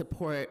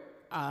support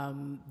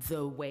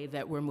the way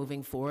that we're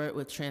moving forward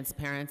with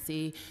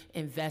transparency,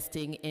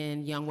 investing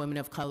in young women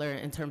of color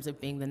in terms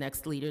of being the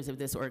next leaders of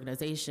this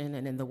organization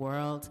and in the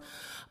world.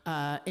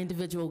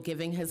 Individual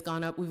giving has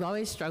gone up. We've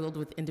always struggled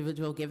with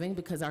individual giving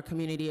because our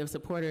community of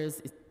supporters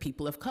is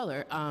people of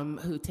color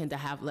who tend to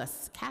have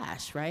less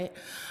cash, right?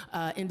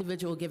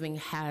 Individual giving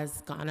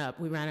has gone up.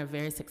 We ran a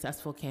very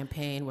successful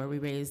campaign where we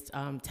raised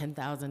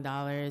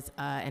 $10,000,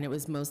 and it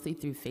was mostly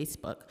through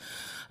Facebook.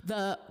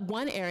 The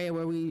one area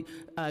where we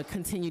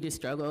continue to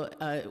struggle,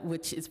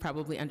 which is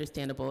probably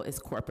understandable, is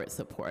corporate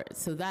support.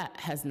 So that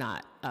has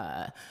not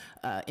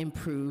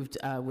improved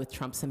with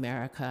Trump's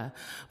America.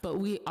 But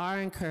we are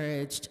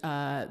encouraged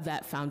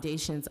that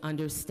foundations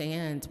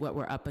understand what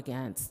we're up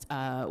against.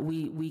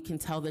 We can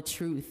tell the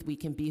truth. We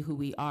can be who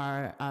we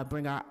are,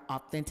 bring our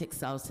authentic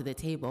selves to the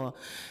table,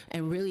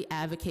 and really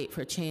advocate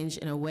for change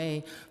in a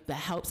way that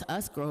helps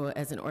us grow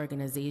as an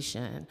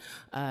organization.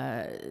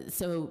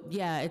 So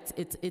yeah,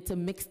 it's a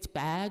mixed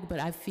bag, but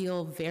I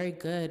feel very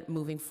good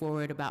moving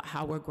forward about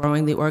how we're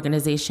growing the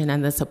organization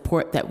and the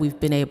support that we've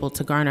been able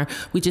to garner.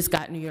 We just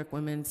got New York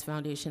Women's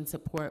Foundation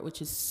support,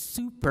 which is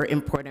super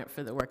important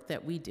for the work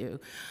that we do.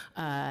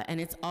 And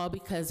it's all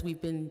because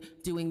we've been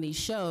doing these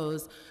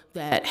shows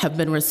that have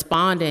been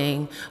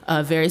responding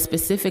very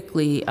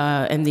specifically,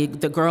 and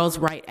the girls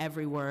write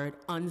every word,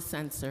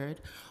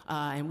 uncensored.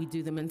 And we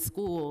do them in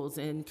schools,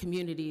 in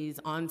communities,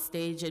 on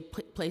stage at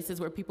places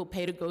where people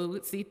pay to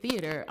go see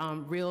theater,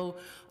 real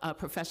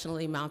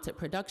professionally mounted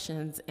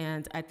productions,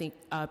 and I think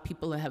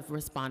people have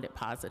responded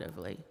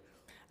positively.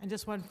 And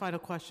just one final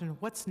question,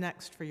 what's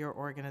next for your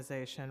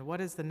organization?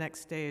 What is the next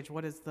stage?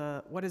 What is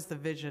the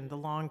vision, the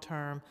long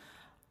term?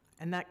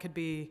 And that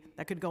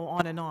could go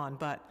on,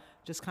 but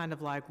just kind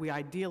of like we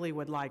ideally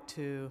would like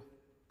to.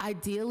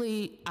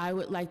 Ideally, I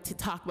would like to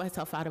talk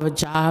myself out of a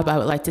job. I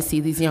would like to see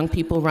these young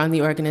people run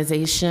the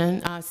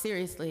organization.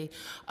 Seriously,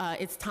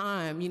 it's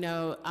time,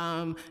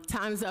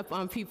 time's up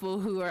on people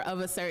who are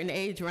of a certain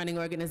age running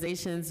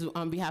organizations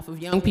on behalf of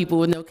young people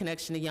with no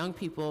connection to young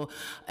people.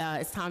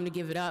 It's time to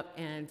give it up,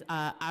 and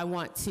I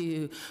want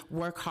to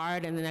work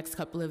hard in the next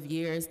couple of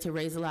years to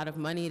raise a lot of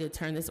money to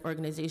turn this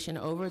organization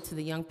over to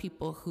the young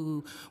people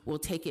who will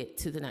take it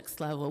to the next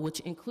level,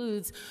 which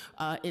includes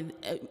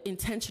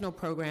intentional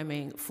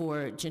programming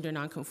for gender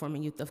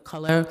nonconforming youth of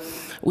color,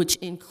 which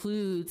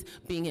includes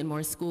being in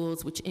more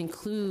schools, which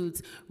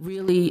includes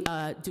really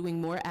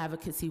doing more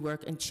advocacy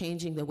work and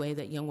changing the way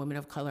that young women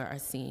of color are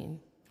seen.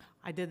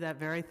 I did that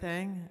very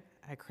thing.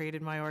 I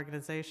created my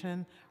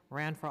organization,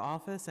 ran for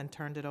office, and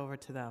turned it over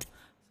to them.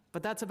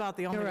 But that's about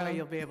the only way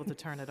you'll be able to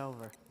turn it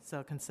over,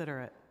 so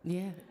consider it.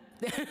 Yeah.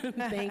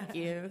 Thank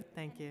you.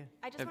 Thank you.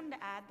 I just wanted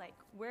to add,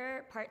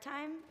 we're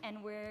part-time,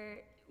 and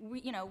we're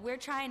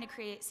trying to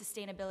create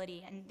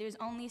sustainability, and there's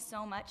only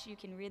so much you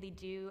can really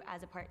do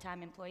as a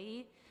part-time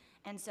employee.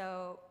 And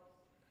so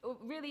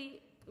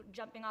really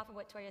jumping off of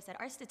what Toya said,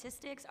 our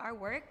statistics, our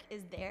work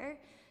is there.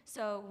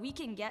 So we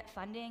can get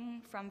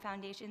funding from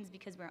foundations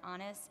because we're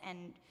honest,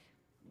 and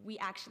we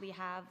actually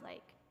have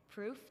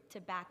proof to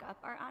back up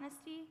our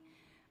honesty.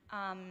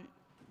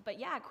 But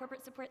yeah,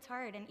 corporate support's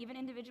hard, and even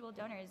individual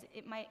donors,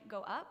 it might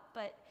go up,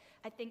 but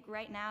I think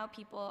right now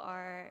people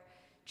are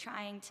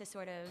trying to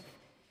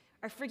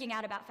are freaking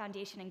out about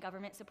foundation and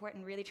government support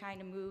and really trying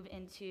to move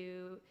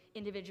into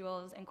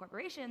individuals and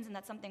corporations, and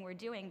that's something we're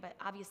doing, but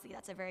obviously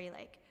that's a very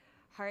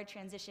hard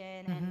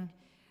transition. Mm-hmm.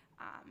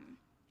 And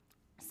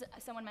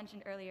someone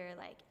mentioned earlier,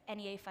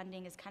 NEA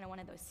funding is kind of one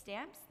of those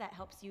stamps that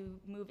helps you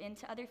move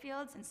into other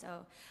fields, and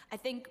so I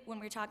think when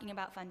we're talking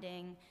about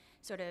funding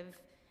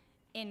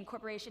in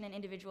corporation and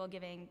individual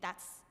giving,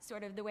 that's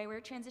sort of the way we're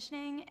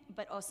transitioning,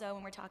 but also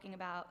when we're talking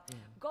about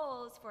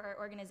goals for our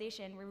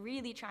organization, we're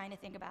really trying to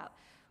think about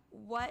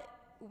what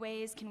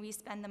ways can we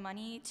spend the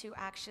money to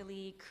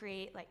actually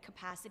create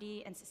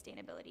capacity and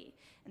sustainability.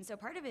 And so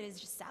part of it is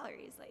just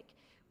salaries.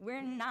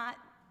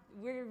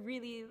 We're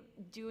really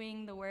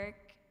doing the work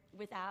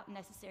without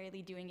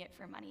necessarily doing it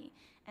for money.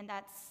 And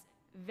that's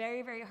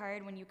very, very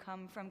hard when you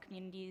come from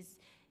communities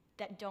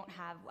that don't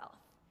have wealth.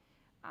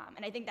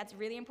 And I think that's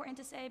really important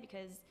to say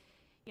because,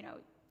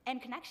 and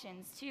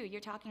connections too.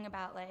 You're talking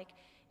about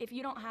if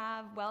you don't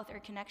have wealth or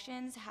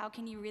connections, how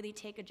can you really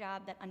take a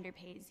job that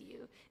underpays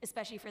you,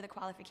 especially for the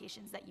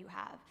qualifications that you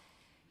have?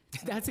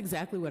 That's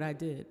exactly what I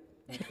did.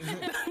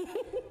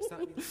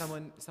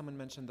 Someone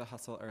mentioned the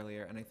hustle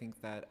earlier, and I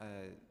think that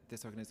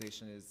this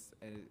organization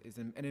is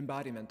an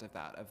embodiment of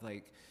that, of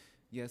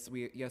yes,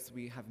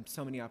 we have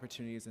so many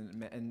opportunities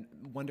and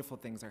wonderful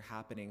things are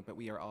happening, but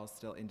we are all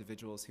still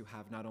individuals who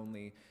have not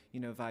only,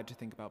 Vibe to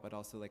think about, but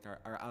also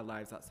our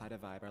lives outside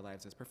of Vibe, our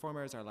lives as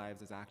performers, our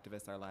lives as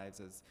activists, our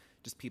lives as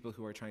just people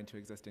who are trying to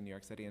exist in New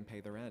York City and pay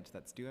the rent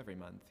that's due every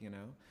month,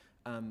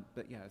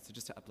 But yeah, so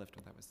just to uplift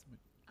what that was,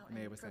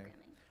 Maya was saying.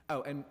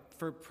 Oh, and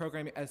for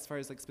programming, as far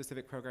as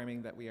specific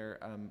programming that we are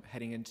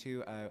heading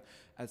into,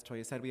 as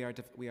Toya said,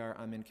 we are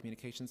in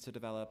communications to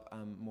develop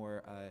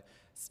more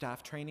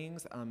staff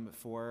trainings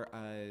for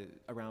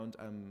around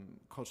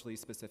culturally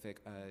specific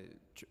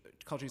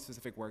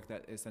work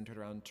that is centered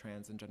around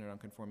trans and gender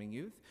nonconforming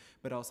youth,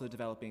 but also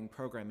developing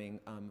programming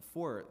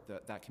for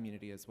that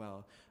community as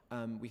well.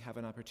 We have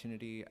an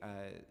opportunity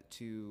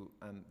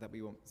that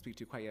we won't speak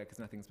to quite yet because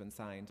nothing's been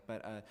signed,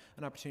 but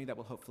an opportunity that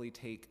will hopefully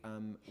take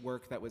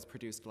work that was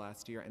produced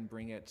last year and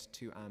bring it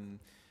to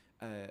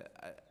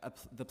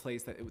the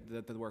place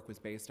that the work was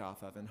based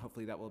off of, and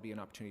hopefully that will be an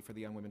opportunity for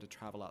the young women to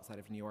travel outside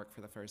of New York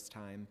for the first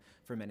time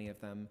for many of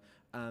them.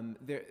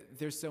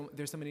 There's so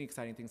many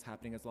exciting things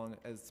happening as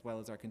well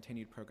as our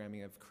continued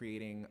programming of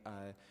creating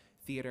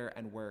theater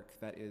and work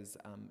that is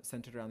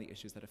centered around the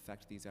issues that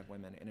affect these young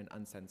women in an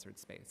uncensored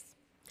space.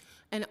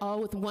 and all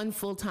with one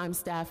full-time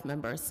staff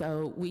member.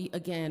 So we,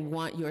 again,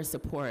 want your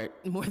support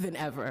more than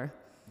ever.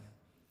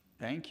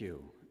 Thank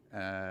you.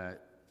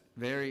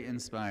 Very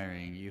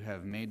inspiring. You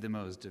have made the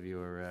most of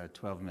your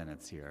 12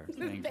 minutes here.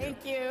 Thank you.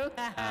 Thank you.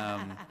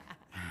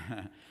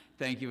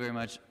 Thank you very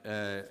much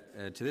to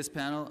this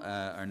panel.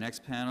 Our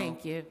next panel.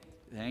 Thank you.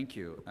 Thank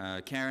you.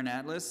 Karen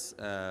Atlas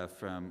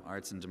from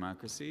Arts and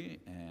Democracy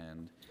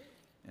and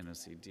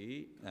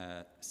NOCD.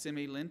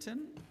 Simi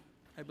Linton,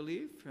 I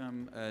believe,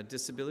 from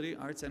Disability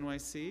Arts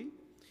NYC.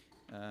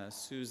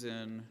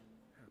 Susan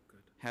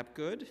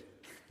Hapgood,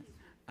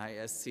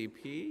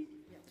 ISCP.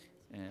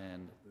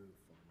 And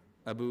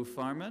Abu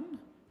Farman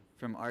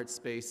from Art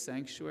Space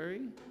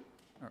Sanctuary.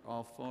 Are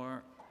all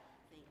four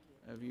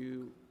of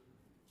you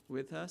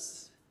with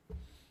us?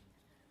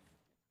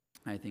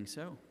 I think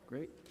so.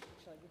 Great.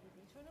 Shall I give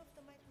you turn off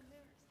the mic from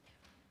there?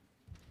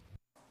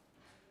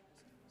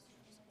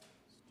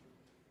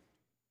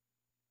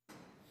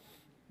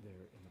 They're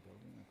in the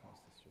building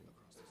across the street.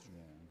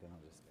 Yeah, then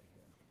I'll just stay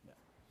here. Yeah.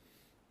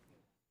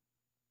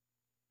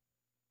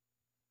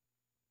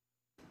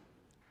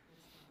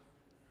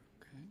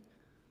 Okay.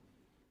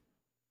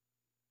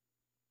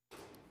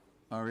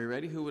 Are we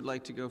ready? Who would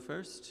like to go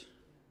first?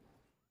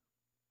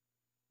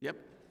 Yep,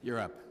 you're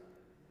up.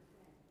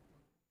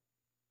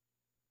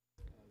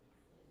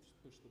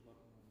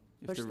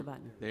 Push the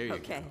button. There you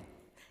Okay. go.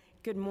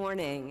 Good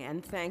morning,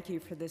 and thank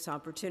you for this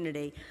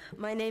opportunity.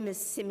 My name is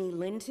Simi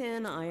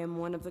Linton. I am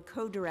one of the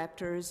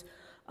co-directors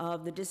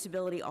of the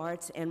Disability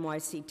Arts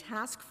NYC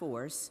Task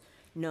Force,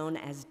 known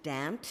as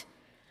DANT.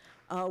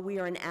 We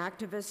are an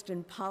activist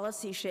and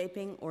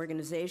policy-shaping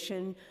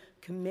organization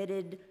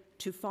committed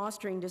to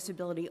fostering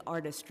disability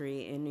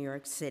artistry in New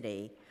York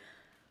City.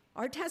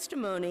 Our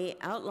testimony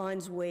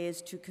outlines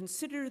ways to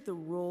consider the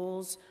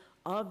roles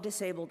of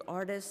disabled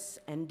artists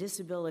and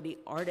disability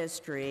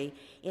artistry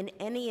in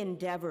any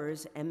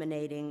endeavors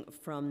emanating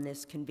from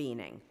this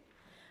convening.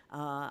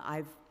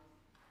 I've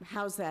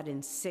housed that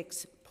in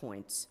 6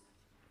 points.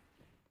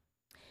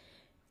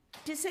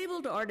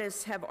 Disabled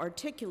artists have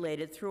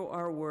articulated through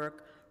our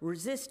work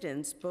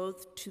resistance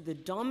both to the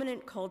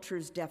dominant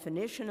culture's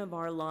definition of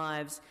our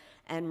lives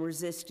and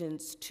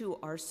resistance to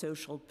our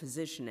social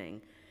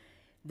positioning.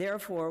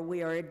 Therefore,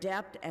 we are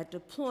adept at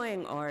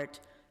deploying art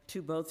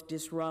to both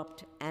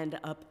disrupt and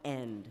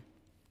upend.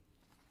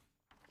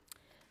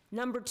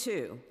 Number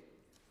 2,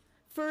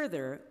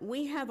 further,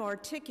 we have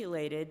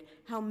articulated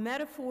how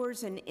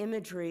metaphors and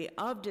imagery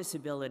of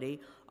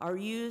disability are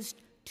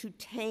used to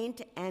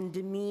taint and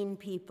demean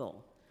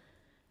people.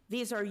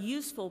 These are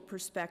useful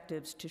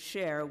perspectives to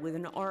share with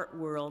an art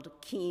world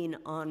keen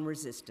on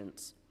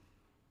resistance.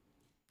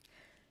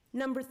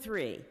 Number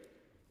 3,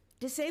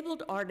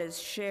 disabled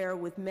artists share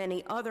with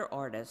many other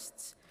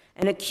artists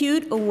an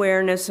acute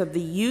awareness of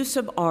the use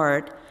of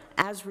art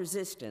as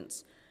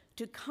resistance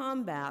to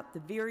combat the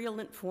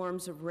virulent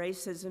forms of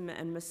racism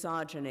and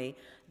misogyny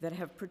that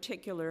have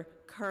particular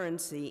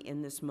currency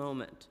in this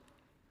moment.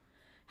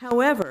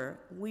 However,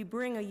 we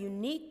bring a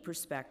unique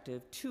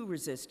perspective to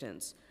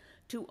resistance,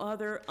 to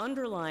other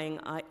underlying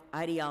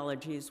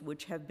ideologies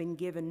which have been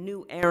given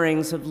new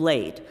airings of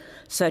late,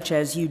 such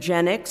as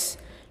eugenics,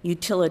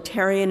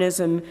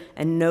 utilitarianism,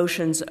 and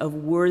notions of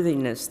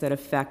worthiness that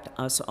affect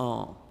us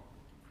all.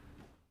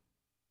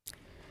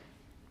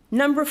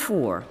 Number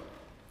 4,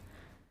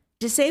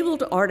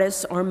 disabled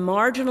artists are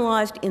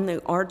marginalized in the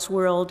arts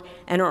world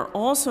and are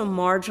also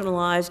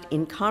marginalized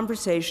in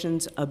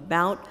conversations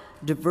about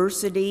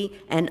diversity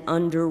and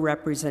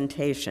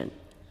underrepresentation.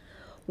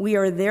 We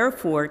are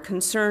therefore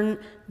concerned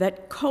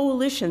that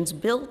coalitions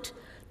built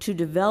to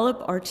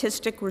develop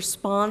artistic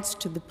response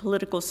to the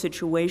political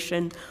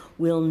situation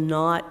will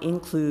not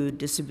include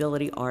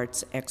disability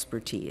arts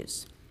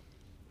expertise.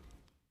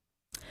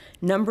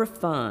 Number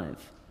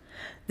 5,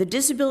 the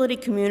disability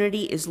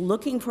community is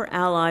looking for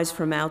allies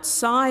from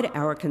outside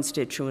our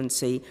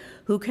constituency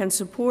who can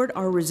support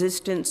our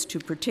resistance to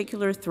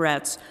particular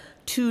threats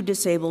to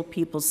disabled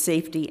people's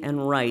safety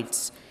and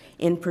rights,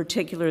 in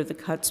particular the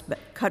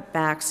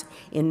cutbacks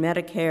in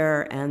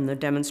Medicare and the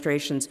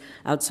demonstrations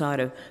outside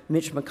of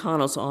Mitch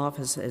McConnell's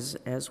office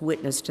as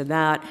witness to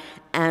that,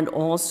 and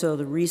also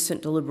the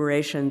recent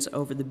deliberations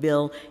over the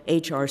bill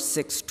H.R.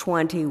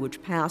 620,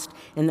 which passed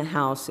in the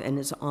House and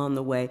is on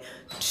the way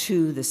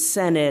to the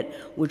Senate,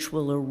 which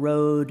will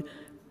erode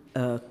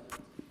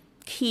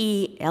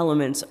key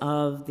elements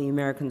of the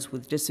Americans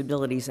with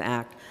Disabilities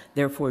Act,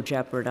 therefore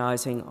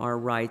jeopardizing our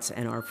rights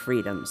and our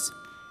freedoms.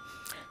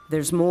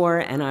 There's more,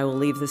 and I will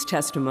leave this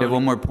testimony. You have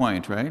one more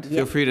point, right? Yeah.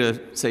 Feel free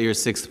to say your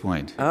 6th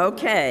point.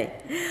 Okay.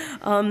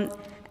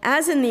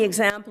 As in the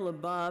example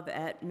above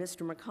at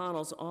Mr.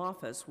 McConnell's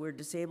office, where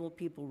disabled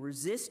people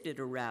resisted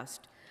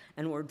arrest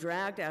and were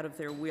dragged out of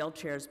their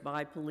wheelchairs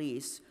by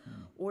police,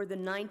 or the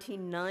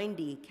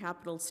 1990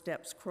 Capitol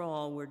Steps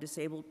crawl, where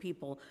disabled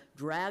people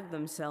dragged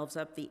themselves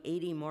up the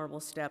 80 marble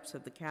steps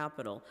of the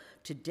Capitol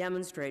to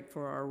demonstrate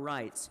for our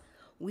rights,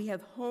 we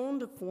have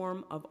honed a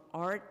form of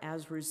art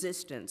as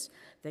resistance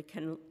that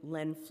can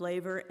lend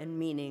flavor and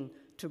meaning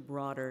to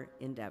broader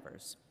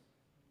endeavors.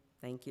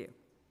 Thank you.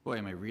 Boy,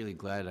 am I really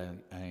glad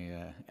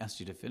I asked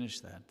you to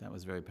finish that. That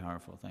was very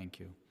powerful. Thank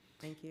you.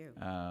 Thank you.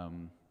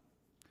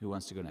 Who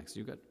wants to go next?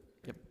 You got.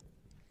 Yep.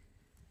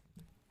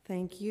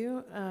 Thank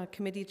you.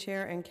 Committee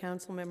Chair and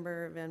Council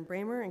Member Van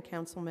Bramer and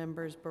Council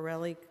Members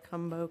Borelli,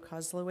 Cumbo,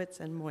 Kozlowitz,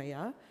 and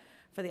Moya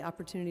for the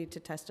opportunity to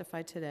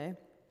testify today.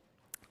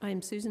 I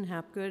am Susan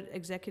Hapgood,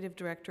 Executive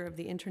Director of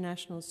the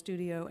International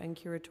Studio and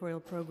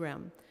Curatorial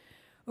Program.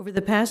 Over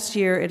the past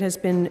year, it has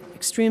been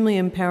extremely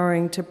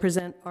empowering to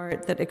present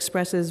art that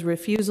expresses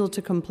refusal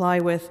to comply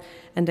with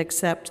and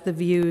accept the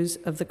views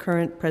of the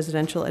current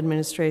presidential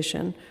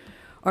administration.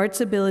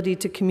 Art's ability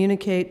to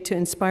communicate, to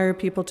inspire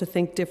people to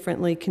think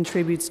differently,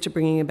 contributes to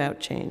bringing about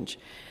change.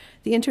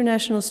 The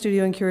International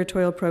Studio and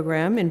Curatorial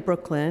Program in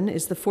Brooklyn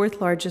is the 4th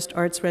largest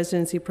arts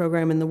residency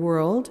program in the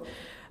world.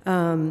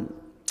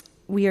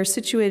 We are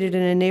situated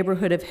in a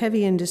neighborhood of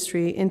heavy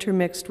industry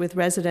intermixed with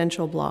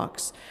residential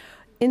blocks.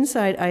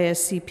 Inside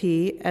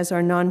ISCP, as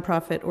our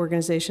nonprofit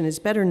organization is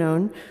better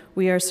known,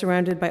 we are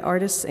surrounded by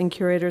artists and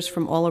curators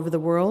from all over the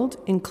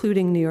world,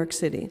 including New York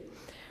City.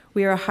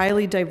 We are a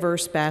highly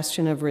diverse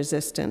bastion of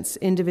resistance,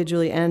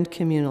 individually and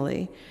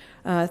communally.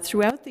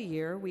 Throughout the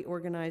year, we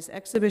organize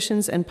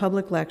exhibitions and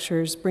public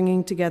lectures,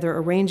 bringing together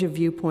a range of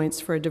viewpoints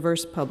for a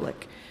diverse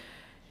public.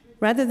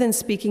 Rather than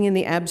speaking in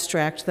the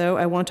abstract, though,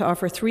 I want to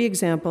offer 3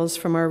 examples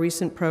from our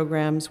recent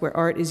programs where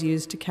art is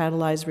used to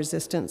catalyze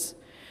resistance.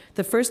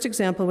 The first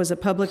example was a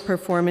public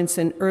performance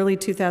in early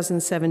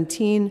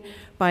 2017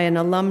 by an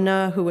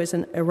alumna who was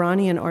an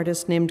Iranian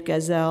artist named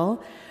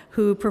Gazelle,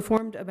 who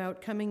performed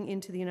about coming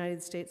into the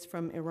United States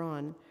from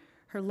Iran.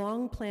 Her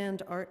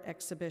long-planned art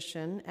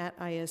exhibition at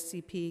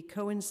ISCP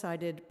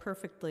coincided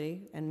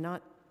perfectly, and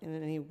not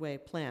in any way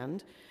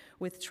planned,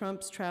 with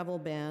Trump's travel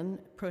ban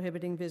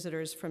prohibiting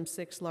visitors from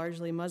 6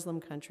 largely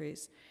Muslim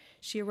countries.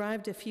 She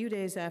arrived a few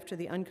days after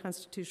the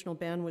unconstitutional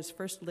ban was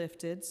first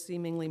lifted,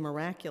 seemingly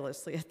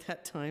miraculously at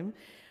that time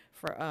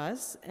for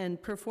us,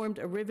 and performed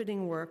a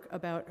riveting work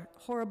about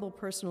horrible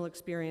personal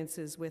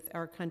experiences with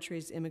our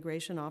country's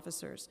immigration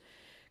officers.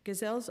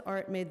 Gazelle's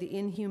art made the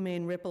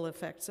inhumane ripple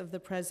effects of the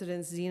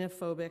president's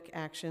xenophobic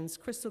actions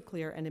crystal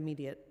clear and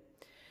immediate.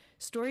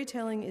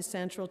 Storytelling is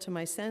central to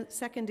my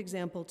second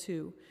example,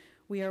 too.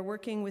 We are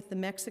working with the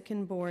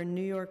Mexican-born,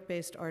 New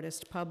York-based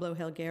artist Pablo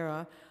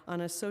Helguera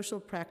on a social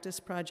practice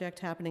project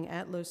happening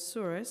at Los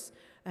Suros,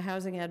 a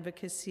housing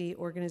advocacy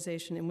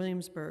organization in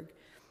Williamsburg.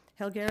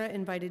 Helguera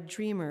invited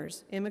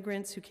dreamers,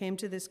 immigrants who came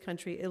to this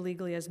country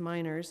illegally as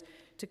minors,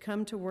 to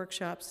come to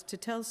workshops to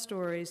tell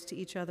stories to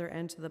each other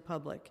and to the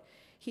public.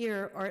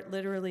 Here, art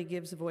literally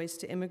gives voice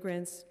to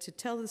immigrants to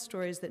tell the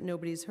stories that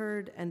nobody's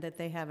heard and that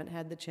they haven't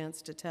had the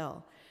chance to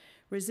tell.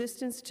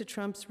 Resistance to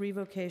Trump's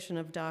revocation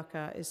of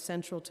DACA is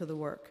central to the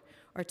work,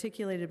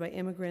 articulated by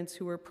immigrants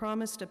who were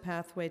promised a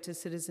pathway to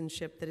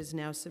citizenship that is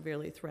now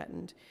severely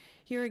threatened.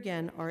 Here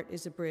again, art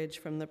is a bridge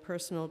from the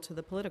personal to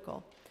the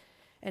political.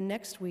 And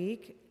next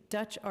week,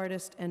 Dutch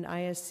artist and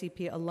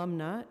ISCP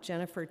alumna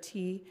Jennifer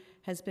T.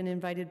 has been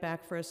invited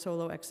back for a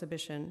solo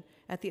exhibition.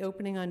 At the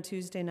opening on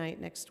Tuesday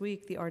night next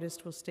week, the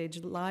artist will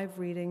stage live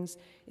readings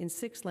in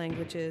 6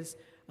 languages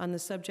on the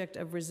subject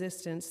of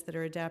resistance that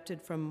are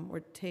adapted from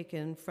or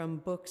taken from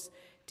books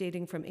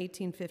dating from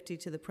 1850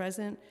 to the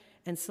present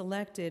and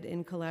selected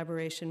in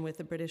collaboration with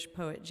the British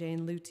poet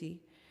Jane Luty.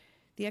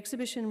 The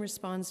exhibition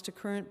responds to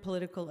current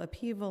political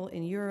upheaval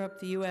in Europe,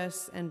 the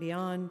US, and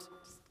beyond.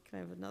 Can I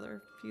have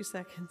another few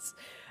seconds?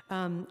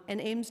 And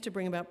aims to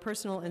bring about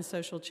personal and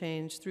social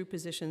change through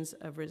positions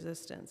of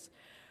resistance.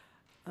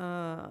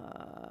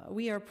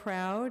 We are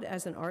proud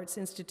as an arts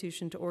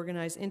institution to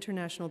organize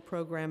international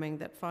programming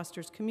that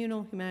fosters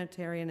communal,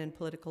 humanitarian, and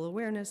political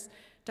awareness,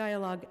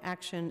 dialogue,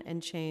 action,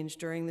 and change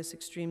during this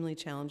extremely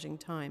challenging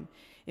time.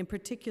 In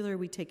particular,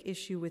 we take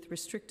issue with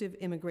restrictive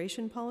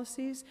immigration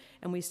policies,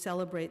 and we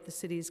celebrate the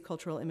city's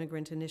Cultural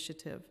Immigrant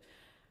Initiative.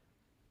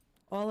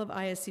 All of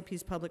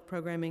ISCP's public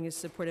programming is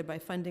supported by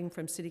funding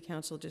from City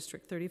Council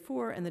District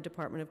 34 and the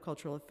Department of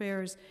Cultural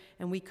Affairs,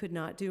 and we could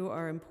not do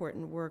our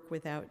important work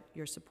without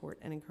your support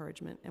and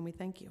encouragement, and we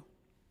thank you.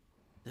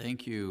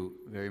 Thank you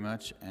very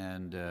much.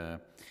 And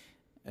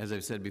as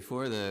I've said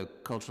before, the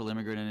Cultural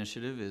Immigrant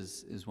Initiative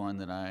is one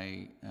that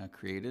I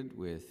created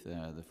with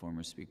the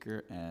former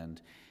speaker,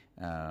 and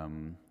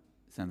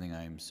something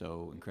I'm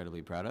so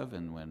incredibly proud of.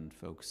 And when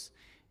folks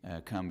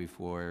come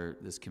before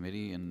this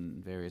committee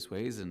in various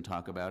ways and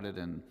talk about it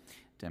and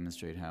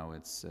demonstrate how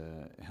it's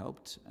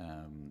helped,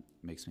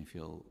 makes me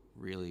feel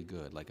really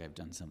good, like I've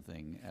done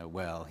something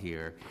well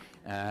here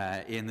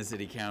in the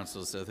City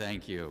Council, so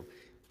thank you.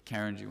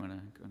 Karen, do you want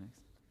to go next?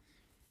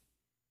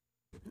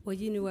 Well,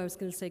 you knew I was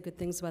going to say good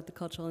things about the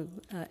Cultural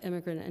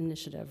Immigrant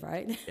Initiative,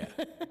 right?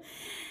 Yeah.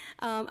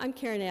 I'm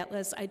Karen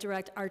Atlas. I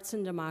direct Arts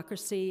and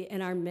Democracy,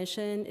 and our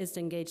mission is to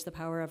engage the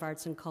power of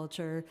arts and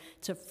culture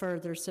to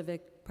further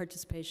civic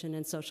participation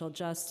and social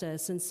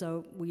justice, and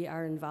so we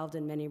are involved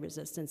in many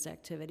resistance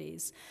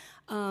activities.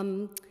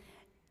 Art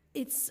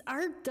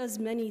does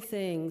many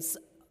things.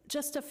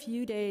 Just a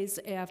few days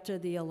after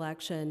the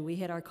election, we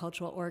had our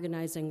cultural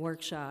organizing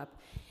workshop,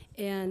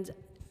 and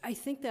I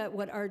think that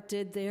what art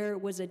did there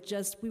was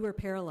we were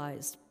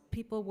paralyzed.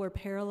 People were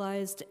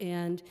paralyzed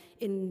and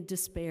in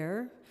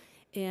despair,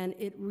 and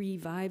it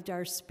revived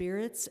our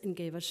spirits and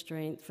gave us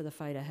strength for the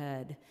fight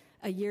ahead.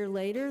 A year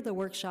later, the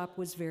workshop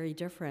was very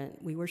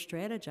different. We were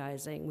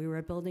strategizing, we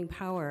were building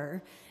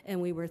power,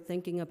 and we were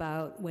thinking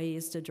about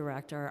ways to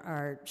direct our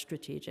art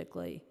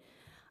strategically.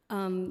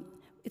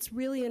 It's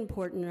really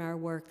important in our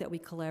work that we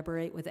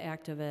collaborate with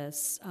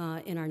activists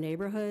in our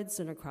neighborhoods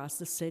and across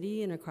the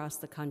city and across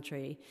the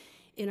country.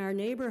 In our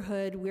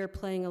neighborhood, we're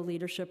playing a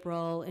leadership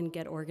role in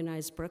Get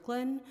Organized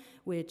Brooklyn,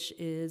 which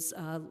is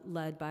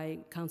led by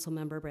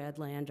Councilmember Brad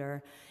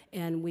Lander,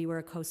 and we were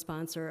a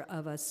co-sponsor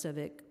of a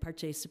civic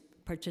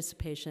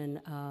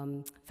participation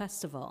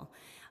festival.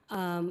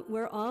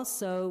 We're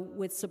also,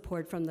 with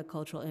support from the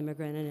Cultural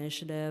Immigrant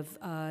Initiative,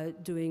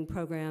 doing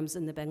programs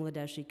in the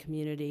Bangladeshi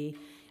community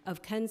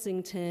of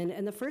Kensington,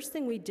 and the first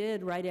thing we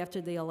did right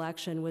after the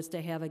election was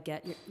to have a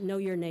Know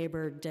Your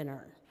Neighbor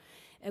dinner.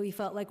 And we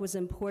felt like it was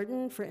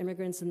important for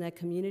immigrants in that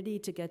community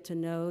to get to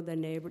know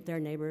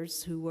their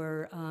neighbors, who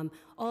were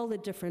all the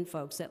different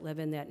folks that live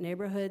in that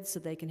neighborhood,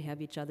 so they can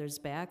have each other's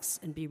backs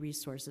and be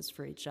resources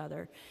for each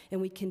other. And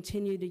we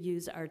continue to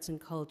use arts and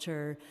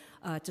culture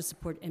to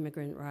support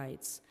immigrant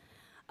rights.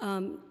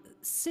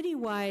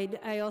 Citywide,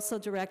 I also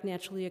direct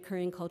Naturally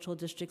Occurring Cultural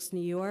Districts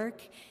New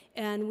York,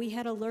 and we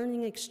had a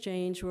learning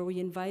exchange where we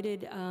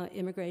invited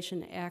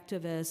immigration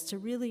activists to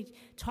really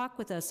talk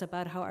with us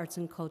about how arts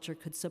and culture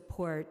could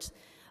support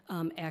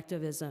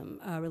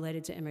activism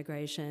related to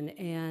immigration.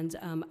 And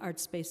Art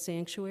Space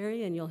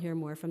Sanctuary, and you'll hear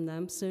more from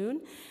them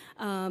soon,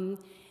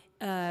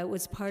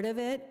 was part of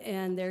it,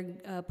 and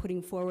they're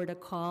putting forward a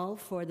call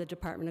for the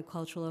Department of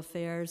Cultural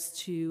Affairs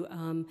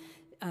to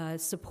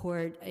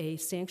support a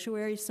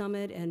sanctuary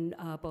summit, and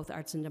both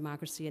Arts and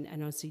Democracy and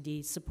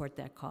NOCD support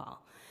that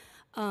call.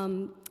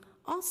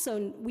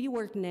 Also, we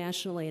work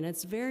nationally, and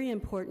it's very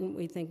important,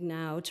 we think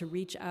now, to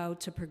reach out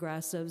to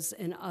progressives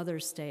in other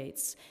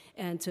states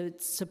and to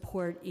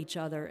support each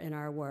other in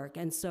our work.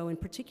 And so, in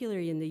particular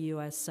in the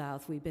U.S.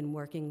 South, we've been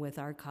working with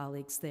our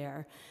colleagues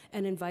there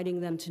and inviting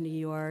them to New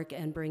York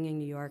and bringing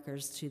New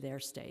Yorkers to their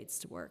states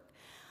to work.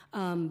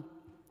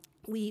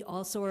 We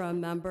also are a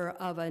member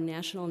of a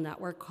national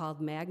network called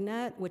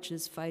Magnet, which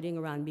is fighting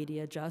around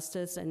media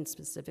justice and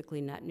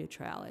specifically net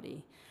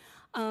neutrality.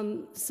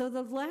 So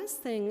the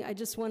last thing I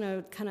just want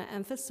to kind of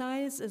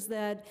emphasize is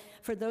that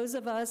for those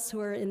of us who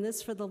are in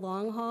this for the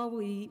long haul,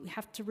 we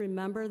have to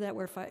remember that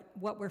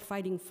what we're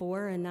fighting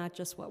for and not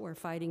just what we're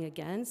fighting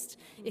against.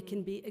 It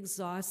can be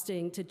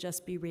exhausting to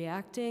just be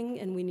reacting,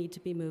 and we need to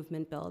be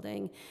movement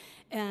building.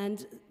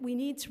 And we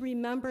need to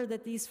remember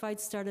that these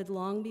fights started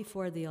long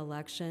before the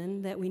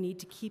election, that we need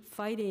to keep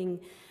fighting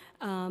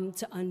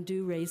to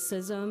undo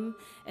racism,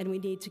 and we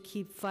need to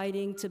keep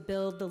fighting to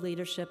build the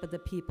leadership of the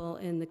people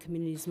in the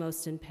communities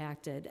most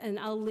impacted. And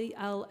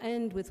I'll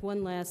end with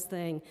one last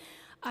thing.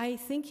 I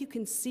think you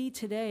can see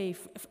today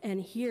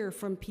and hear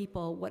from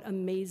people what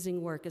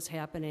amazing work is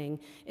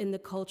happening in the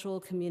cultural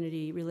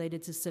community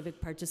related to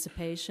civic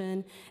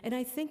participation. And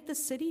I think the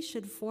city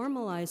should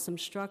formalize some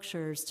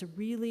structures to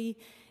really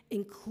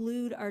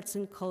include arts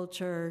and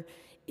culture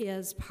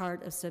as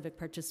part of civic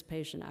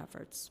participation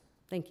efforts.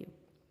 Thank you.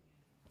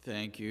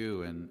 Thank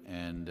you,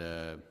 and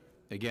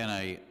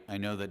again, I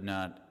know that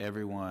not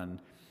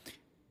everyone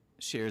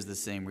shares the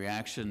same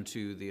reaction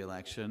to the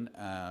election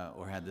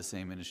or had the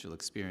same initial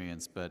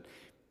experience, but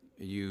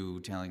you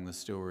telling the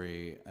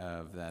story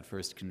of that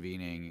first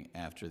convening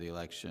after the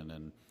election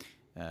and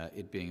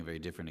it being a very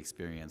different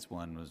experience.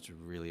 One was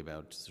really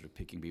about sort of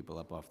picking people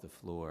up off the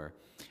floor,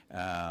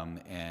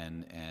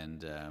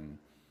 and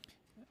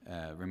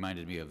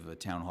reminded me of a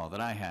town hall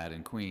that I had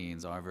in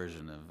Queens, our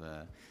version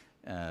of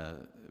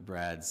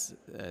Brad's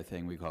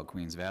thing we call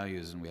Queen's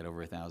Values, and we had over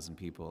 1,000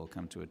 people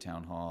come to a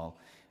town hall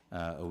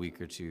a week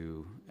or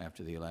two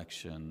after the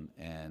election.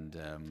 And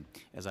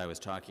as I was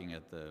talking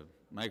at the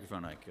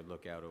microphone, I could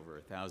look out over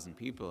 1,000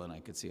 people, and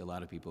I could see a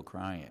lot of people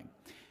crying.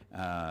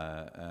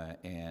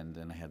 And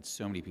I had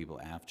so many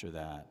people after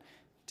that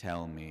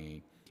tell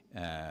me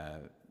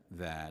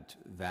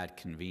that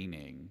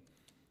convening,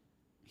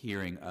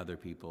 hearing other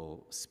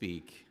people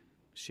speak,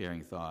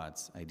 sharing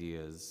thoughts,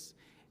 ideas,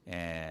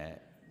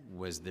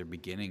 was the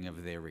beginning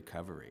of their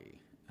recovery,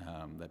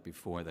 that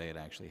before they had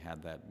actually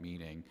had that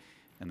meeting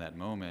and that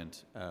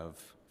moment of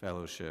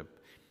fellowship,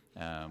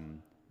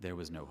 there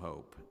was no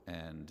hope.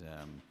 And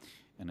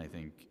I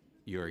think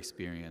your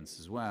experience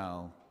as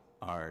well,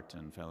 art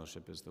and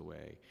fellowship, is the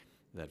way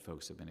that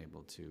folks have been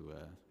able to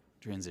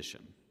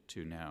transition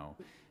to now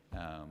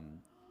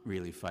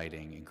really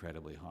fighting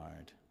incredibly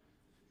hard.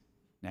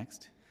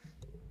 Next.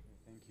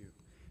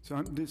 So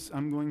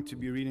I'm going to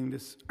be reading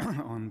this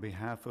on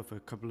behalf of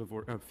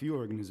a few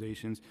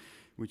organizations,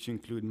 which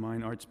include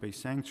mine, Art Space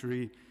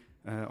Sanctuary,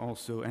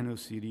 also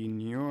NOCD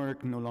New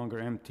York, No Longer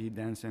Empty,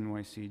 Dance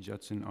NYC,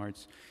 Judson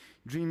Arts,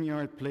 Dream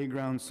Yard,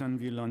 Playground,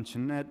 Sunview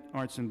Luncheonette,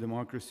 Arts and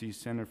Democracy,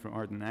 Center for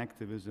Art and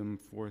Activism,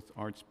 Fourth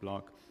Arts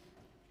Block,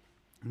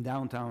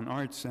 Downtown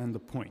Arts, and The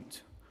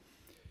Point.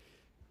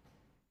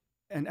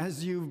 And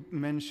as you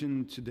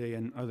mentioned today,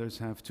 and others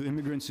have too,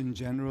 immigrants in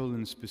general,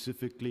 and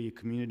specifically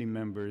community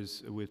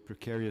members with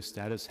precarious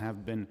status,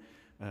 have been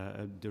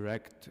a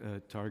direct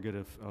target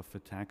of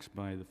attacks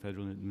by the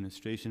federal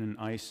administration. And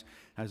ICE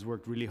has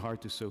worked really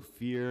hard to sow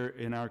fear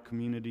in our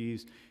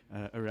communities,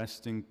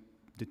 arresting,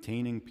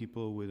 detaining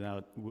people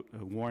without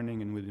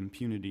warning and with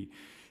impunity.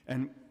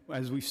 And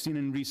as we've seen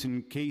in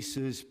recent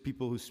cases,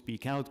 people who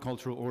speak out,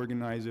 cultural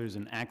organizers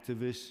and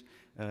activists,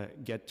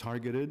 get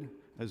targeted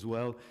as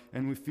well.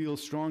 And we feel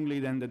strongly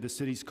then that the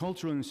city's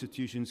cultural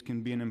institutions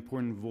can be an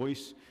important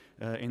voice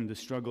in the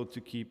struggle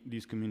to keep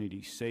these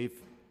communities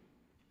safe.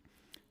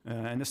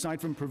 And aside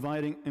from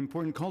providing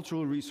important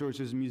cultural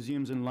resources,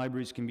 museums and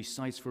libraries can be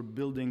sites for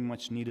building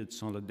much needed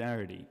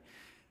solidarity.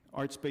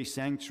 Art Space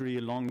Sanctuary,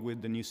 along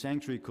with the New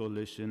Sanctuary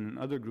Coalition and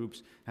other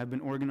groups, have been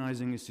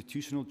organizing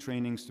institutional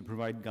trainings to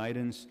provide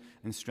guidance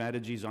and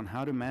strategies on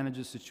how to manage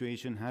the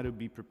situation, how to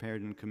be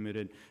prepared and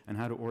committed, and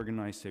how to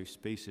organize safe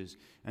spaces.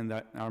 And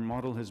that our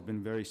model has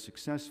been very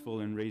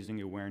successful in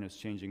raising awareness,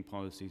 changing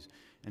policies,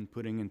 and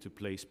putting into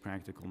place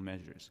practical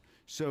measures.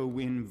 So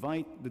we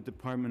invite the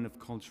Department of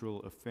Cultural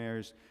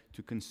Affairs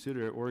to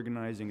consider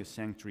organizing a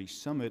sanctuary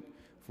summit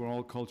for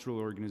all cultural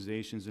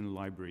organizations and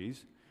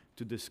libraries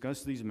to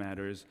discuss these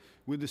matters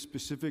with a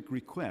specific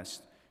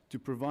request to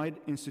provide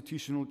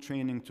institutional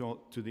training to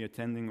the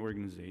attending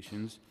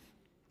organizations,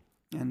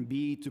 and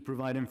B, to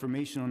provide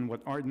information on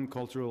what art and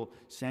cultural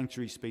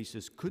sanctuary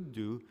spaces could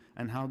do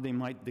and how they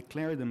might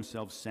declare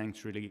themselves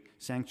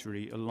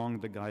sanctuary along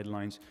the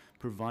guidelines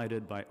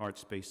provided by Art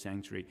Space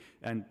Sanctuary.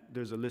 And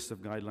there's a list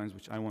of guidelines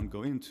which I won't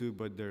go into,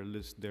 but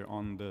they're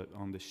on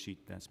the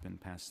sheet that's been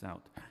passed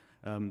out.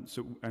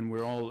 And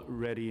we're all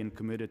ready and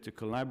committed to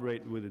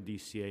collaborate with the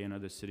DCA and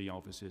other city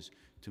offices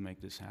to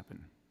make this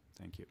happen.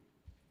 Thank you.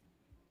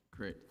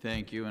 Great,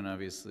 thank you. And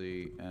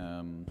obviously,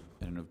 I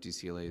don't know if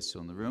DCLA is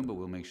still in the room, but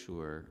we'll make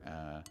sure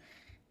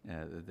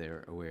that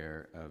they're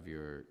aware of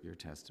your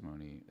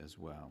testimony as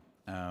well.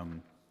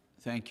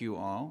 Thank you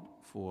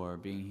all for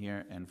being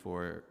here and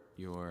for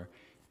your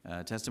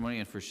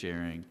testimony and for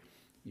sharing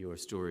your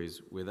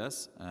stories with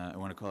us. I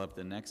want to call up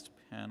the next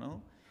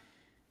panel,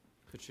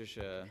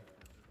 Patricia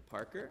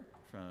Parker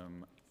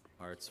from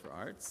Arts for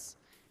Arts,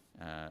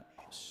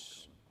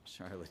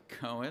 Charlotte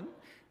Cohen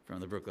from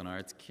the Brooklyn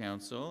Arts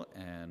Council,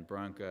 and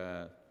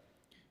Branka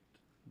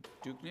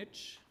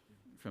Duknich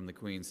from the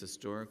Queens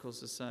Historical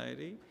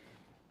Society,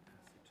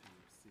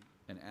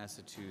 and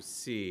Asatu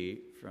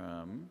C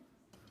from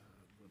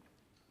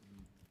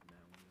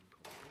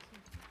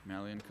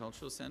Malian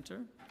Cultural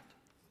Center.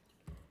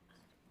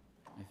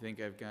 I think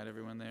I've got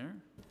everyone there.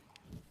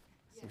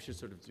 We should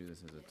sort of do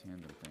this as a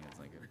tandem thing. It's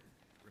like a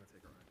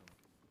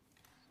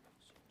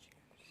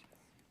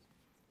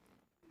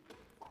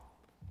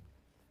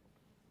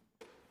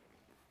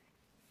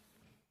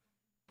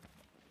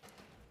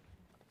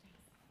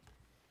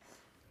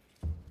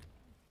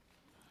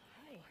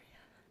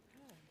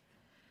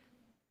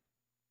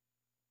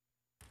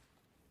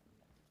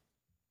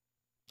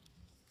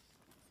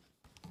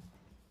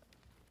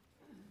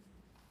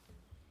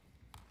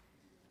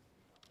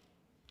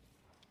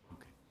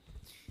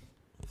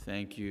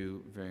Thank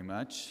you very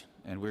much.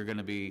 And we're going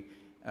to be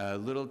a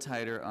little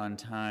tighter on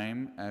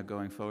time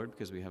going forward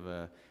because we have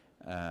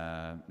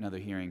another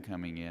hearing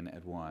coming in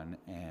at 1.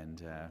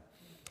 And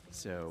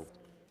so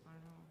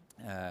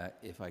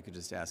if I could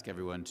just ask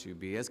everyone to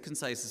be as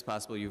concise as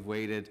possible. You've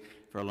waited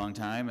for a long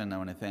time, and I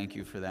want to thank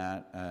you for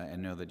that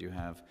and know that you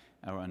have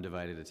our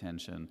undivided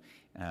attention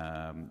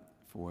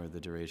for the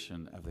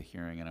duration of the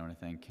hearing. And I want to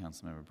thank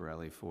Councilmember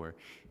Borelli for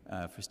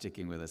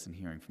sticking with us and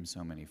hearing from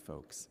so many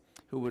folks.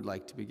 Who would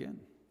like to begin?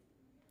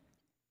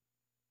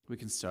 We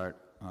can start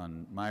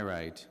on my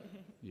right,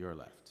 your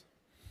left.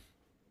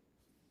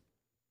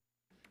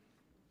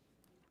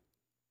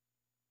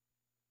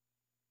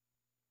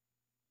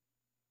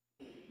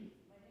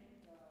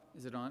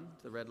 Is it on,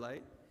 the red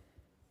light?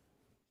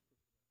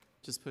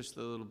 Just push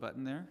the little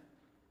button there.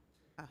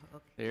 Okay.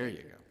 There you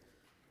go.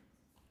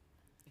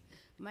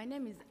 My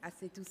name is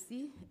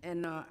Asetusi,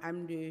 and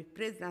I'm the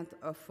president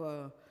of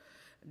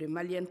the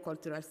Malian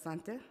Cultural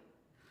Center.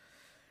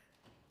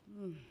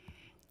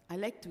 I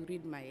like to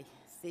read my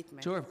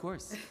statement. Sure, of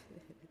course.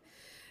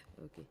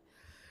 Okay.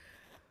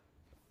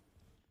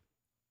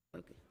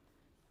 Okay.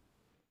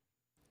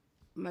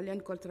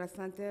 Malian Cultural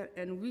Center,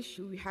 and which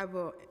we have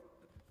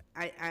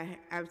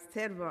I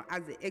serve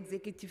as the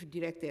executive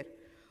director.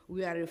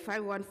 We are a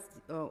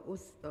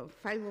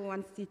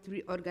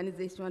 501c3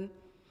 organization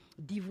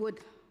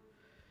devoted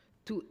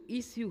to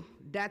issues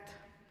that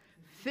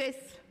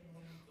face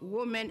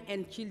women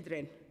and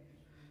children.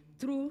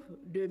 Through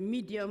the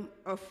medium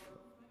of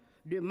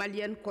the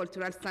Malian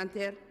Cultural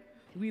Center,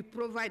 we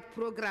provide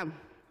programs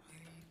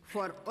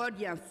for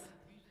audience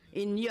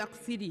in New York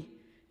City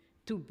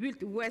to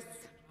build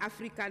West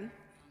African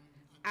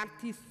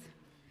artists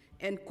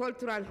and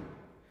cultural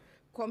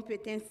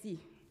competency,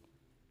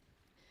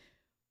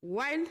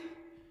 while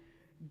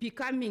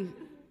becoming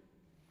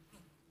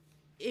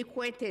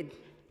acquainted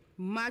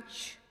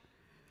much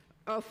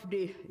of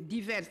the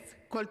diverse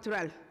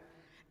cultural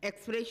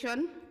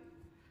expression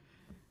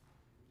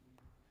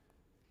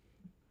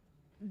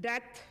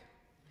that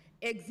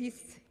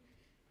exists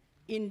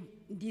in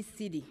this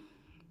city.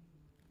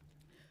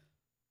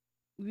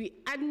 We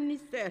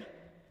administer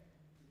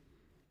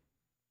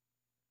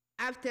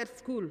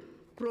after-school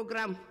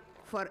program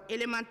for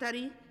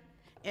elementary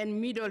and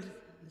middle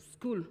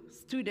school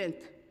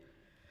students.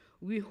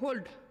 We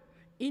hold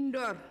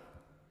indoor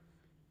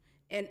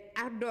and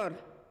outdoor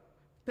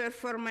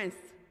performance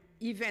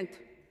events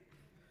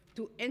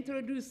to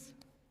introduce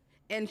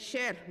and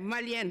share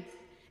Malian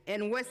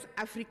and West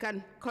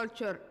African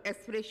culture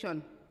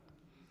expression,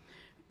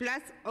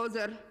 plus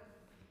other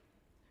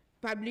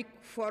public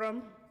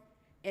forum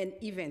and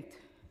event.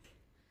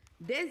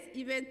 This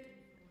event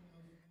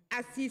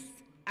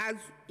assists us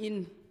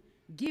in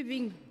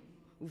giving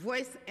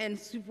voice and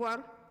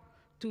support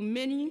to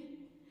many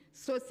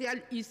social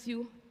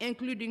issues,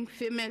 including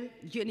female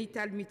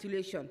genital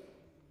mutilation.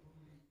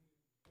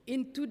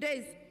 In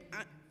today's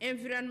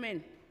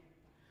environment,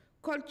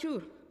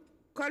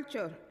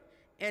 culture,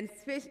 and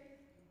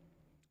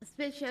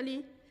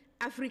especially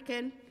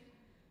African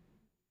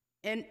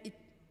and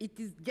it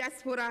is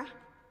diaspora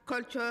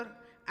culture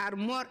are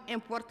more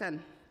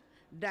important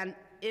than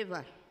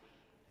ever.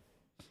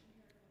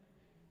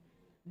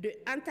 The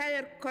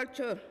entire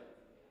culture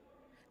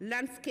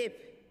landscape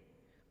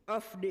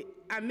of the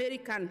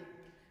American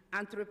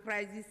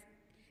enterprises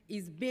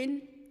is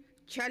being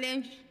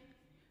challenged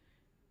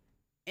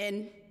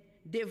and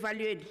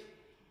devalued.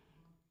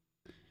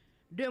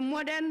 The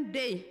modern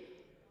day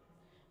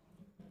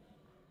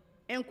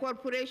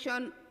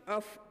incorporation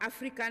of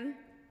African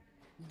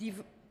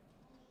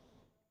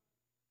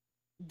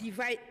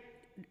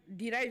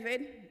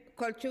derived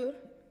culture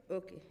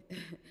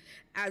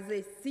as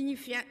a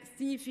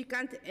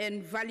significant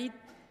and valid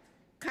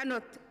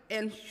cannot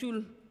and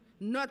should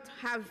not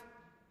have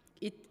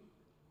its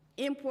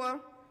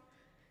import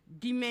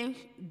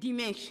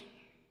diminished.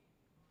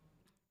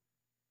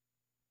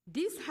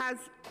 This has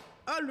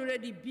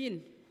already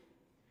been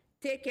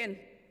taken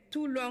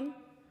too long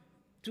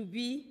to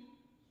be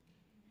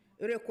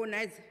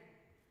recognized.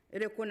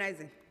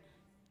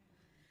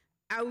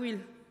 I will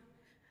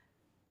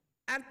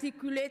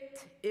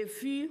articulate a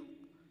few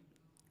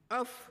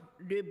of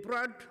the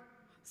broad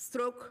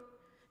strokes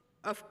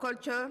of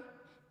culture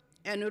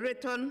and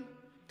return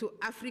to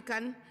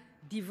African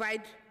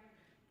divide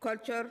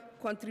culture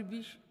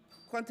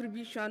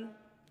contribution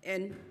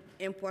and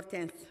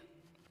importance.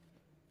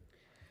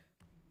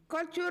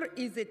 Culture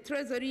is a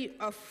treasury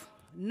of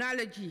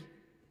knowledge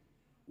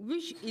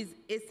which is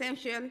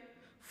essential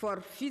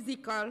for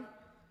physical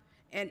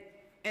and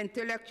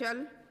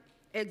intellectual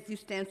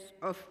existence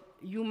of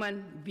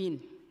human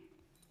beings.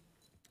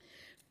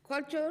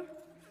 Culture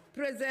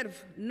preserves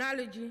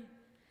knowledge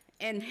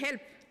and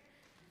help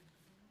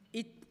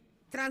its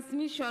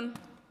transmission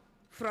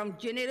from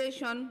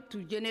generation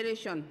to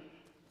generation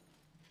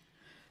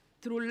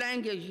through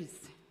languages.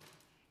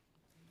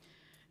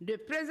 The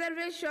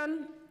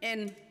preservation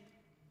and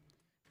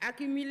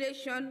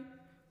accumulation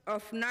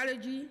of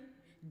knowledge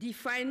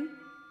define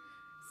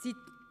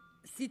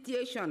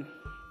situation.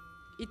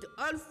 It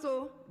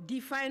also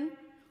defines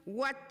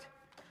what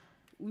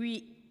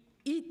we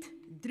eat,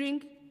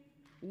 drink,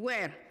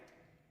 wear.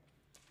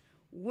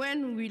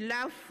 When we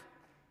laugh,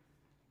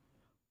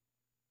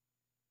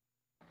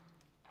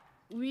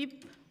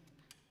 weep,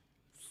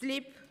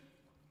 sleep,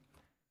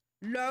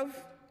 love,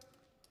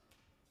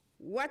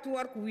 what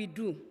work we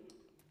do.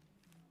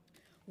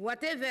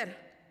 Whatever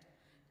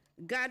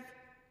God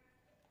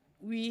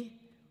we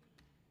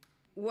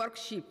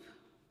worship,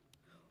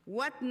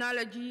 what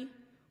knowledge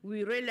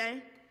we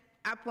rely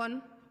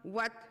upon,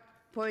 what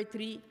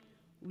poetry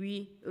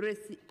we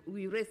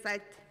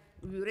recite.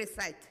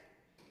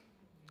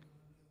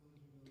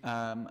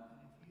 I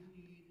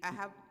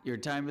have. Your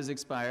time has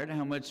expired.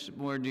 How much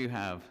more do you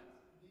have?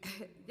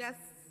 Just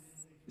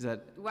Is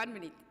that 1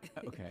 minute.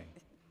 okay?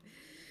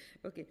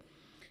 Okay.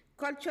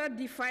 Culture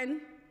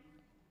defines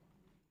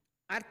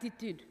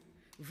attitude,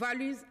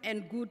 values,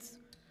 and goods.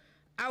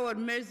 Our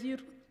measure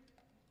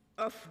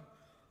of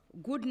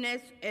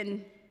goodness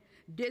and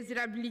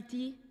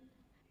desirability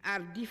are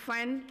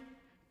defined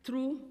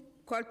through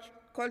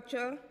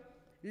culture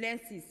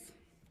lenses.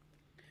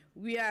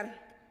 We are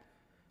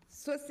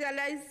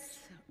socialized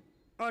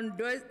on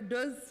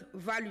those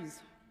values.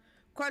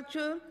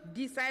 Culture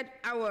decides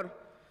our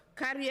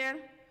career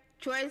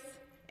choice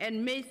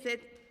and may set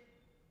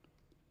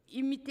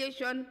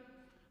imitation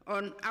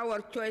on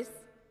our choice.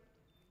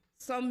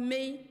 Some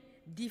may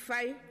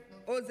defy,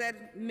 others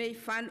may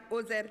fund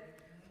other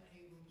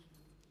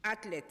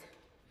athletes.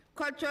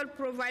 Culture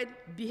provides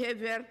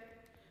behavior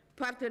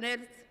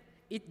partners.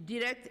 It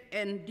directs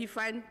and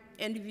defines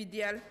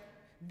individual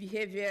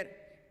behavior.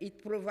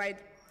 It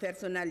provides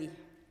personally.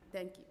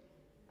 Thank you.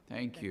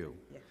 Thank you.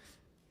 Yes.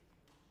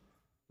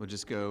 We'll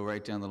just go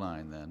right down the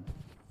line then.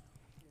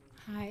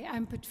 Hi,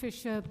 I'm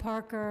Patricia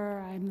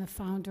Parker. I'm the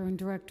founder and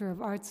director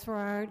of Arts for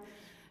Art,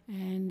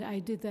 and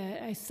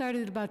I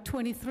started about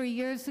 23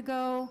 years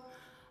ago.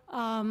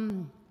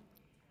 I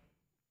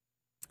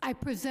I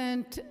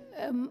present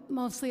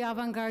mostly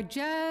avant-garde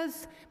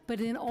jazz,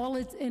 but in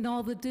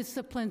all the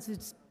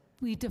disciplines,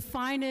 we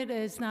define it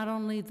as not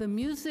only the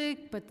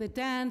music, but the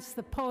dance,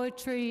 the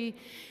poetry,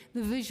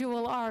 the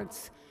visual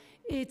arts.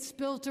 It's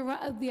built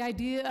around the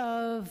idea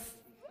of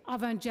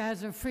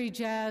avant-jazz or free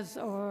jazz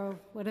or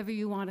whatever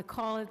you want to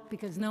call it,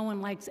 because no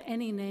one likes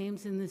any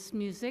names in this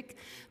music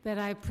that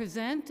I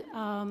present.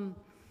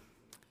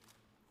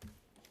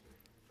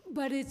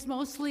 But it's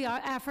mostly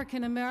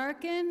African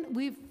American.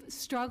 We've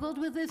struggled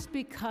with this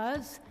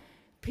because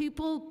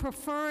people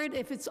prefer it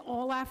if it's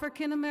all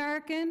African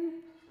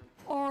American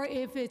or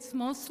if it's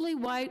mostly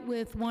white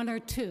with one or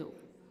two.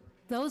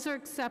 Those are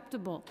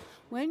acceptable.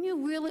 When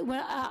you really,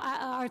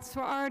 Arts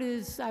for Art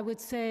is, I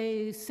would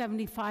say,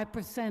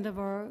 75% of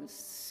our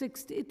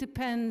 60, it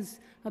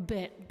depends a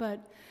bit,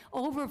 but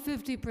over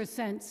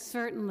 50%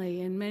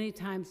 certainly, and many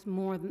times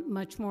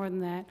much more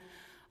than that,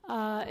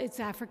 it's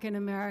African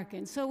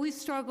American. So we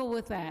struggle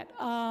with that.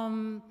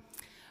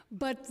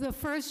 But the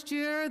first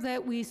year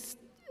that we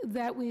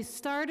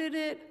started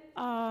it,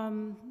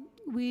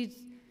 we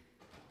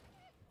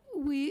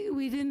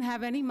didn't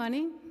have any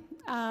money.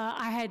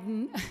 I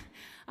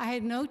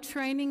had no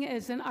training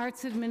as an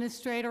arts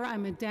administrator.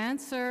 I'm a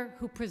dancer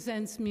who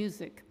presents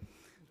music.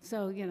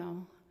 So, you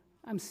know,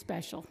 I'm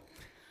special.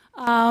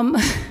 But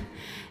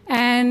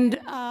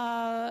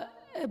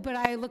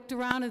I looked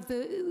around at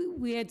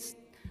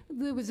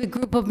there was a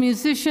group of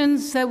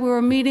musicians that we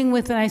were meeting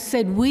with, and I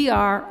said, we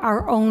are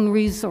our own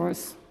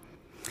resource.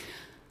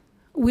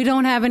 We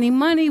don't have any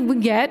money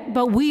yet,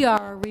 but we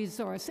are a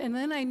resource. And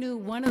then I knew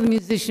one of the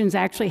musicians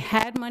actually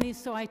had money,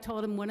 so I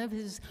told him one of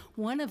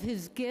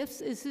his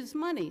gifts is his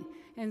money.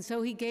 And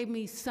so he gave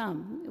me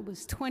some. It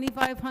was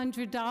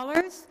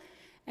 $2,500,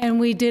 and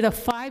we did a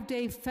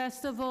 5-day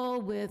festival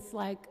with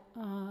like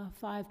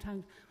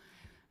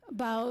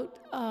about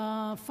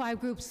 5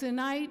 groups a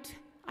night.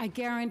 I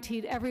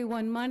guaranteed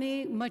everyone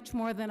money, much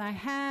more than I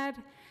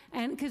had.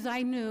 And because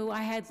I knew,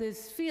 I had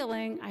this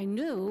feeling, I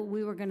knew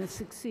we were going to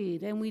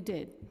succeed, and we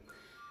did.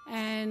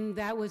 And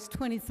that was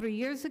 23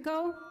 years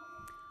ago.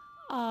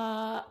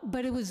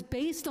 But it was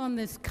based on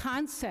this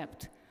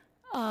concept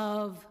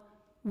of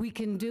we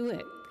can do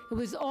it. It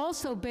was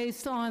also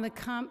based on that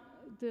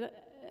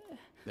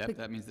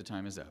means the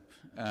time is up.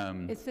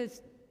 It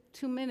says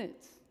 2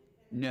 minutes.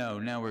 No,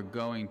 now we're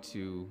going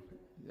to,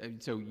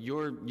 so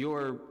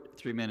your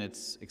 3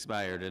 minutes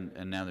expired,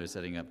 and now they're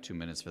setting up 2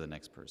 minutes for the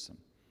next person.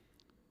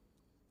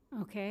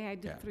 Okay, I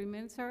did 3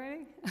 minutes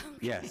already?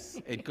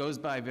 Yes, it goes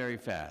by very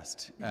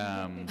fast.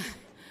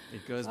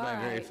 It goes by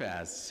very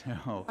fast.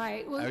 So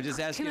right, well, I would just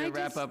ask you to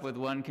wrap up with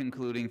one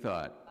concluding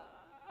thought.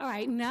 All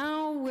right,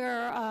 now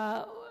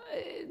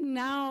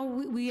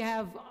we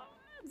have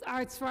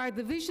Arts for Art,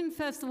 the Vision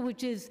Festival,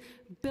 which is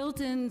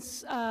built in.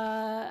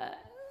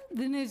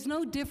 Then there's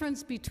no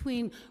difference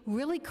between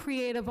really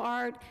creative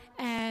art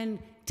and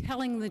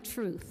telling the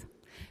truth.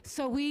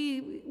 So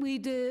we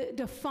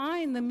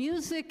define the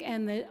music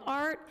and the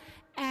art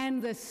and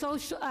the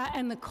social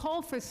and the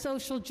call for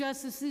social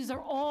justice. These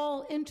are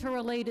all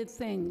interrelated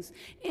things.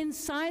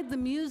 Inside the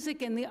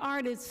music and the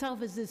art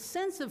itself is this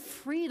sense of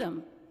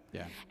freedom.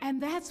 Yeah. And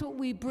that's what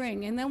we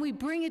bring. And then we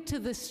bring it to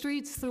the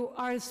streets through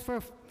Artists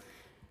for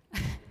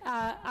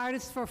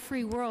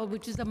Free World,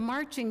 which is a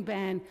marching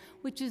band,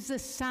 which is the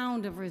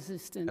sound of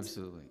resistance.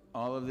 Absolutely.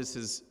 All of this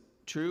is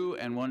true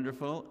and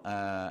wonderful.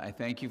 I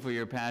thank you for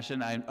your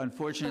passion.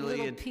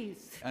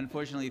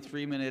 Unfortunately,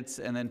 3 minutes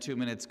and then 2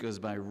 minutes goes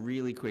by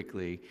really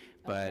quickly,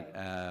 but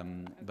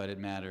it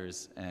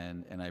matters,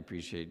 and I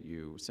appreciate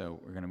you. So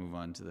we're going to move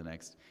on to the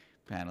next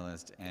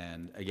panelist.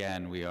 And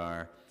again, we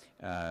are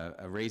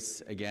a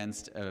race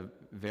against a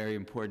very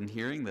important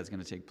hearing that's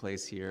going to take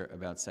place here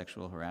about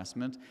sexual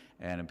harassment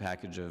and a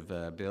package of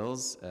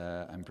bills.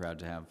 I'm proud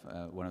to have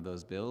one of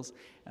those bills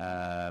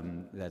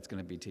that's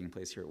going to be taking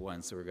place here at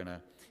once. So we're going to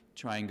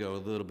try and go a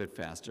little bit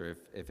faster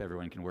if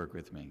everyone can work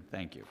with me.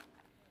 Thank you.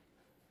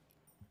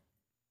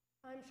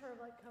 I'm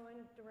Charlotte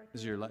Cohen, Director.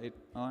 Is your light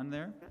on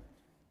there?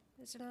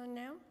 Is it on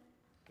now?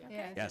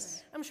 Okay.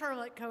 Yes. I'm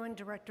Charlotte Cohen,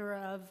 Director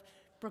of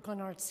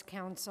Brooklyn Arts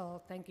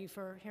Council. Thank you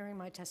for hearing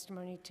my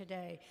testimony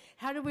today.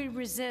 How do we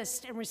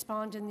resist and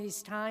respond in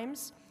these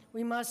times?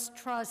 We must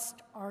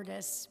trust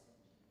artists.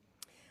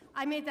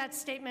 I made that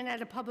statement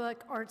at a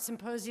public art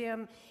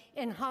symposium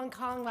in Hong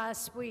Kong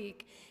last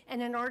week,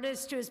 and an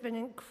artist who has been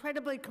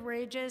incredibly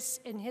courageous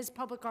in his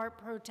public art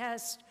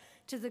protest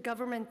to the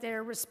government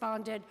there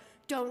responded,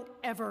 "Don't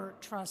ever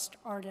trust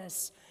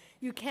artists.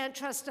 You can't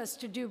trust us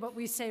to do what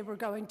we say we're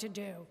going to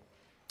do."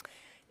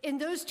 In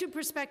those two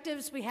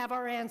perspectives, we have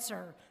our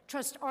answer.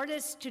 Trust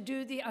artists to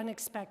do the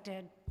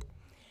unexpected.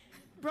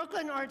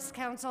 Brooklyn Arts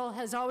Council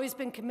has always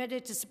been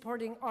committed to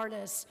supporting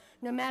artists,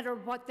 no matter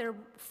what their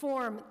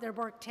form their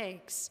work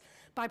takes,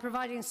 by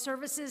providing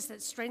services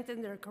that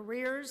strengthen their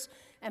careers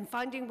and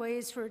finding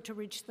ways for it to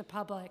reach the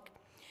public.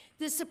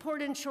 This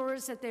support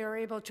ensures that they are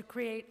able to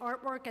create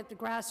artwork at the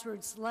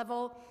grassroots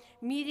level,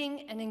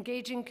 meeting and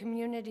engaging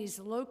communities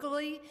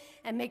locally,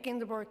 and making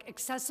the work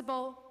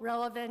accessible,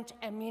 relevant,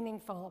 and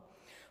meaningful.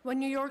 When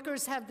New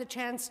Yorkers have the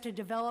chance to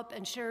develop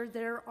and share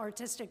their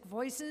artistic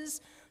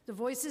voices, the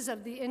voices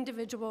of the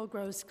individual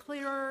grows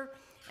clearer,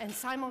 and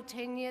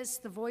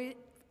simultaneously,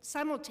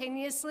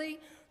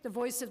 the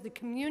voice of the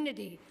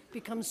community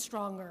becomes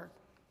stronger.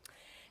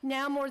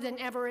 Now more than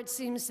ever, it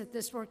seems that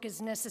this work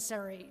is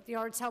necessary. The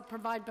arts help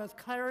provide both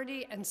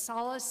clarity and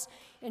solace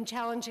in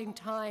challenging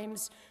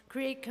times,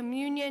 create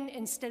communion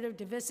instead of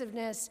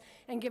divisiveness,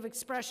 and give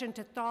expression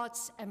to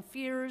thoughts and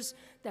fears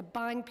that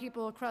bind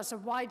people across a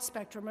wide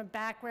spectrum of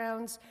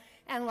backgrounds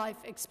and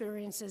life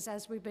experiences,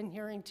 as we've been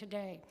hearing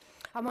today.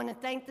 I want to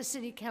thank the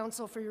City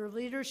Council for your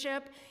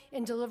leadership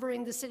in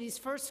delivering the city's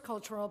first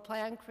cultural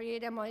plan,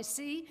 Create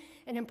NYC,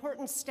 an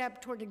important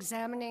step toward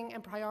examining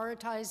and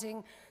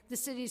prioritizing the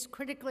city's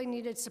critically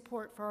needed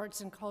support for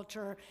arts and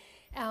culture.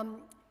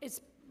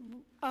 It's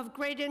of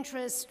great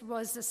interest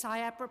was the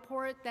SIAP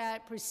report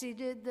that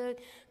preceded the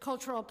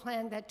cultural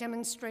plan that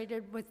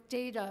demonstrated with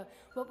data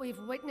what we've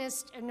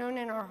witnessed and known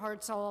in our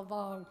hearts all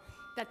along,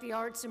 that the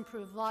arts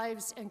improve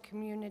lives and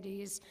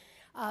communities.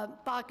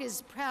 Bach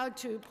is proud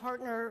to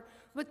partner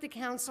with the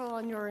Council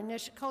on your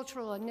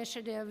cultural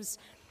initiatives.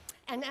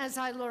 And as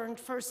I learned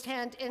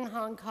firsthand in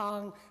Hong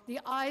Kong, the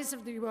eyes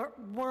of the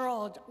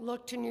world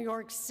look to New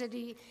York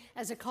City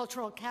as a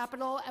cultural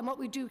capital, and what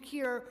we do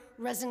here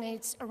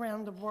resonates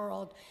around the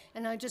world.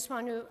 And I just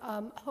want to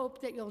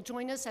hope that you'll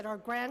join us at our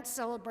grant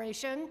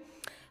celebration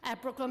at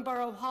Brooklyn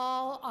Borough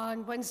Hall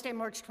on Wednesday,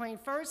 March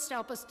 21st, to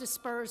help us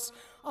disperse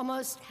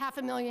almost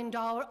over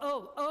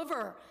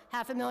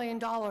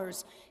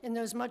 $500,000 in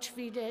those much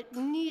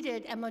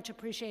needed and much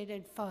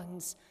appreciated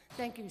funds.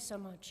 Thank you so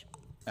much.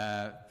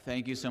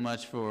 Thank you so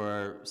much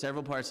for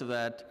several parts of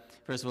that.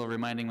 First of all,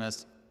 reminding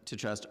us to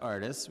trust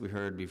artists. We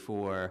heard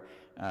before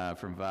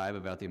from Vibe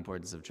about the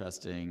importance of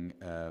trusting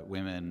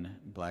women,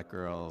 black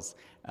girls,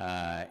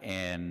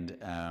 and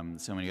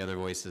so many other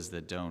voices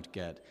that don't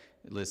get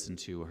listened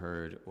to,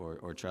 heard,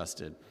 or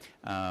trusted.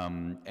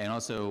 And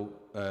also,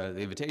 the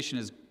invitation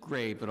is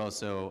great, but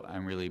also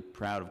I'm really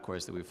proud, of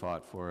course, that we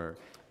fought for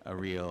a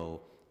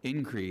real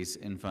increase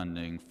in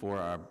funding for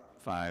our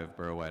 5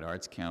 borough-wide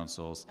arts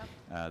councils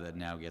that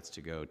now gets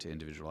to go to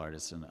individual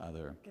artists and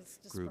other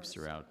groups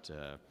throughout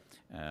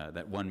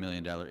that $1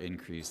 million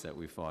increase that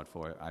we fought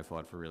for. I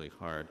fought for really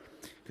hard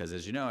because,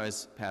 as you know, I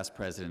was past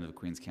president of the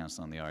Queens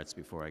Council on the Arts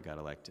before I got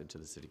elected to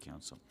the City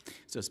Council.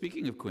 So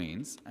speaking of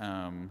Queens,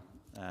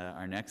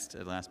 our next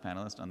last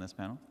panelist on this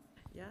panel.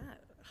 Yeah,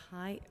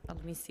 hi,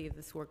 let me see if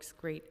this works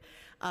great.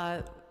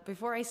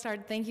 Before I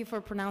start, thank you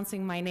for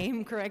pronouncing my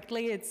name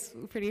correctly. It's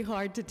pretty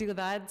hard to do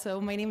that.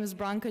 So my name is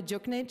Branka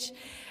Djuknic,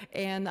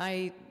 and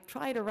I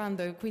try to run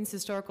the Queens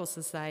Historical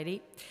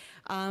Society.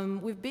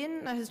 We've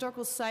been a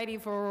historical society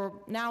for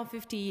now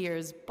 50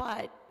 years,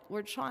 but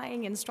we're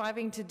trying and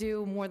striving to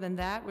do more than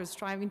that. We're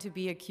striving to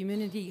be a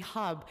community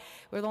hub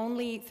with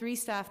only 3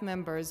 staff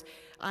members.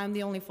 I'm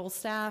the only full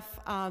staff.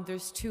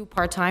 There's 2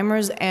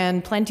 part-timers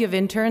and plenty of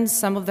interns.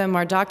 Some of them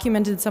are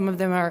documented, some of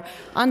them are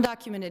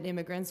undocumented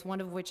immigrants, one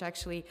of which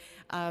actually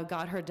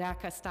got her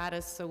DACA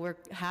status, so we're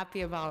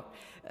happy about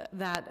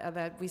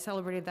that we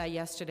celebrated that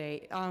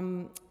yesterday.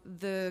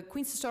 The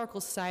Queens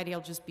Historical Society,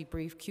 I'll just be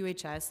brief,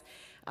 QHS,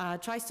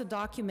 tries to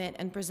document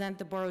and present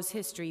the borough's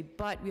history,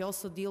 but we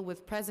also deal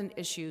with present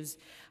issues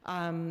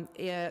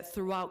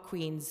throughout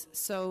Queens.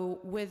 So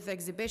with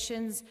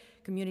exhibitions,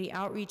 community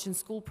outreach, and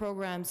school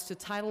programs to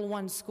Title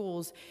I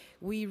schools,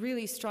 we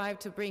really strive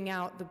to bring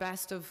out the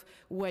best of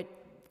what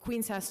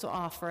Queens has to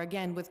offer,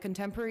 again, with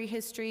contemporary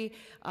history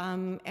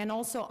and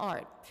also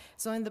art.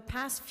 So in the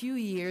past few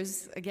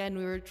years, again,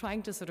 we were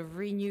trying to sort of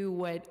renew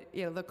what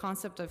the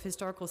concept of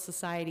historical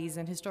societies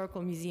and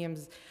historical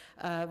museums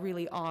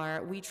really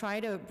are. We try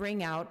to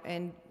bring out,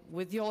 and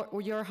with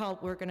your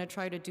help, we're going to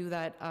try to do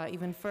that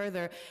even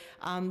further,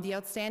 the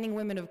outstanding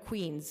women of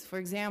Queens. For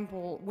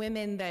example,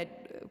 women that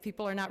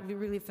people are not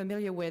really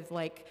familiar with,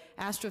 like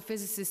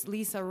astrophysicist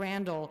Lisa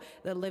Randall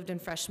that lived in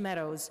Fresh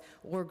Meadows,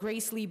 or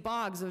Grace Lee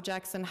Boggs of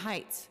Jackson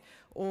Heights,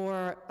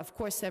 or, of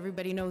course,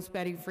 everybody knows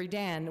Betty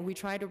Friedan. We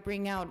try to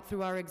bring out,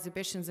 through our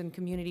exhibitions and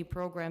community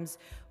programs,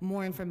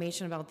 more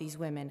information about these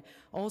women.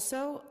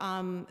 Also,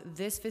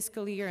 this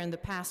fiscal year and the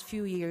past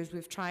few years,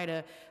 we've tried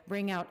to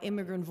bring out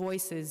immigrant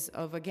voices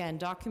of, again,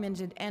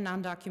 documented and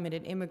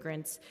undocumented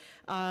immigrants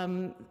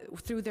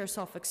through their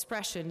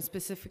self-expression,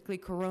 specifically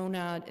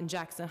Corona and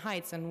Jackson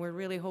Heights, and we're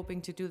really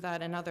hoping to do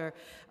that in other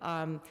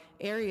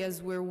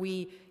areas where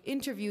we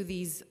interview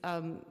these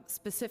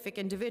specific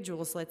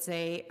individuals, let's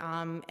say,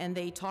 and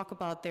they talk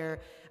about their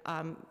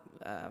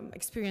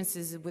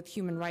experiences with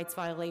human rights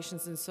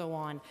violations and so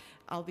on.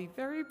 I'll be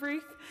very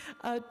brief.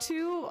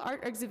 2 art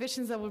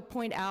exhibitions I would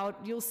point out,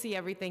 you'll see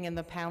everything in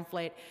the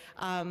pamphlet.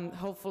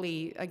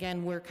 Hopefully,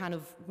 again, we're kind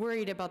of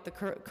worried about the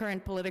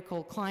current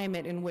political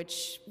climate in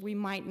which we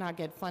might not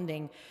get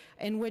funding,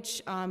 in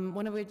which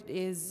one of it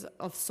is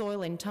Of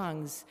Soil and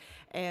Tongues,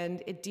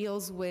 and it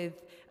deals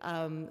with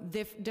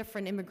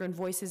different immigrant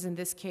voices, in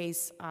this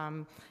case,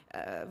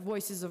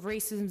 voices of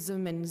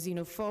racism and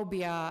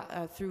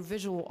xenophobia through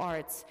visual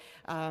arts.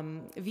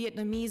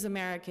 Vietnamese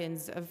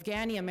Americans,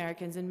 Afghani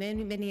Americans, and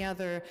many, many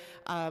other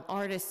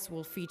artists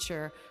will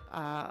feature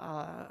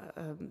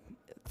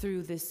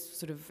through this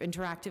sort of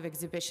interactive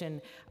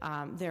exhibition,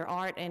 their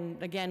art.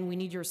 And again, we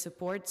need your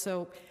support.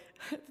 So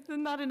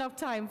not enough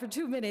time for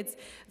 2 minutes.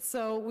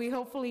 So we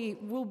hopefully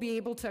will be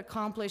able to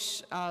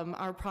accomplish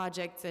our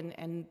projects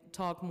and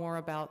talk more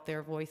about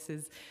their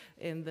voices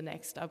in the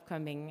next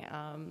upcoming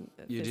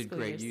You did fiscal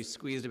great. years. You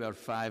squeezed about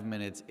 5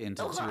 minutes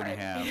into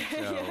 2.5,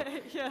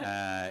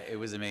 so it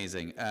was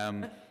amazing.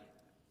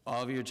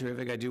 All of you are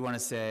terrific. I do want to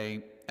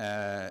say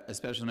a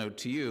special note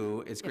to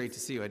you. It's great to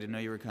see you. I didn't know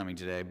you were coming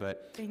today,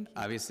 but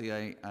obviously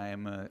I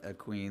am a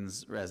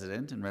Queens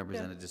resident and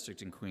represent a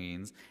district in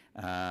Queens.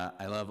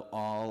 I love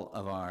all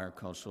of our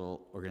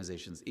cultural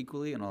organizations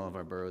equally and all of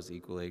our boroughs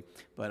equally,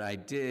 but I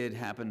did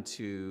happen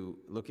to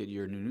look at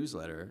your new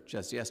newsletter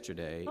just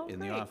yesterday in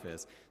the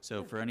office.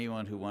 So for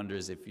anyone who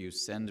wonders if you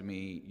send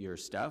me your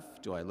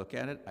stuff, do I look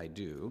at it? I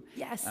do.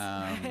 Yes.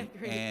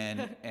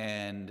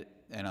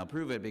 And I'll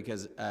prove it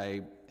because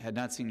I had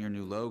not seen your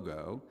new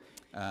logo,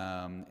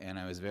 and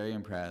I was very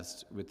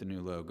impressed with the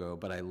new logo,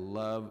 but I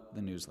love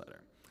the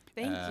newsletter.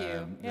 Thank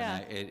you.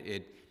 Yeah.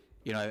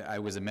 You know, I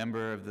was a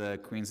member of the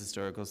Queens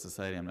Historical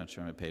Society. I'm not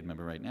sure I'm a paid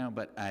member right now,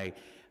 but I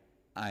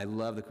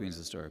love the Queens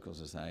Historical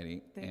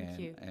Society. Thank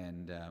you.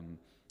 And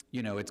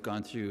you know, it's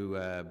gone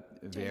through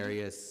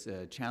various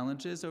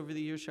challenges over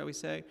the years, shall we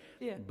say.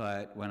 Yeah.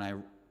 But when I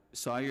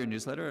saw your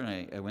newsletter,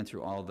 and I went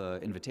through all the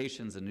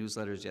invitations and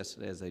newsletters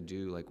yesterday, as I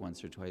do like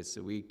once or twice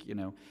a week, you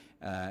know,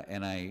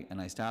 and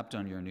I stopped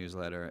on your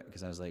newsletter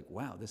because I was like,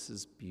 wow, this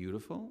is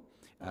beautiful.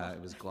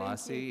 It was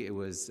glossy. It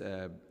was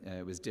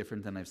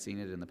different than I've seen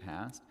it in the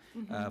past,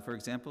 for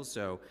example.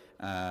 So,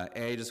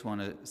 I just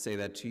want to say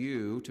that to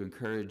you, to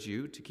encourage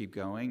you to keep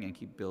going and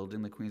keep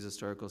building the Queens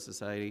Historical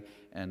Society.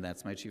 And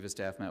that's my Chief of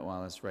Staff, Matt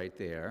Wallace, right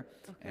there.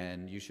 Okay.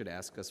 And you should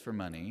ask us for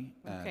money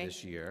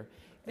this year.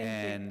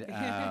 And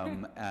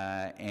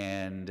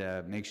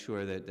make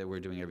sure that we're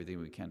doing everything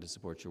we can to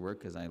support your work,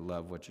 because I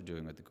love what you're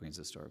doing with the Queens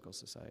Historical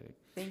Society.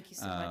 Thank you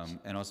so much.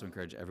 And also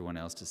encourage everyone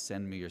else to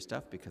send me your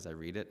stuff, because I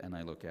read it and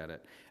I look at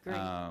it. Great.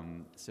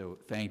 So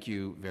thank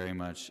you very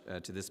much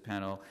to this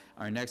panel.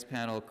 Our next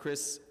panel,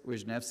 Chris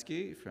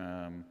Wisniewski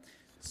from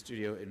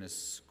Studio in a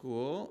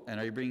School. And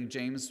are you bringing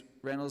James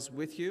Reynolds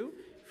with you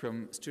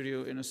from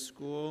Studio in a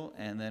School?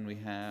 And then we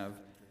have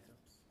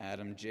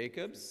Adam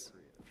Jacobs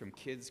from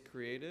Kids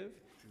Creative,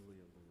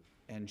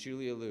 and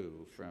Julia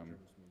Liu from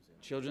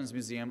Children's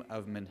Museum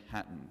of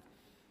Manhattan.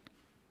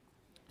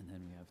 And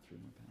then we have 3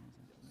 more panels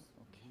after that.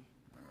 Okay,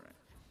 all right.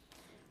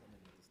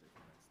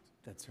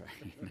 That's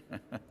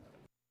right.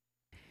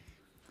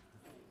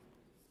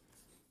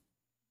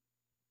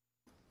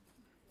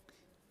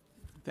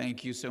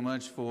 Thank you so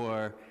much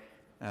for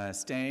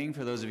staying.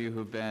 For those of you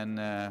who've been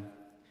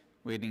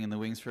waiting in the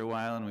wings for a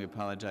while, and we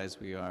apologize,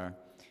 we are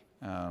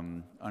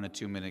on a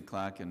 2-minute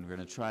clock, and we're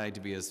going to try to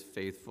be as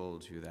faithful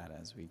to that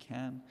as we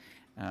can.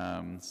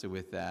 So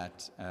with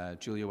that,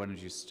 Julia, why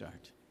don't you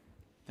start?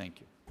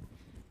 Thank you.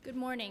 Good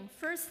morning.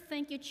 First,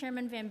 thank you,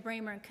 Chairman Van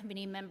Bramer and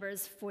committee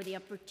members, for the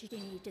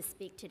opportunity to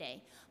speak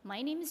today.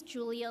 My name is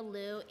Julia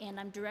Liu, and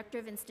I'm Director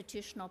of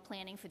Institutional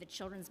Planning for the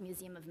Children's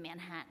Museum of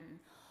Manhattan.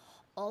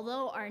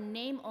 Although our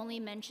name only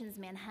mentions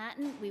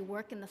Manhattan, we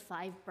work in the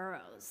 5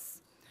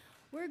 boroughs.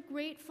 We're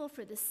grateful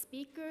for the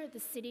Speaker, the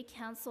City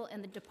Council,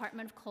 and the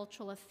Department of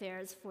Cultural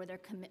Affairs for their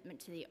commitment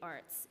to the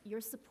arts.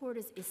 Your support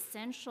is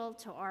essential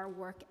to our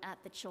work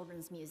at the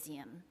Children's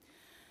Museum.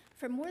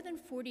 For more than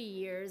 40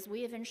 years,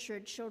 we have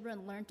ensured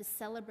children learn to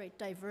celebrate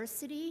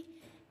diversity,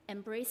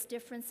 embrace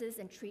differences,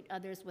 and treat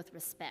others with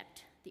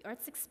respect. The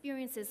arts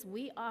experiences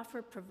we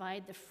offer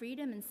provide the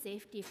freedom and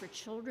safety for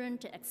children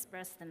to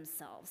express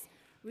themselves.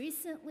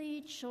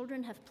 Recently,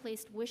 children have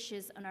placed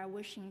wishes on our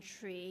wishing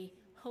tree,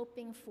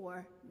 hoping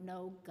for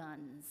no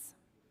guns.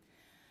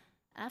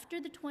 After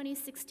the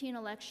 2016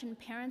 election,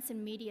 parents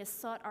and media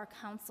sought our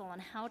counsel on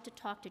how to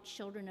talk to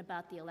children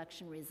about the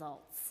election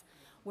results.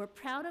 We're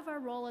proud of our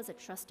role as a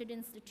trusted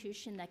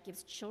institution that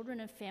gives children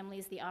and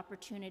families the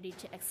opportunity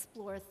to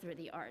explore through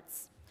the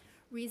arts.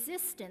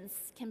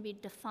 Resistance can be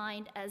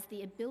defined as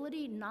the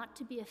ability not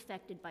to be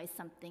affected by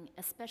something,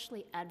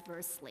 especially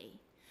adversely.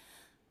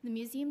 The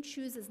museum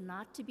chooses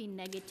not to be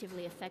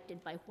negatively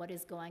affected by what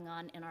is going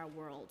on in our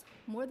world.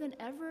 More than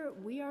ever,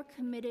 we are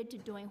committed to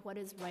doing what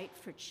is right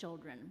for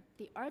children.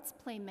 The arts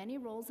play many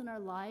roles in our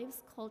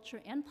lives,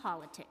 culture, and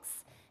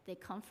politics. They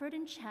comfort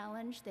and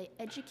challenge, they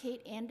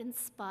educate and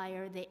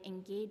inspire, they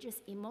engage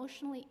us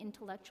emotionally,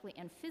 intellectually,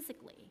 and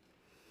physically.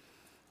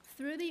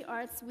 Through the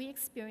arts, we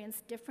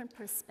experience different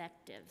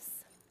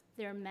perspectives.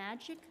 Their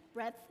magic,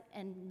 breadth,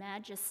 and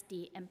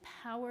majesty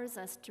empowers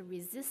us to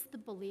resist the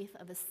belief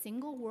of a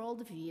single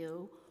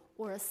worldview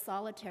or a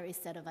solitary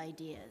set of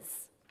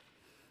ideas.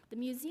 The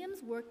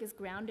museum's work is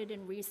grounded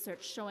in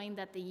research showing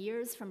that the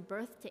years from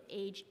birth to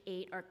age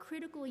 8 are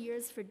critical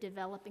years for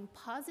developing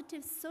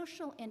positive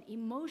social and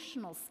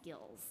emotional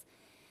skills.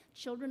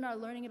 Children are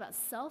learning about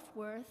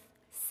self-worth,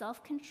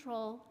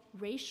 self-control,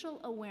 racial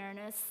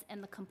awareness,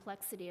 and the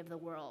complexity of the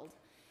world.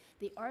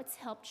 The arts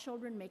help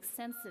children make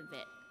sense of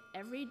it.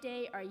 Every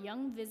day, our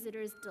young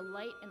visitors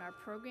delight in our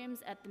programs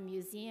at the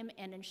museum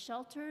and in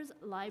shelters,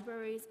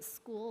 libraries,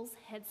 schools,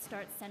 Head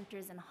Start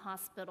centers, and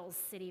hospitals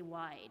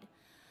citywide.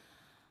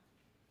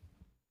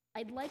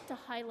 I'd like to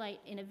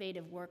highlight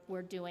innovative work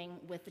we're doing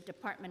with the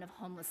Department of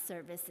Homeless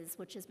Services,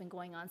 which has been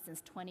going on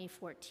since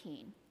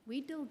 2014.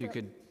 You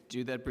could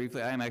do that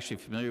briefly. I'm actually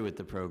familiar with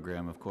the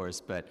program, of course,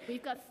 but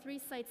We've got 3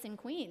 sites in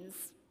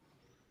Queens.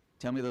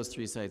 tell me those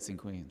 3 sites in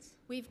Queens.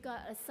 We've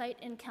got a site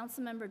in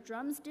Councilmember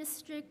Drum's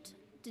district,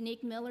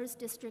 Danique Miller's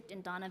district,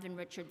 and Donovan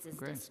Richards'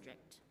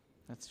 district.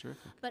 That's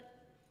terrific. But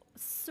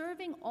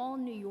serving all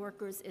New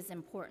Yorkers is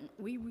important.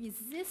 We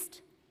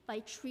resist by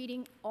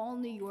treating all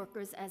New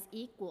Yorkers as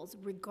equals,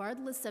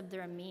 regardless of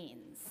their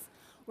means.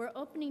 We're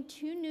opening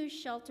 2 new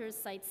shelter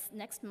sites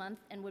next month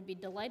and would be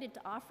delighted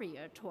to offer you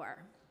a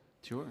tour.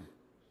 Sure.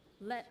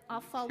 I'll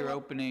follow You're up.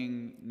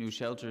 opening new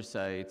shelter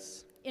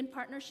sites. In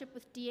partnership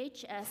with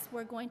DHS,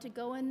 we're going to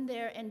go in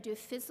there and do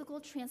physical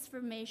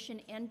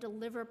transformation and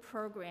deliver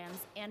programs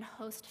and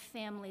host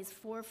families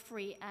for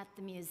free at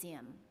the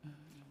museum.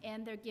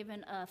 And they're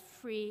given a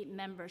free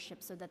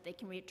membership so that they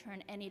can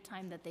return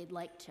anytime that they'd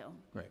like to.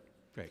 Right.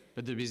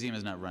 But the museum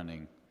is not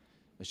running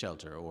the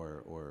shelter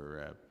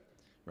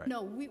right.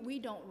 No, we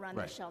don't run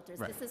the Right, shelters.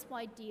 right. This is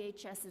why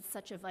DHS is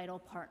such a vital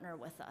partner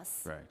with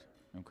us. Right,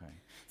 okay.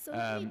 So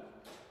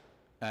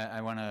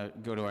I want to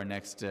go to our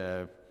next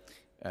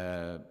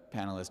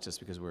panelist just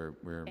because we're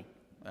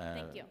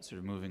Thank you. sort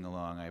of moving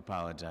along. I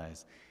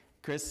apologize.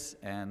 Chris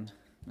and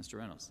Mr.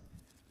 Reynolds.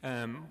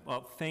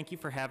 Well, thank you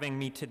for having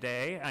me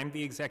today. I'm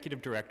the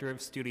executive director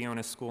of Studio in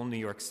a School in New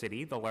York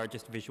City, the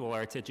largest visual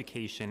arts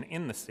education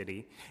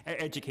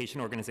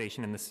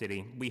organization in the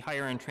city. We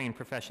hire and train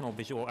professional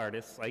visual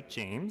artists like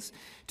James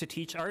to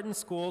teach art in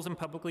schools and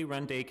publicly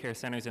run daycare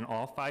centers in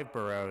all 5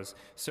 boroughs,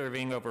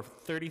 serving over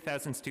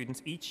 30,000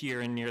 students each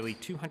year in nearly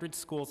 200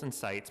 schools and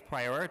sites,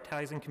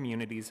 prioritizing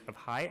communities of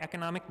high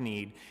economic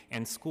need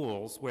and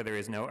schools where there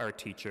is no art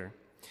teacher.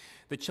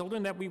 The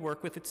children that we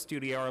work with at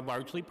Studio are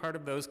largely part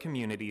of those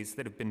communities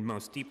that have been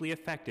most deeply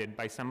affected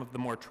by some of the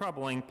more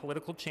troubling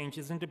political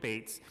changes and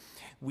debates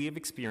we have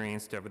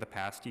experienced over the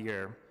past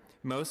year.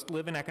 Most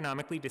live in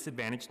economically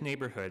disadvantaged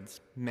neighborhoods.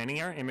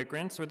 Many are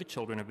immigrants or the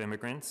children of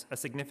immigrants. A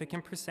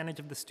significant percentage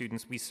of the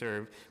students we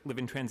serve live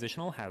in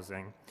transitional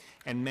housing,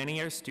 and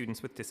many are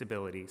students with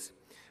disabilities.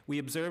 We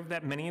observe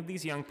that many of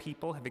these young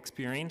people have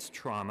experienced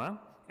trauma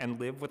and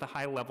live with a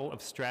high level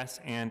of stress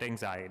and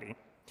anxiety.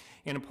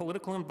 In a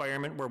political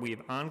environment where we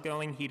have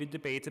ongoing heated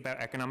debates about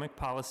economic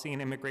policy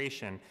and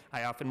immigration,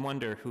 I often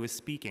wonder who is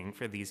speaking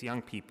for these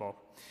young people.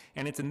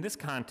 And it's in this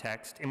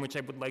context in which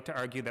I would like to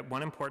argue that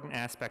one important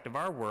aspect of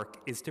our work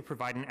is to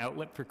provide an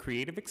outlet for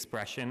creative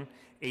expression,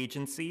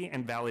 agency,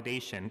 and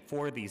validation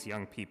for these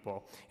young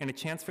people, and a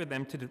chance for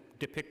them to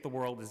depict the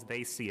world as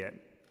they see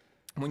it.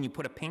 When you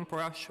put a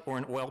paintbrush or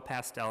an oil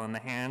pastel in the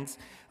hands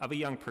of a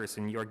young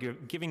person, you're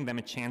giving them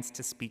a chance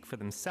to speak for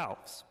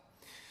themselves.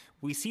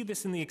 We see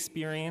this in the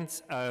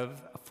experience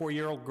of a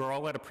 4-year-old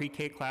girl at a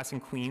pre-K class in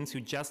Queens who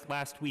just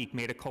last week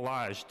made a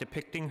collage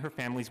depicting her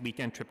family's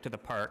weekend trip to the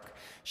park.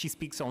 She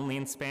speaks only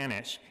in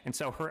Spanish, and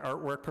so her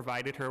artwork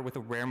provided her with a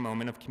rare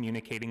moment of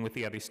communicating with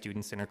the other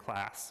students in her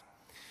class.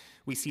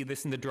 We see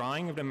this in the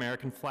drawing of an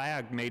American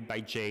flag made by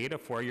Jade, a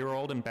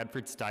 4-year-old in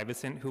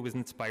Bedford-Stuyvesant who was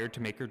inspired to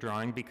make her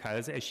drawing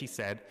because, as she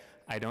said,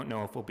 "I don't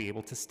know if we'll be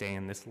able to stay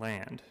in this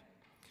land."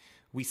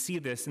 We see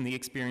this in the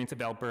experience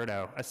of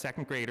Alberto, a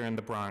 2nd grader in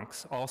the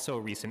Bronx, also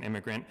a recent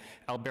immigrant.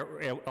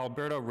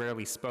 Alberto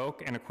rarely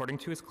spoke, and according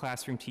to his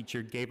classroom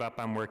teacher, gave up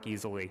on work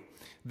easily.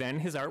 Then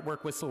his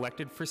artwork was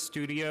selected for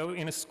Studio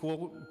in a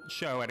School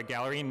show at a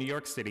gallery in New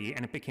York City,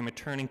 and it became a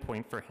turning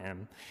point for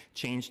him,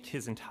 changed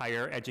his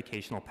entire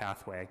educational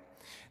pathway.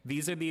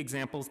 These are the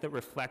examples that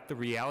reflect the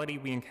reality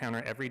we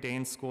encounter every day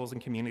in schools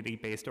and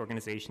community-based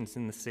organizations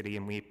in the city,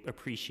 and we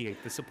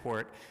appreciate the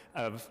support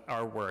of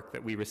our work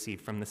that we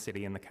receive from the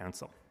city and the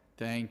council.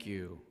 Thank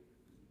you.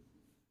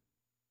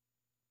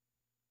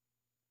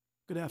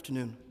 Good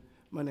afternoon.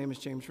 My name is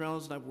James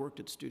Reynolds, and I've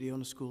worked at Studio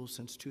in a School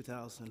since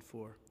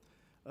 2004.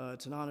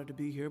 It's an honor to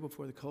be here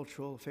before the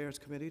Cultural Affairs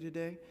Committee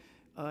today,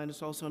 and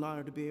it's also an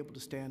honor to be able to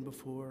stand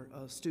before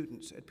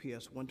students at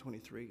PS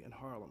 123 in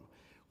Harlem,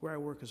 where I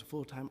work as a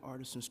full-time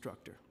artist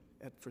instructor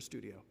for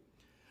Studio.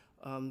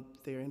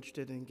 They're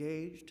interested and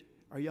engaged.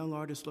 Our young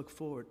artists look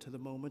forward to the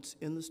moments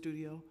in the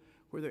studio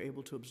where they're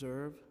able to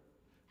observe,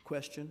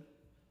 question,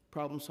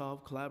 problem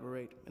solve,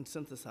 collaborate, and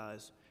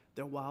synthesize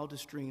their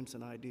wildest dreams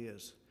and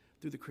ideas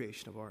through the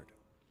creation of art.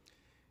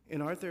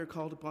 In art, they're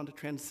called upon to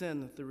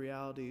transcend the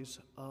realities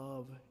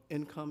of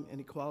income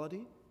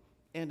inequality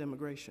and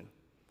immigration.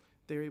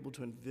 They're able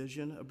to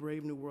envision a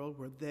brave new world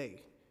where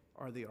they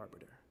are the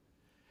arbiter.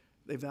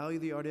 They value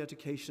the art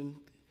education.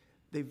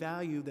 They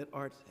value that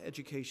art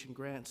education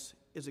grants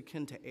is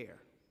akin to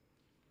air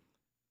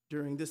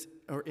during this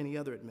or any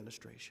other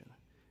administration,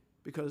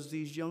 because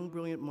these young,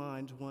 brilliant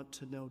minds want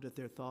to know that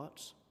their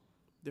thoughts,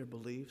 their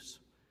beliefs,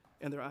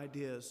 and their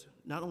ideas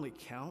not only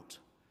count,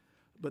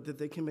 but that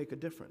they can make a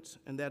difference.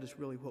 And that is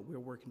really what we're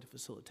working to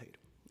facilitate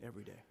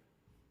every day.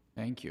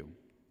 Thank you.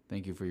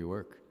 Thank you for your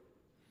work.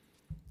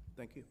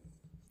 Thank you.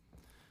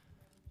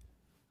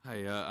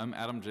 Hi, I'm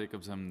Adam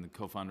Jacobs. I'm the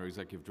co-founder,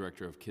 executive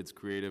director of Kids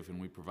Creative, and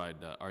we provide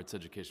arts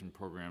education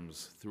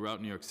programs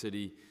throughout New York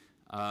City.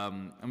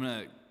 I'm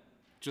going to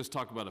just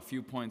talk about a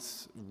few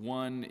points.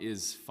 One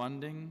is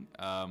funding.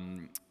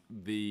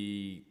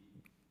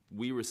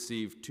 We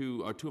receive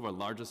two of our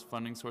largest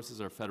funding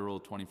sources are federal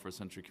 21st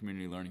Century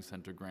Community Learning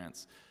Center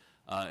grants.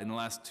 In the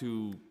last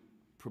two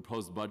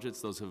proposed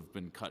budgets, those have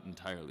been cut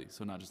entirely.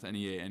 So not just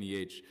NEA,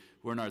 NEH.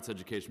 We're an arts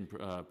education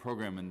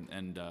program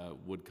and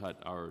would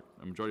cut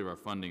a majority of our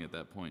funding at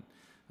that point.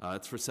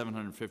 It's for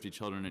 750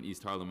 children in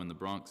East Harlem and the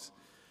Bronx.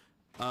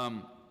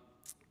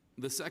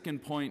 The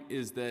second point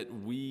is that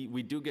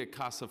we do get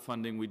CASA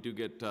funding, we do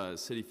get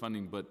city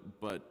funding,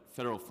 but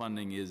federal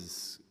funding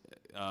is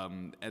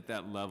at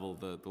that level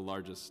the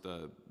largest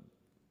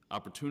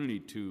opportunity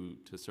to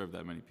serve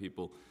that many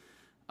people.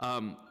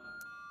 I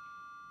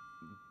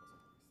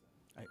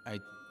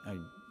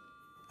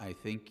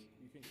think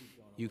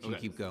you can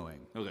keep going.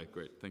 Okay,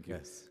 great, thank you.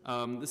 Yes.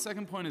 The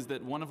second point is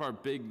that one of our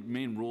big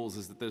main rules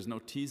is that there's no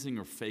teasing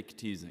or fake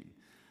teasing.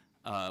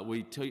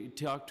 We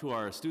talk to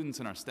our students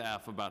and our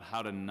staff about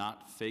how to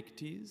not fake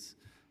tease.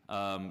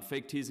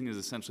 Fake teasing is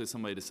essentially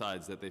somebody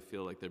decides that they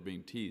feel like they're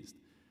being teased.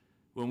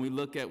 When we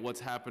look at what's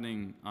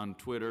happening on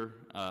Twitter,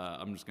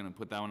 I'm just going to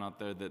put that one out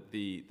there,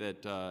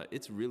 that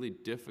it's really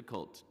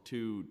difficult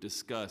to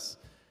discuss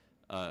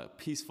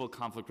peaceful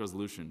conflict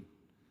resolution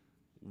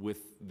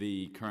with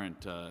the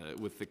current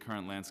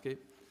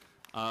landscape.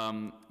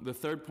 The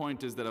third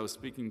point is that I was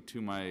speaking to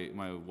my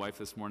wife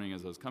this morning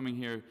as I was coming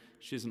here.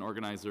 She's an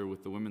organizer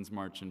with the Women's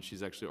March, and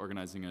she's actually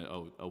organizing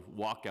a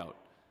walkout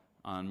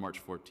on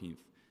March 14th.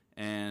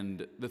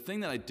 And the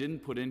thing that I didn't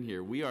put in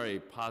here, we are a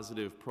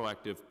positive,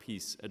 proactive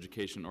peace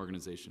education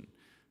organization.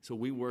 So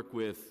we work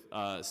with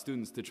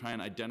students to try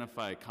and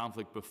identify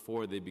conflict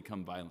before they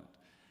become violent.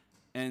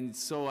 And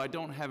so I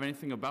don't have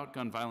anything about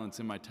gun violence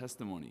in my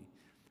testimony.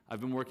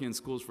 I've been working in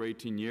schools for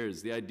 18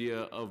 years. The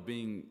idea of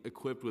being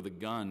equipped with a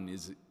gun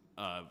is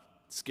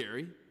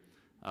scary.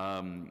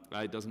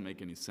 It doesn't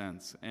make any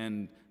sense.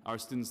 And our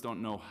students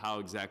don't know how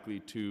exactly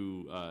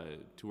to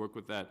work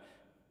with that,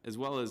 as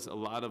well as a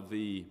lot of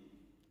the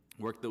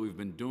work that we've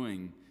been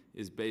doing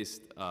is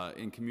based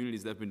in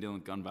communities that have been dealing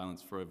with gun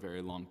violence for a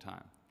very long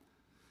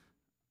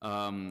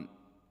time.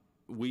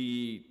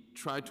 We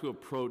try to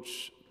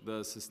approach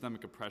the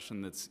systemic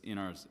oppression that's in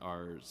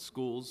our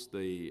schools,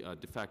 the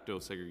de facto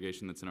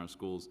segregation that's in our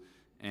schools,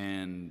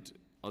 and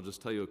I'll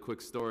just tell you a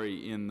quick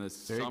story. In the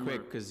summer... Very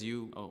quick, because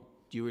you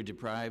were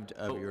deprived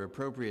of your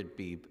appropriate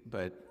beep,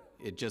 but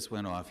it just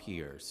went off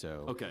here,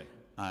 so okay.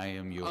 I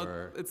am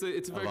your It's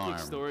a very alarm.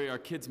 quick story. Our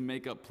kids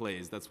make up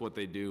plays. That's what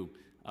they do.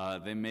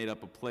 They made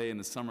up a play in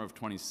the summer of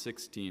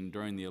 2016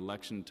 during the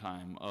election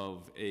time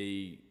of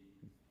an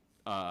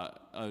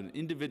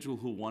individual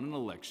who won an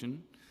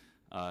election.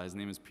 His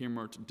name is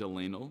Piermort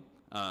Delanel,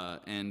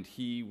 and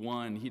he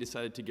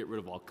decided to get rid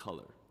of all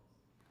color.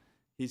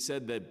 He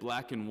said that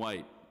black and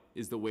white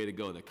is the way to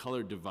go, that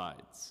color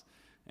divides.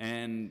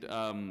 And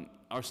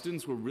our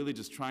students were really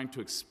just trying to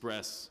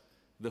express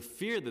the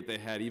fear that they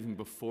had even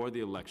before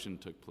the election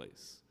took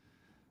place.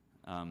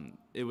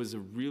 It was a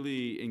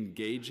really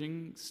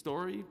engaging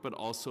story, but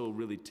also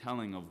really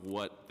telling of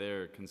what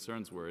their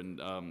concerns were.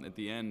 And at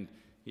the end,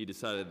 he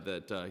decided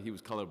that he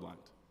was colorblind.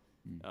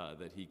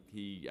 That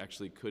he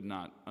actually could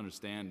not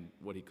understand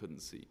what he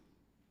couldn't see.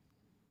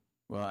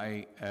 Well,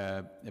 I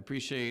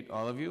appreciate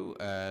all of you.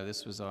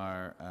 This was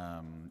our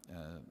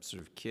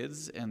sort of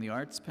kids and the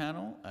arts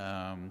panel.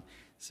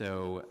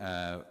 So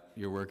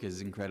your work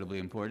is incredibly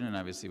important, and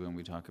obviously when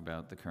we talk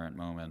about the current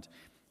moment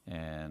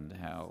and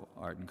how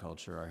art and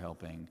culture are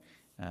helping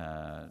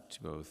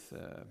to both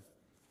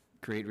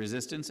create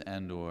resistance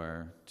and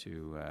or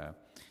to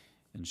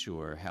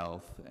ensure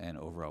health and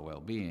overall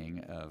well-being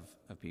of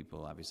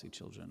people. Obviously,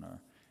 children are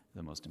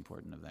the most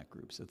important of that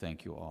group. So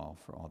thank you all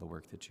for all the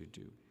work that you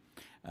do.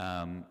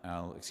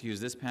 I'll excuse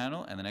this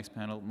panel, and the next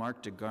panel,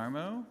 Mark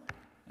DeGarmo.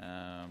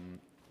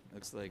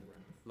 Looks like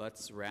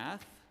Lutz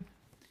Rath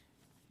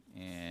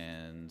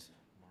and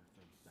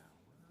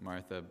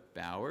Martha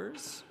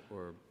Bowers,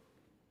 or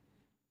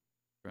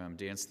from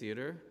Dance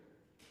Theater,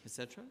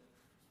 etc.,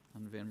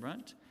 on Van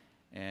Brunt,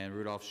 and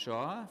Rudolph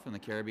Shaw from the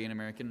Caribbean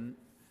American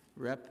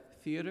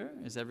Rep Theater.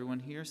 Is everyone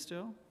here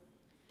still?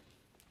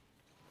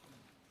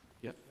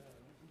 Yep.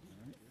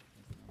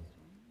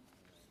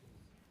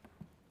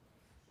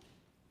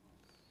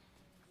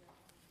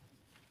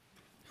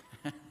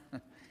 Thank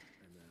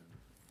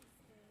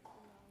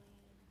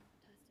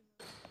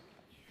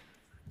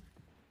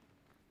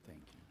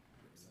you.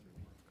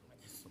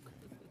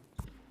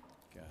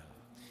 Got it.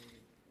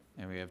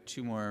 And we have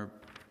two more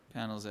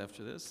panels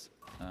after this.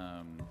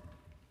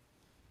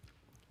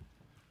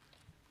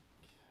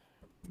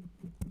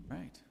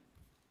 Right.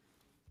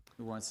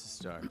 Who wants to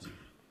start?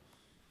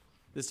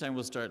 This time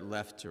we'll start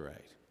left to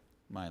right.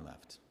 My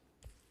left.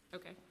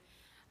 Okay.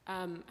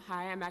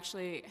 Hi, I'm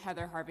actually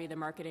Heather Harvey, the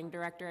marketing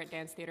director at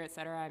Dance Theater, et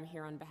cetera. I'm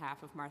here on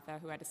behalf of Martha,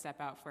 who had to step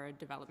out for a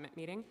development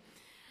meeting.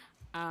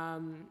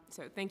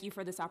 So thank you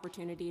for this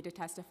opportunity to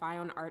testify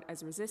on art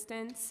as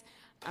resistance.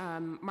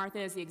 Martha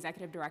is the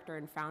executive director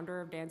and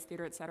founder of Dance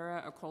Theater, et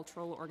cetera, a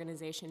cultural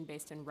organization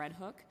based in Red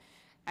Hook.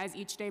 As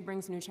each day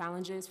brings new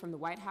challenges from the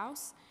White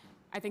House,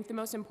 I think the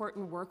most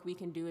important work we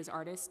can do as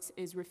artists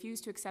is refuse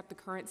to accept the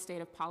current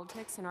state of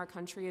politics in our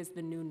country as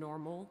the new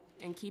normal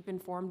and keep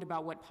informed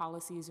about what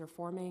policies are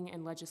forming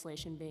and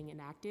legislation being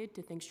enacted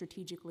to think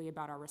strategically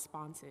about our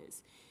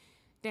responses.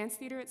 Dance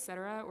Theater, et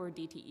cetera, or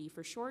DTE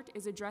for short,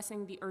 is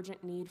addressing the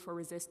urgent need for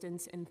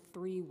resistance in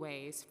 3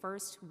 ways.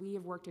 First, we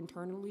have worked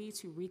internally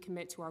to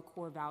recommit to our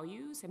core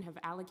values and have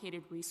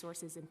allocated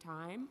resources and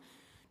time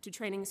to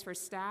trainings for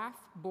staff,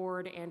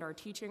 board, and our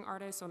teaching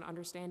artists on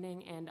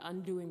understanding and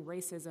undoing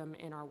racism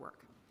in our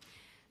work.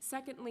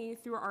 Secondly,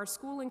 through our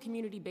school and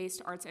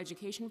community-based arts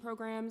education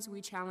programs, we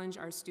challenge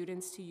our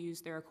students to use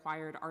their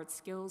acquired art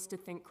skills to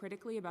think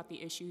critically about the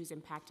issues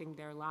impacting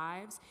their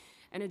lives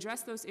and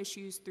address those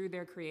issues through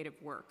their creative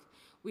work.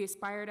 We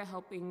aspire to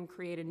helping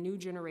create a new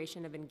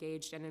generation of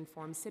engaged and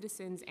informed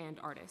citizens and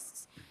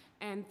artists.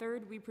 And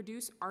third, we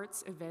produce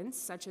arts events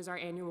such as our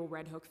annual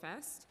Red Hook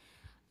Fest,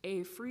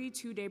 a free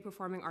 2-day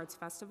performing arts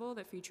festival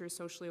that features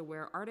socially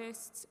aware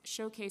artists,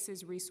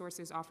 showcases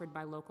resources offered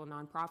by local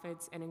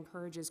nonprofits, and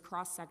encourages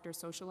cross-sector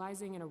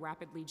socializing in a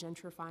rapidly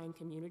gentrifying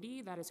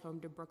community that is home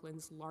to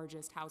Brooklyn's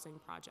largest housing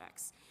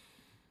projects.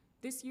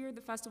 This year,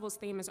 the festival's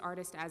theme is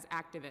Artist as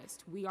Activist.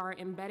 We are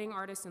embedding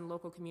artists in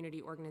local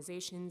community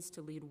organizations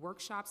to lead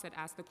workshops that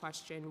ask the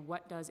question,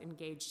 what does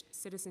engaged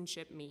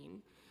citizenship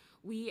mean?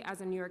 We, as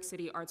a New York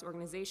City arts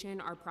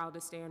organization, are proud to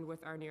stand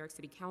with our New York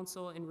City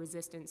Council in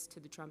resistance to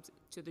the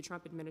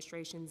Trump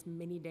administration's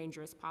many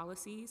dangerous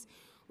policies.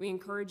 We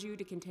encourage you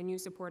to continue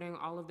supporting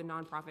all of the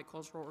nonprofit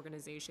cultural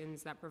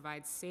organizations that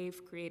provide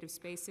safe, creative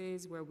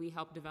spaces where we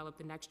help develop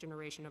the next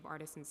generation of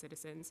artists and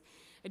citizens.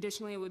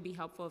 Additionally, it would be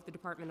helpful if the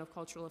Department of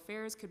Cultural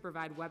Affairs could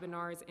provide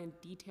webinars and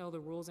detail the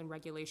rules and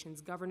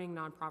regulations governing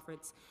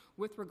nonprofits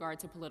with regard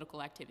to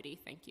political activity.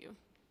 Thank you.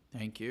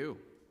 Thank you.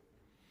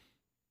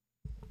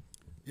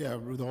 Yeah,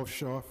 Rudolph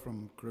Shaw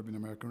from Caribbean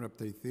American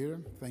Reptile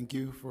Theater. Thank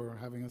you for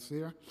having us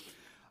here.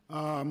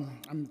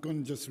 I'm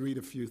going to just read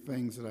a few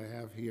things that I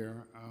have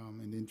here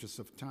in the interest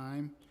of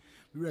time.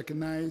 We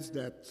recognize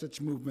that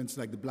such movements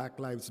like the Black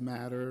Lives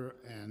Matter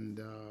and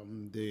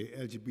the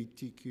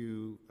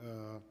LGBTQ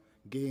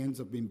gains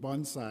have been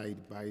bonsaied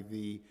by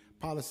the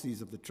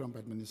policies of the Trump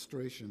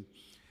administration.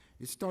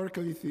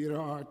 Historically, theater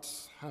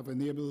arts have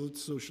enabled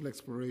social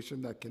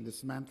exploration that can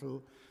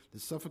dismantle the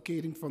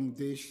suffocating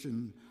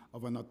foundation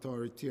of an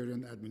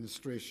authoritarian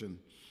administration.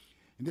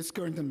 In this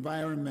current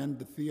environment,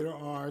 the theater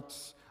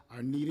arts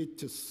are needed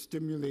to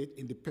stimulate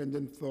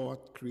independent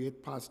thought,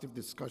 create positive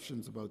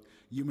discussions about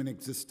human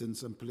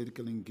existence and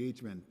political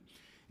engagement.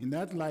 In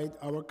that light,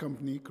 our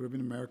company,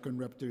 Caribbean American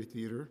Repertory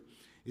Theater,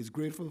 is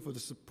grateful for the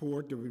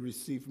support that we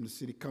receive from the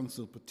City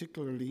Council,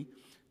 particularly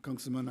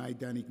Councilman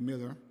Danik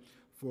Miller,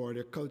 for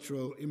the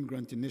Cultural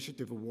Immigrant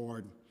Initiative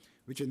Award,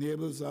 which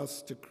enables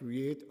us to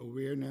create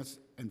awareness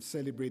and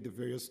celebrate the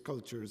various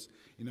cultures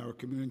in our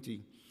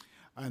community.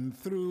 And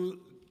through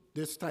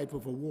this type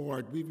of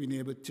award, we've been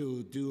able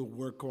to do a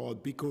work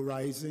called Biko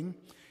Rising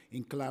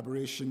in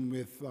collaboration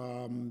with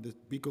the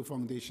Biko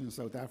Foundation in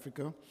South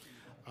Africa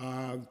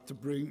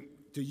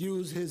to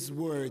use his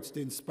words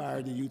to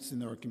inspire the youths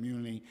in our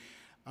community.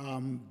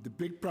 The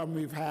big problem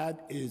we've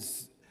had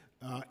is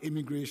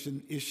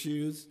immigration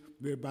issues,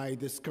 whereby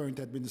this current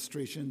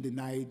administration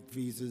denied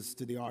visas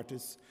to the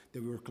artists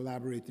that we were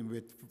collaborating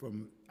with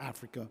from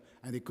Africa,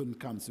 and they couldn't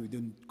come, so we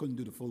couldn't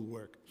do the full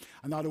work.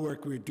 Another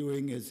work we're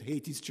doing is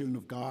Haiti's Children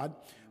of God,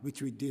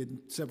 which we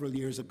did several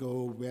years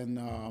ago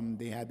when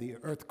they had the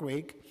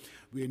earthquake.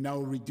 We are now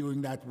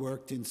redoing that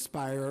work to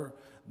inspire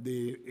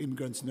the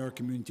immigrants in our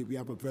community. We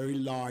have a very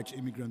large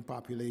immigrant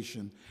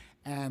population.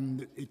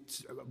 And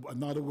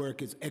another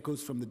work is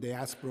Echoes from the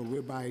Diaspora,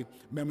 whereby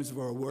members of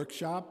our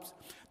workshops,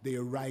 they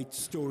write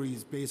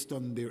stories based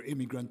on their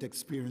immigrant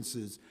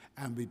experiences,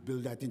 and we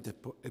build that into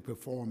a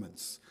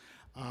performance.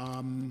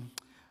 I'm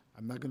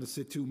not going to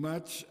say too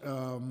much.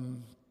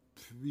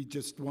 We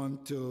just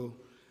want to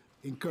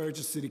encourage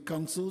the City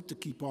Council to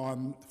keep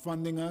on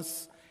funding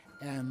us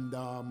and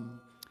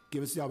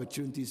give us the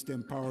opportunities to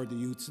empower the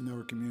youths in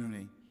our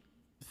community.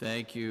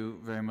 Thank you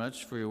very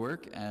much for your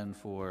work and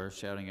for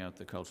shouting out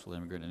the Cultural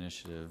Immigrant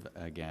Initiative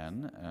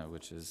again,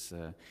 which is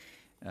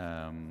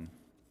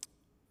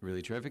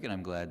really terrific, and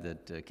I'm glad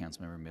that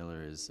Councilmember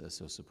Miller is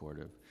so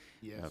supportive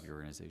of your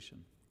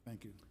organization.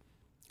 Thank you.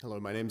 Hello,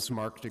 my name is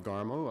Mark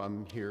DeGarmo.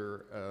 I'm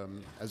here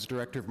as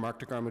director of Mark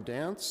DeGarmo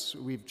Dance.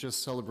 We've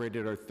just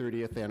celebrated our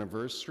 30th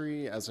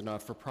anniversary as a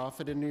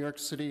not-for-profit in New York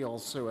City,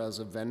 also as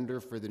a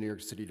vendor for the New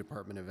York City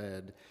Department of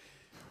Ed.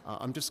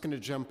 I'm just going to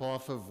jump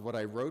off of what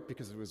I wrote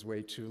because it was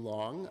way too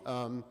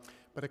long.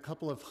 but a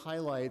couple of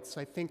highlights.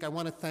 I think I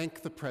want to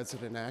thank the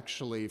president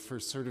actually for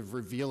sort of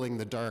revealing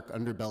the dark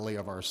underbelly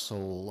of our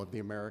soul, of the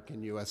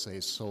American USA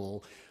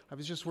soul. I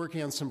was just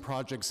working on some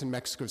projects in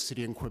Mexico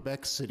City and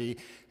Quebec City,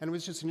 and it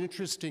was just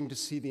interesting to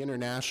see the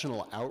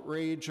international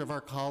outrage of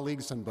our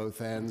colleagues on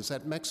both ends.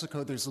 At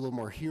Mexico, there's a little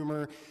more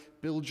humor.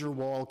 Build your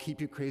wall, keep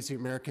you crazy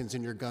Americans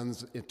and your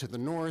guns to the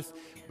north.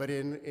 But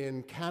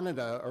in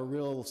Canada, a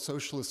real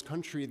socialist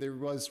country, there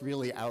was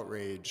really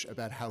outrage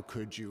about how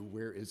could you,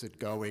 where is it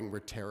going, we're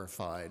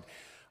terrified.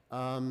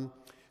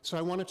 So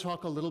I want to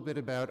talk a little bit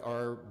about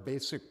our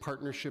basic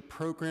partnership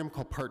program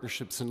called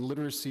Partnerships in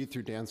Literacy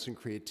through Dance and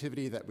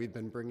Creativity that we've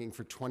been bringing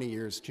for 20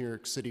 years to New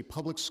York City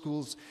public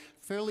schools,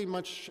 fairly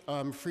much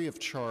free of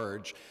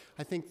charge.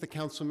 I think the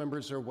council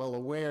members are well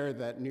aware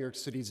that New York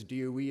City's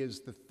DOE is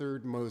the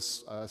third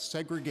most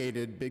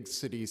segregated big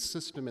city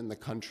system in the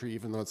country,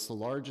 even though it's the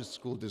largest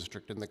school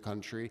district in the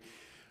country.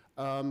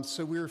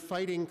 So we're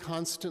fighting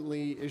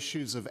constantly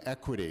issues of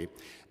equity.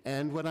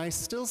 And what I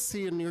still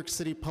see in New York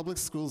City public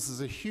schools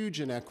is a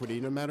huge inequity,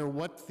 no matter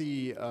what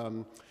the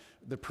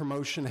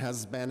promotion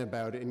has been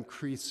about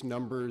increased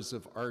numbers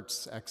of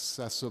arts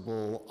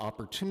accessible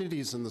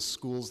opportunities in the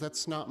schools.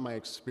 That's not my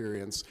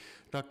experience.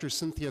 Dr.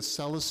 Cynthia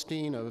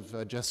Celestine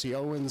of Jesse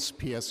Owens,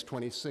 PS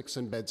 26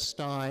 in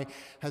Bed-Stuy,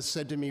 has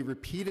said to me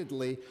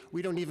repeatedly,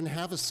 we don't even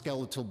have a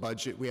skeletal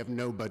budget, we have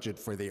no budget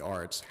for the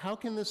arts. How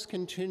can this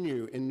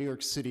continue in New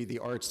York City, the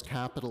arts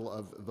capital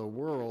of the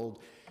world?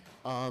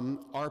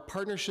 Our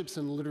Partnerships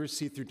in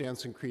Literacy through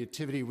Dance and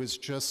Creativity was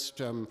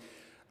just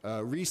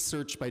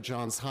researched by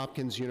Johns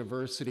Hopkins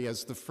University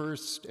as the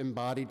first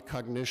embodied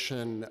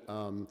cognition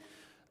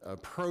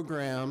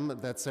program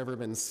that's ever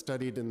been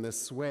studied in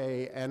this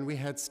way, and we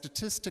had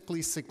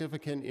statistically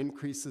significant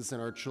increases in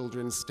our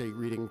children's state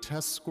reading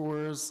test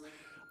scores.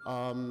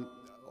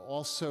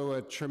 Also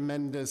a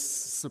tremendous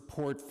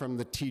support from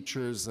the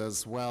teachers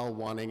as well,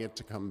 wanting it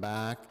to come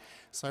back.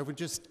 So I would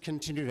just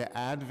continue to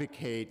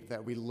advocate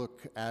that we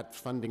look at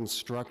funding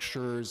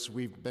structures.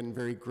 We've been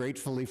very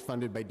gratefully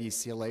funded by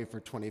DCLA for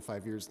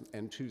 25 years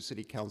and 2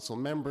 city council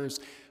members,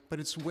 but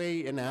it's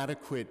way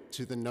inadequate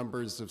to the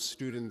numbers of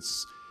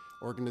students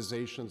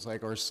organizations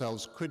like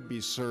ourselves could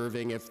be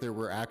serving if there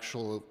were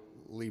actually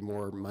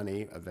more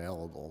money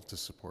available to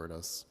support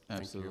us.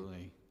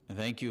 Absolutely.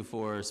 Thank you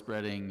for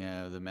spreading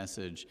the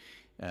message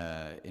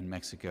in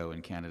Mexico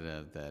and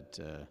Canada that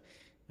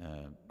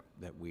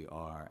we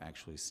are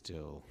actually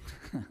still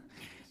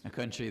a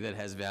country that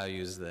has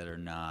values that are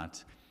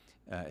not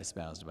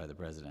espoused by the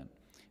president.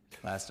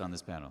 Last on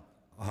this panel.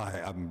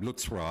 Hi, I'm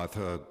Lutz Rath,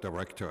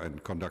 director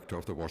and conductor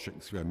of the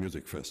Washington Square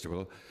Music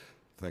Festival.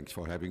 Thanks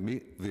for having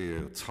me.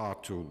 It's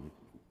hard to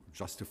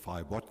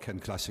justify what can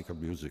classical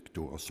music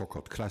do, or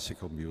so-called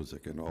classical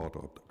music, in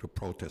order to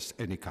protest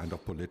any kind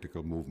of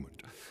political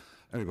movement.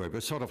 Anyway,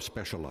 we're sort of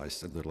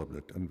specialized a little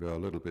bit, and we're a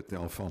little bit the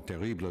enfant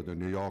terrible. The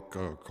New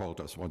Yorker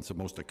called us once the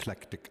most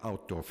eclectic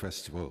outdoor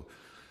festival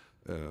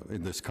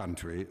in this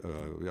country.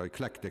 We are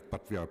eclectic,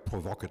 but we are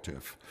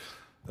provocative.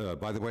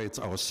 By the way, it's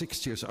our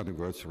 60th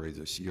anniversary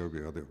this year. We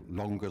are the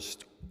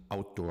longest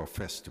outdoor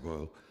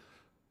festival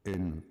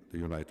in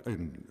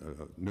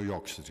New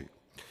York City.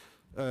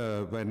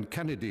 When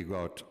Kennedy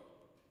got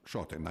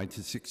shot in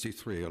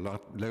 1963,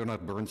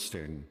 Leonard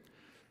Bernstein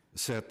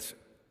said,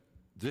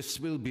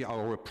 "This will be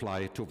our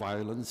reply to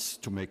violence,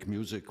 to make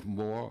music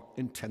more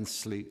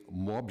intensely,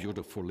 more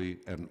beautifully,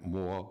 and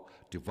more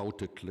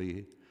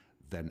devotedly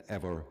than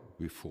ever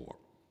before."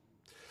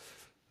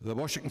 The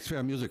Washington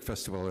Square Music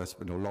Festival has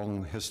been a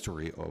long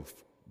history of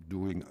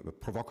doing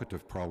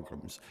provocative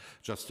programs.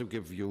 Just to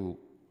give you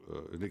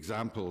an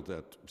example,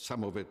 that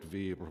some of it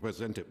we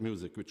represented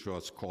music which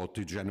was called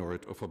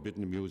degenerate or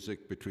forbidden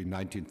music between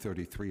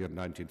 1933 and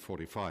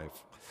 1945.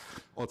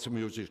 Also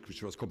music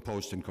which was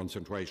composed in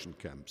concentration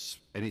camps,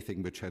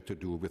 anything which had to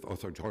do with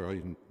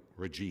authoritarian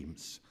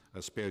regimes.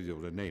 I spare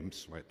you the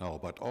names right now,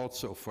 but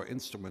also for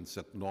instruments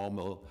that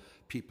normal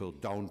people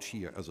don't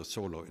hear as a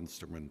solo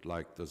instrument,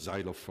 like the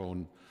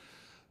xylophone,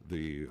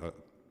 the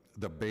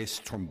bass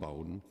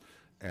trombone,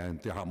 and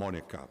the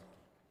harmonica.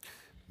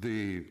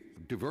 The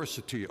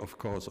diversity, of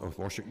course, of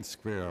Washington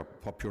Square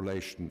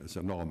population is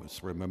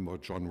enormous. Remember,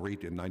 John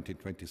Reed in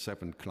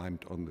 1927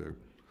 climbed on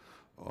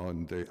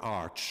the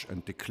arch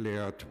and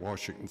declared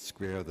Washington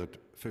Square the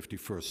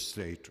 51st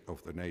state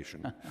of the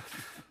nation.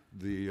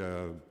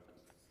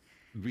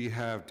 We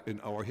had in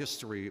our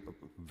history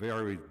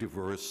very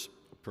diverse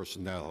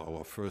personnel.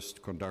 Our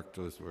first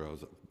conductors were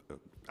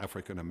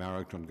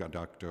African-American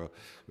conductor.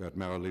 We had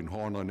Marilyn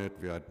Horne on it.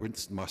 We had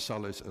Winston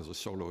Marsalis as a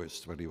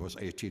soloist when he was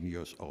 18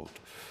 years old.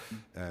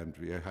 And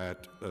we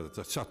had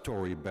the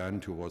Satori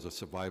Band, who was a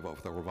survivor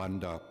of the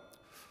Rwanda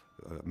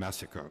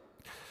massacre.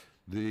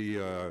 We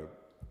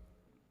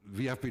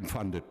have been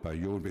funded by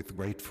you, we're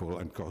grateful,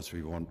 and of course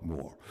we want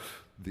more.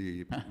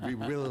 We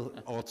will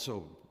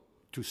also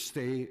to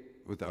stay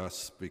with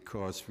us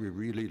because we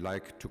really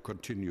like to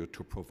continue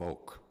to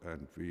provoke,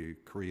 and we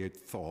create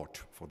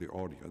thought for the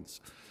audience.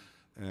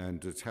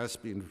 And it has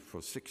been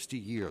for 60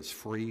 years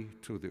free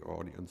to the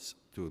audience,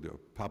 to the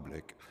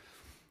public.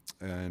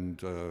 And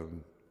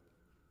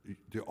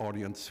the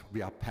audience,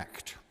 we are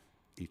packed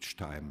each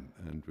time,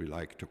 and we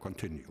like to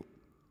continue.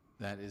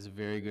 That is a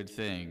very good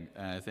thing.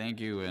 Thank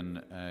you,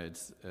 and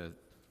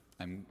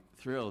I'm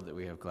thrilled that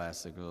we have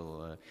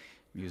classical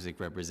music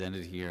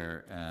represented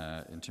here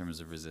in terms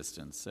of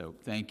resistance. So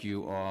thank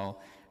you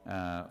all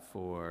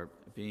for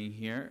being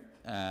here.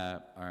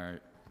 Our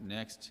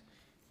next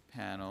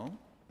panel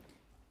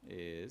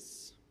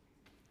is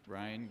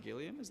Brian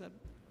Gilliam. Is that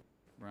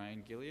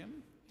Brian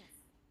Gilliam? Yes.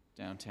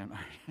 Downtown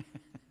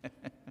Art.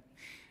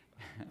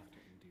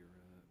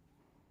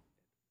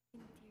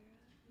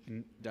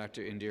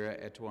 Dr. Indira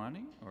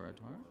Etwani, or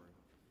Etwar?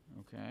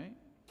 Okay.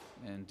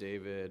 And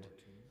David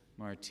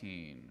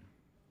Martine.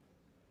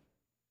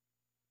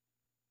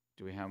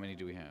 How many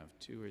do we have?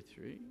 2 or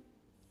 3?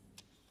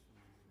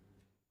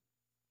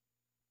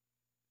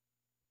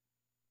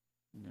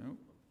 No.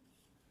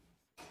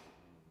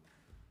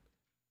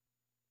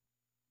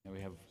 And we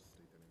have,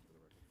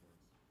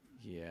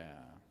 yeah.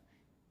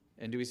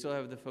 And do we still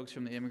have the folks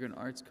from the Immigrant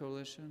Arts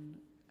Coalition?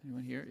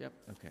 Anyone here? Yep,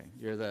 okay.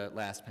 You're the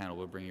last panel.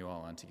 We'll bring you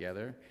all on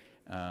together.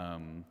 I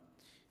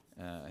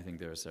think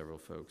there are several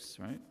folks,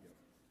 right?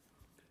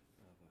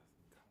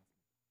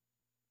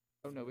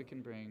 Oh, no, we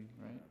can bring,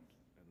 right?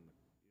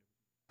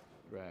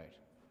 Right.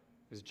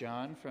 Is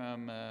John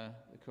from the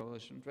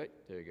coalition? Right,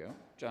 there you go.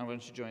 John, why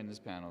don't you join this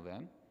panel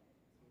then?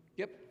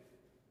 Yep.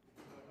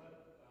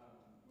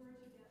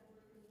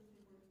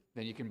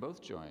 Then you can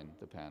both join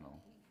the panel.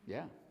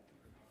 Yeah.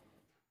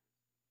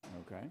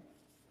 Okay.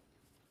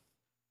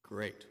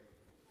 Great.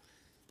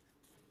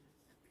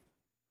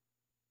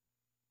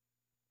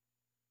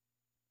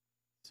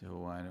 So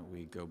why don't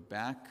we go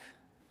back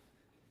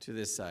to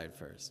this side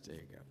first? There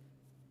you go.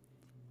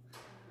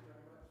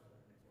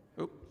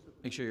 Oh,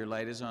 make sure your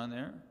light is on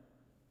there.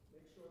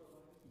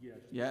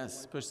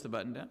 Yes, push the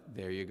button down.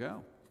 There you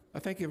go.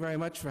 Thank you very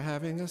much for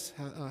having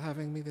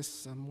me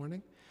this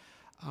morning.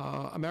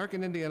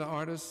 American Indian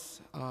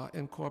Artists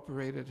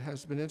Incorporated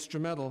has been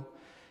instrumental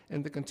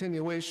in the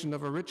continuation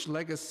of a rich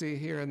legacy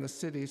here in the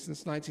city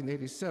since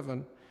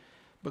 1987,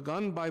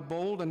 begun by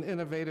bold and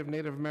innovative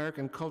Native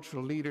American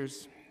cultural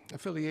leaders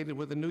affiliated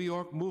with the New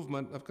York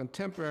movement of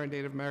contemporary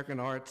Native American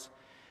arts.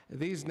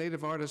 These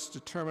Native artists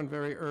determined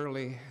very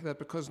early that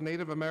because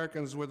Native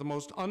Americans were the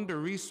most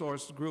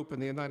under-resourced group in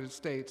the United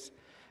States,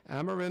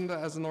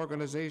 Amarinda as an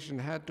organization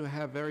had to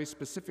have very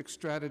specific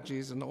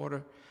strategies and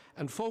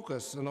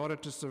focus in order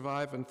to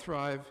survive and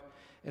thrive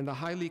in the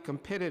highly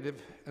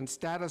competitive and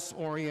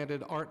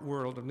status-oriented art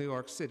world of New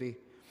York City.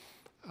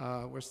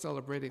 We're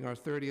celebrating our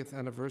 30th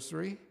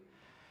anniversary.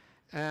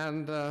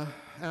 And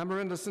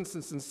Amarinda, since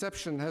its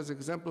inception, has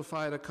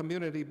exemplified a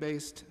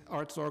community-based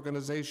arts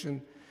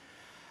organization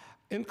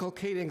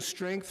inculcating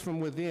strength from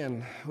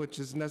within, which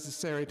is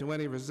necessary to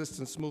any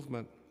resistance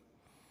movement.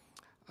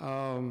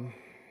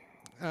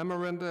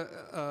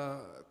 Amarinda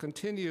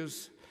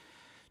continues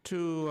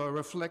to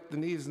reflect the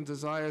needs and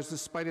desires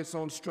despite its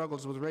own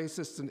struggles with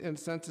racist and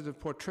insensitive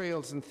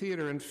portrayals in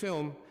theater and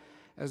film,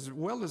 as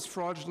well as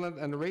fraudulent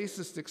and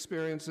racist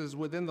experiences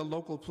within the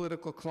local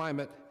political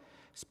climate,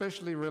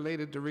 especially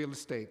related to real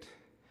estate.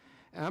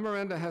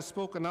 Amarinda has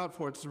spoken out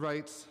for its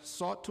rights,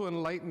 sought to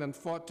enlighten and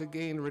fought to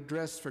gain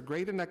redress for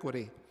great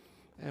inequity,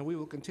 and we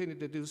will continue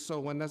to do so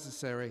when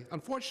necessary.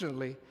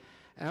 Unfortunately,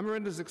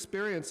 Amarinda's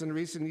experience in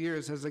recent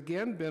years has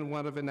again been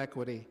one of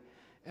inequity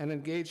and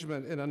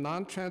engagement in a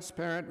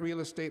non-transparent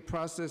real estate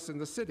process in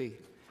the city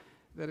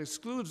that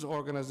excludes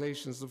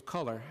organizations of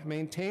color,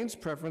 maintains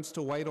preference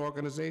to white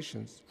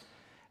organizations.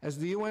 As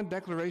the UN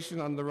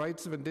Declaration on the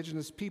Rights of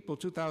Indigenous People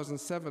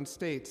 2007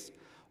 states,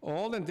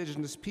 all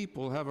Indigenous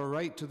people have a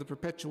right to the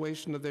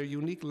perpetuation of their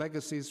unique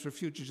legacies for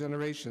future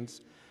generations.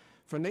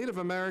 For Native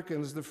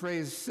Americans, the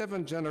phrase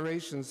 7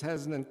 generations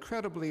has an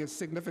incredibly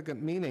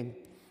significant meaning,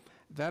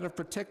 that of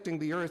protecting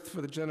the earth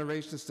for the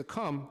generations to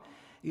come.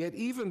 Yet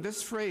even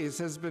this phrase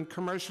has been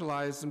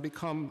commercialized and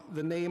become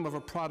the name of a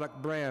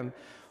product brand.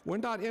 We're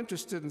not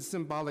interested in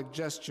symbolic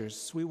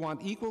gestures. We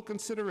want equal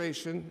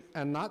consideration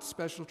and not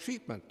special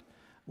treatment.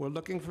 We're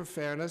looking for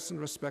fairness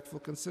and respectful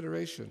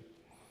consideration.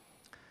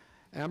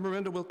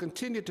 Amarinda will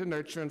continue to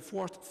nurture and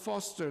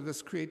foster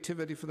this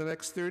creativity for the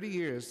next 30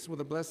 years with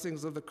the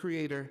blessings of the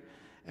Creator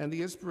and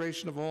the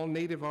inspiration of all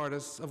Native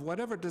artists of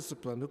whatever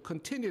discipline who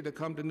continue to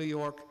come to New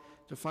York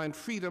to find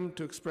freedom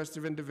to express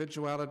their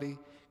individuality,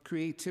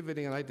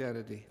 creativity, and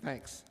identity.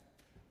 Thanks.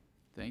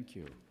 Thank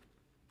you.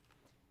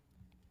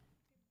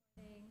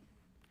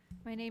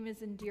 My name is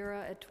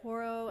Indira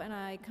Etworo, and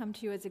I come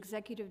to you as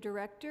Executive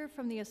Director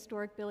from the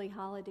historic Billie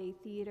Holiday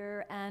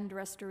Theater and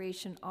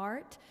Restoration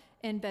Art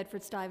in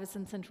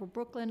Bedford-Stuyvesant, Central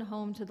Brooklyn,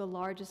 home to the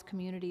largest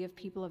community of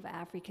people of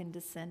African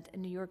descent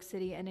in New York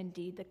City and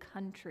indeed the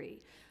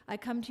country. I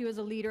come to you as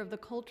a leader of the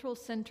cultural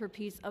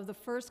centerpiece of the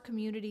first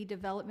community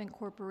development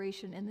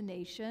corporation in the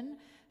nation,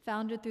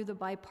 founded through the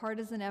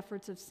bipartisan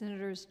efforts of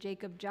Senators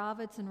Jacob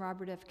Javits and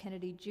Robert F.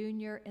 Kennedy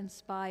Jr.,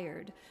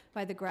 inspired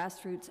by the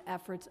grassroots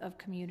efforts of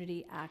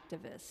community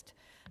activists.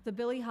 The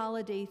Billie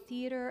Holiday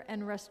Theater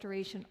and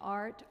Restoration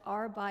Art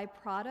are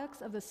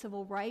byproducts of the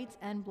civil rights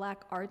and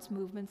Black arts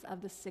movements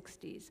of the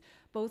 60s,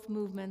 both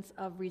movements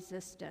of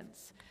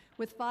resistance.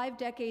 With 5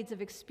 decades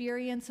of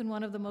experience in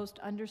one of the most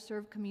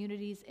underserved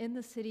communities in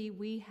the city,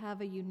 we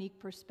have a unique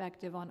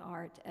perspective on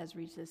art as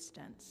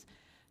resistance.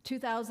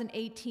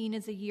 2018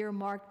 is a year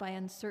marked by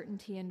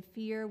uncertainty and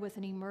fear, with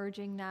an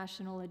emerging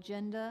national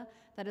agenda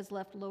that has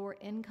left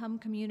lower-income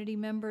community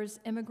members,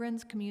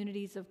 immigrants,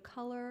 communities of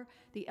color,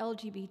 the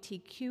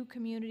LGBTQ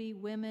community,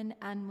 women,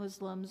 and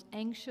Muslims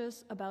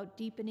anxious about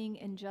deepening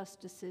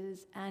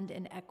injustices and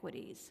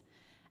inequities.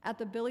 At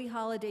the Billie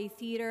Holiday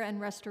Theater and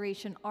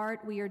Restoration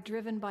Art, we are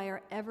driven by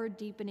our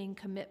ever-deepening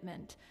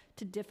commitment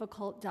to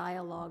difficult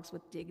dialogues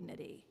with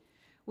dignity.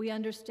 We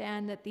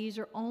understand that these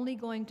are only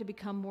going to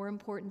become more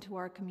important to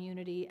our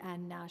community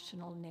and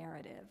national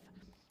narrative.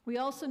 We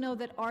also know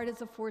that art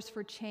is a force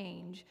for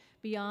change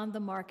beyond the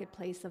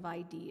marketplace of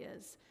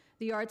ideas.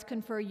 The arts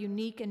confer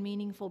unique and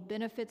meaningful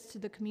benefits to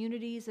the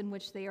communities in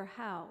which they are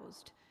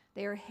housed.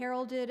 They are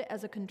heralded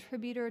as a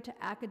contributor to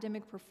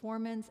academic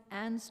performance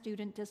and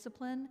student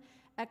discipline,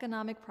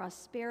 economic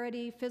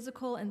prosperity,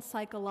 physical and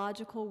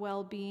psychological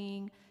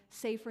well-being,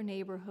 safer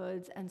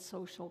neighborhoods, and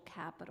social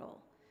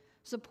capital.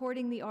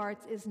 Supporting the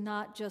arts is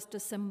not just a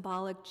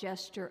symbolic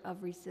gesture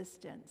of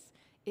resistance,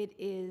 it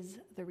is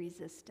the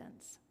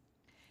resistance.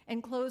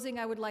 In closing,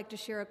 I would like to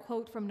share a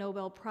quote from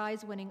Nobel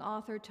Prize-winning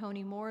author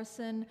Toni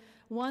Morrison,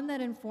 one that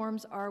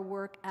informs our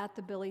work at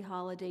the Billie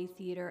Holiday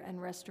Theater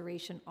and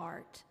Restoration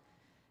Art.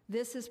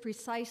 "This is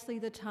precisely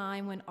the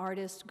time when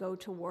artists go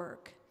to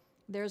work.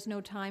 There's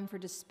no time for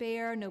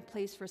despair, no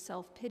place for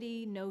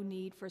self-pity, no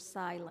need for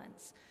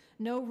silence,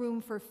 no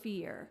room for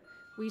fear.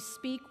 We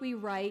speak, we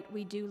write,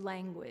 we do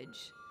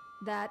language.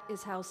 That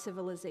is how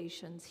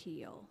civilizations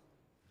heal."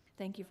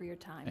 Thank you for your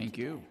time. Thank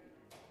today. you.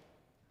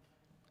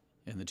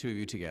 And the two of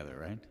you together,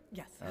 right?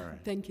 Yes. All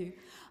right. Thank you.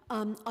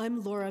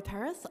 I'm Laura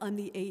Paris. I'm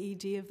the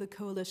AED of the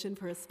Coalition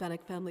for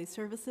Hispanic Family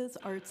Services,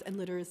 Arts and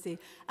Literacy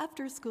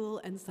After School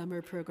and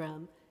Summer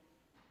Program.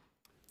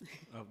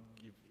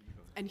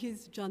 And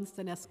he's John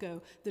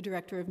Stanesco, the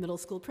Director of Middle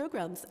School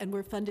Programs. And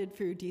we're funded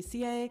through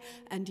DCA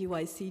and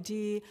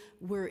NYCC.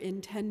 We're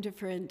in 10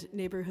 different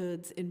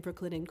neighborhoods in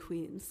Brooklyn and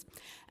Queens.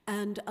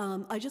 And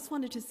I just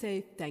wanted to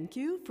say thank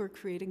you for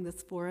creating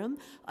this forum.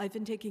 I've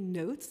been taking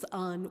notes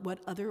on what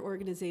other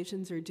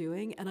organizations are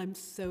doing, and I'm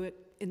so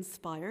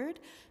inspired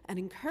and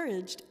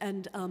encouraged.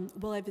 And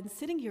while I've been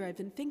sitting here, I've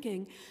been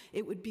thinking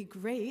it would be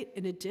great,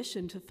 in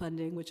addition to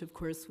funding, which of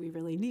course we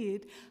really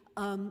need,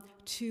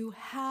 to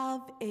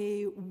have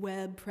a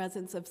web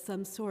presence of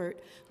some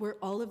sort where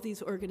all of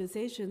these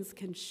organizations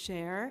can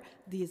share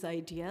these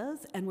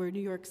ideas, and where New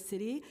York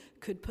City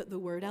could put the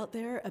word out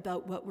there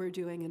about what we're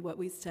doing and what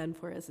we stand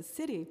for as a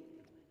city.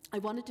 I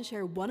wanted to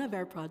share one of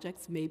our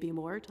projects, maybe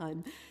more,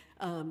 time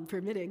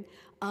permitting.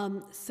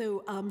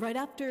 Right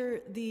after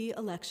the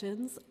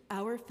elections,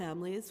 our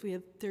families, we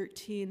have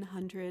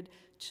 1,300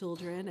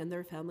 children and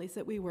their families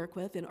that we work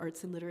with in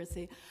arts and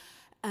literacy,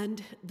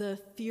 and the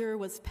fear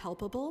was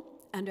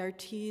palpable, and our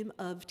team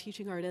of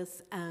teaching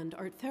artists and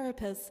art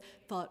therapists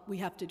thought we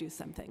have to do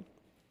something.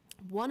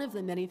 One of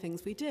the many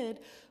things we did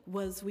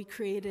was we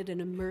created an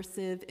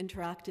immersive,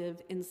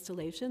 interactive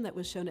installation that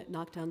was shown at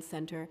Knockdown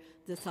Center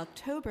this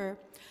October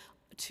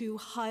to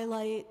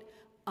highlight,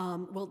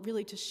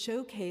 really to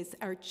showcase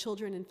our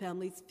children and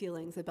families'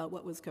 feelings about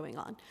what was going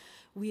on.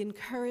 We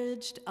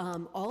encouraged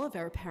all of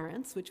our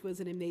parents, which was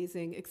an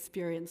amazing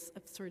experience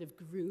of sort of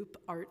group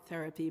art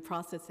therapy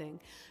processing,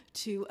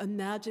 to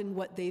imagine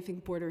what they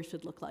think borders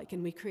should look like.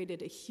 And we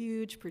created a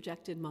huge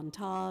projected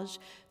montage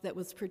that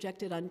was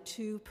projected on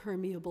 2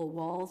 permeable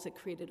walls. It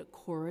created a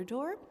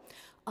corridor.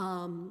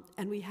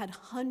 And we had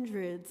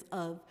hundreds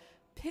of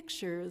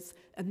pictures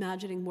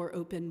imagining more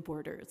open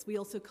borders. We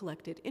also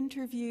collected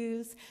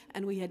interviews,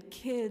 and we had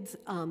kids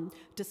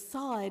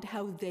decide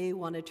how they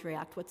wanted to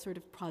react, what sort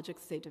of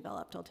projects they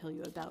developed. I'll tell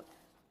you about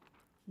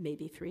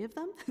maybe 3 of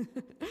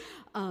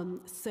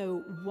them.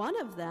 So one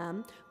of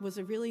them was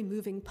a really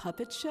moving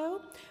puppet show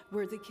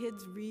where the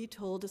kids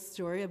retold a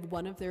story of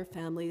one of their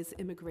family's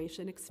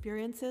immigration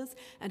experiences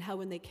and how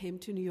when they came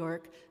to New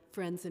York,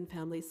 friends and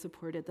families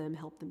supported them,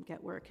 helped them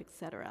get work,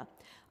 etc.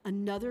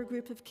 Another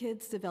group of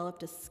kids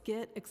developed a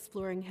skit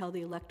exploring how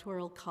the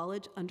Electoral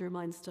College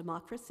undermines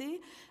democracy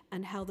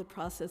and how the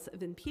process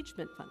of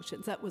impeachment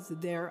functions. That was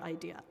their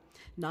idea,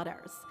 not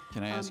ours.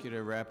 Can I ask you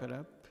to wrap it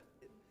up?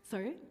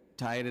 Sorry?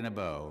 Tie it in a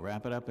bow.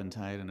 Wrap it up and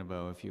tie it in a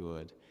bow, if you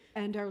would.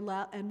 And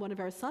one of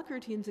our soccer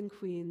teams in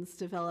Queens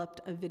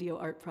developed a video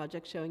art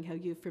project showing how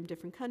youth from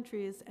different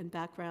countries and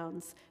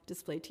backgrounds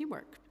display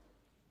teamwork.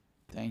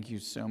 Thank you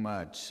so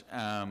much.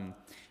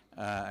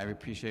 I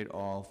appreciate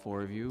all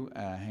 4 of you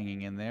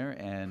hanging in there,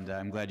 and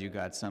I'm glad you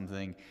got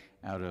something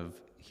out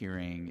of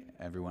hearing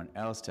everyone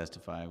else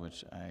testify,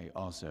 which I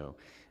also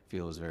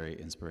feel is very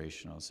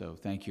inspirational. So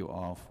thank you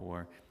all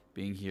for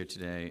being here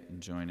today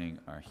and joining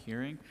our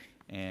hearing.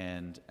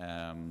 And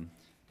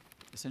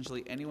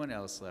essentially anyone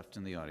else left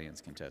in the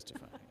audience can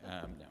testify.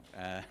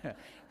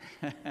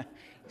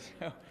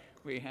 So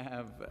we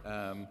have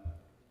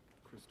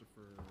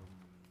Christopher.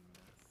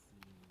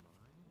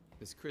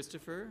 Is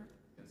Christopher?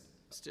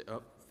 Yes.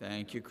 Oh,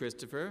 thank you,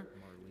 Christopher.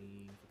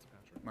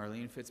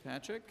 Marlene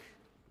Fitzpatrick.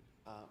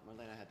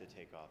 Marlene, I had to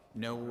take off.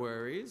 No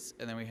worries.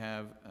 And then we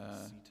have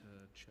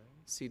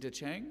Sita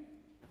Chang.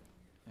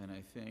 And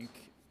I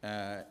think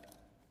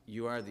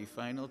you are the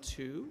final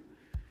two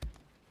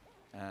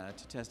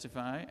to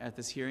testify at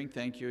this hearing.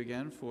 Thank you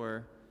again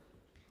for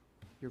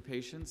your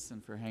patience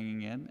and for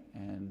hanging in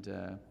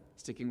and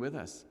sticking with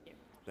us.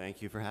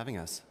 Thank you for having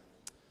us.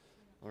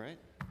 All right.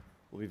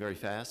 We'll be very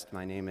fast.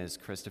 My name is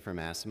Christopher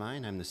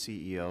Massimine. I'm the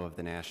CEO of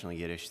the National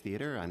Yiddish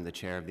Theater. I'm the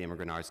chair of the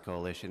Immigrant Arts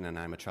Coalition, and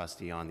I'm a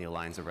trustee on the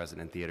Alliance of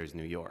Resident Theaters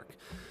New York.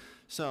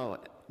 So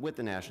with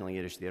the National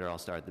Yiddish Theater, I'll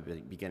start at the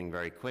beginning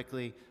very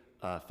quickly.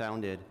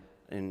 Founded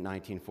in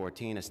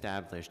 1914,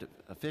 established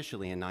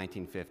officially in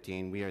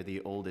 1915. We are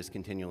the oldest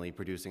continually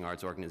producing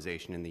arts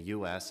organization in the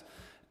U.S.,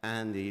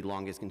 and the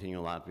longest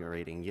continual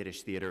operating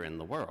Yiddish theater in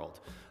the world.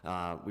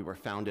 We were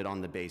founded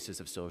on the basis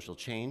of social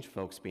change.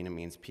 Folkspina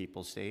means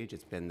people stage.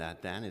 It's been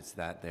that then, it's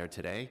that there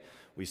today.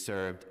 We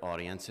served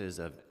audiences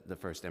of the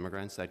first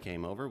immigrants that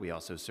came over. We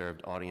also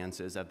served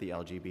audiences of the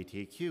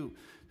LGBTQ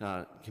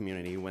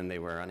community when they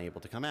were unable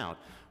to come out.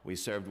 We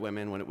served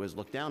women when it was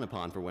looked down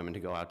upon for women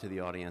to go out to the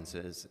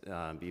audiences,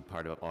 be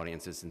part of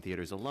audiences in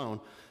theaters alone.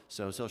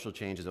 So social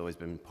change has always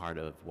been part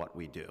of what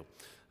we do.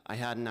 I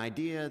had an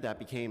idea that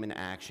became an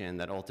action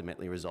that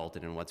ultimately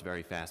resulted in what's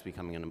very fast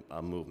becoming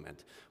a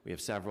movement. We have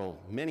several,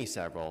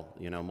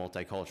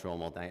 multicultural,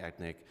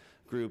 multi-ethnic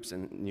groups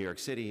in New York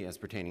City as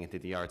pertaining to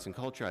the arts and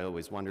culture. I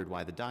always wondered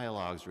why the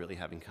dialogues really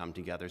haven't come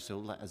together.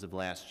 So as of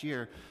last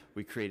year,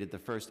 we created the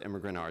first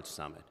Immigrant Arts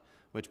Summit,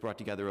 which brought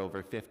together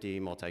over 50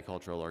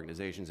 multicultural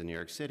organizations in New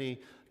York City,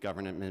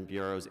 government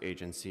bureaus,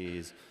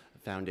 agencies,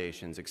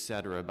 foundations, et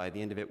cetera. By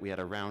the end of it, we had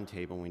a round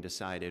table and we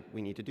decided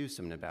we need to do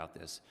something about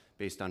this.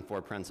 Based on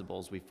 4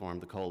 principles, we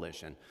formed the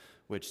coalition,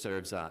 which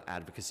serves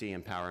advocacy,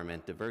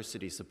 empowerment,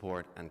 diversity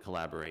support, and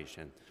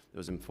collaboration.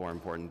 Those are 4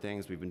 important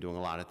things we've been doing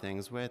a lot of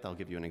things with. I'll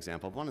give you an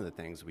example of one of the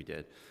things we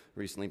did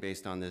recently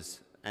based on this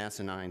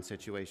asinine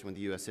situation with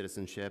the U.S.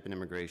 Citizenship and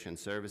Immigration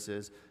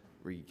Services,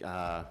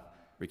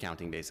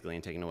 recounting basically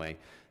and taking away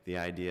the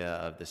idea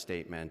of the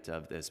statement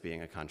of this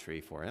being a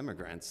country for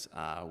immigrants.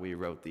 We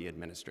wrote the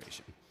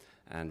administration,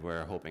 and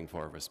we're hoping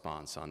for a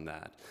response on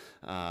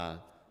that.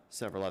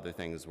 Several other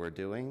things we're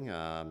doing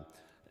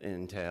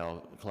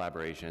entail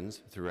collaborations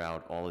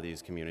throughout all of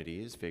these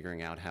communities,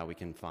 figuring out how we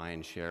can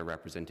find share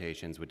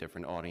representations with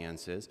different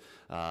audiences,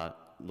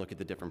 look at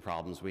the different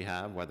problems we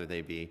have, whether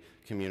they be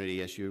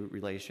community issue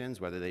relations,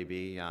 whether they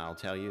be, I'll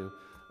tell you,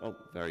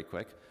 very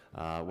quick,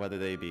 whether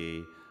they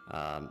be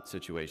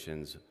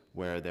situations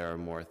where there are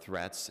more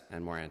threats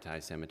and more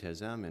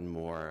anti-Semitism and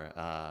more,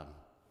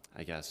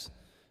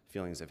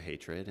 feelings of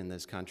hatred in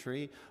this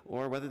country,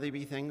 or whether they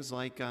be things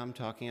like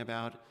talking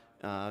about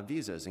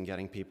visas and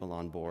getting people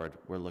on board.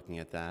 We're looking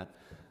at that.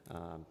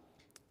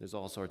 There's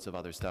all sorts of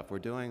other stuff we're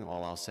doing.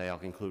 All I'll say, I'll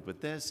conclude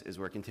with this, is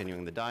we're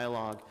continuing the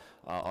dialogue.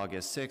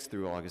 August 6th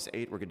through August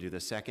 8th, we're going to do the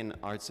second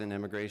Arts and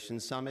Immigration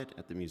Summit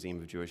at the Museum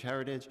of Jewish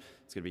Heritage.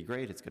 It's going to be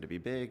great. It's going to be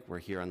big. We're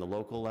here on the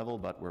local level,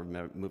 but we're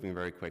moving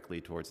very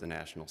quickly towards the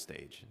national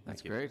stage.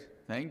 That's great.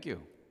 Thank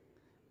you.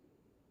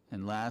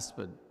 And last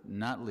but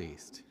not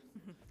least.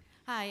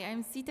 Hi,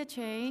 I'm Sita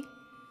Che.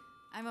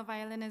 I'm a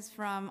violinist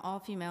from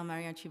all-female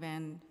mariachi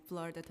band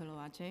Flor de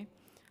Toloache,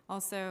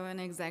 also an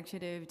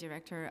executive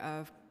director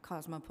of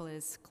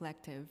Cosmopolis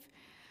Collective.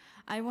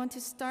 I want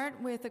to start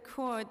with a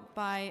quote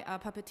by a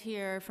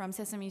puppeteer from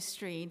Sesame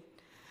Street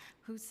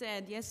who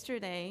said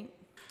yesterday,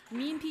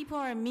 "Mean people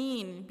are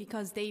mean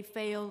because they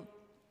fail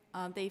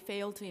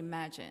to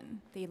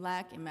imagine. They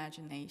lack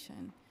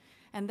imagination."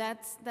 And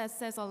that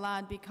says a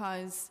lot,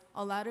 because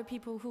a lot of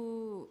people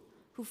who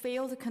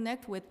fail to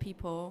connect with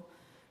people,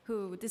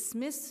 who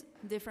dismiss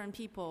different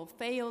people,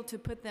 fail to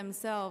put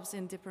themselves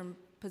in different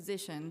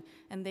position,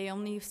 and they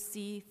only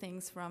see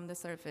things from the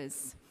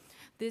surface.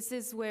 This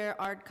is where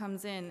art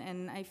comes in,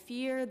 and I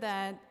fear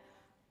that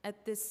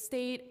at this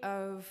state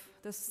of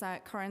the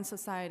current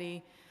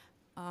society,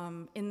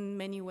 in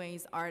many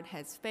ways, art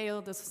has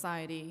failed the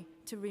society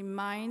to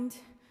remind,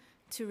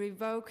 to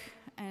revoke,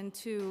 and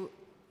to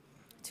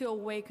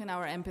awaken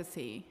our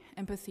empathy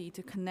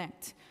to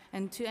connect,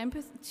 and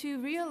to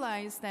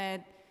realize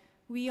that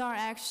we are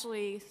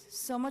actually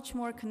so much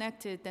more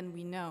connected than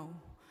we know.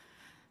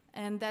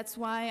 And that's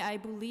why I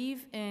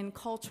believe in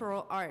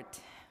cultural art.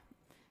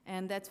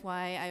 And that's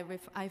why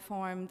I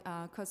formed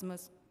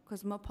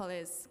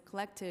Cosmopolis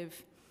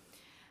Collective.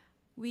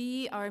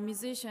 We are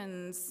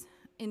musicians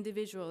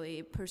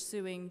individually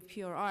pursuing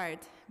pure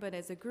art, but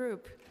as a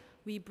group,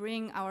 we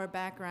bring our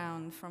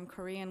background from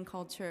Korean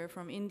culture,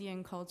 from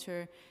Indian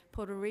culture,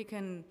 Puerto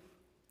Rican,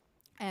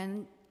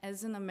 and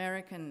as an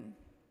American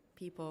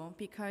people,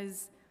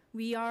 because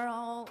We are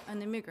all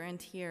an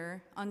immigrant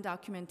here,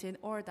 undocumented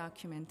or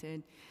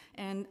documented.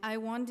 And I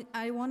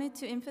wanted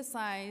to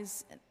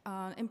emphasize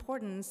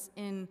importance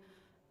in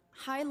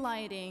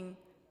highlighting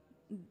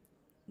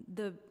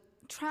the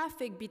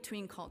traffic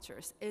between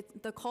cultures.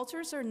 The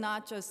cultures are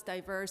not just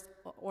diverse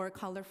or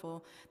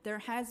colorful. There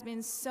has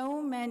been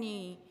so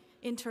many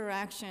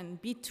interaction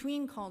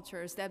between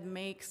cultures that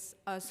makes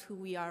us who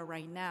we are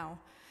right now.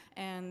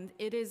 And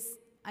it is,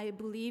 I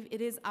believe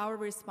it is our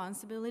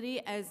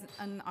responsibility as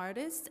an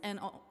artist and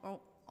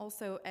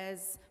also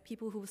as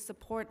people who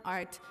support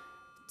art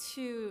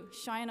to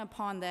shine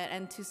upon that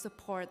and to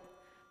support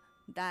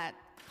that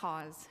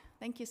cause.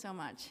 Thank you so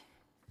much.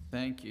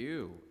 Thank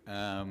you.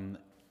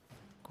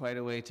 Quite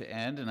a way to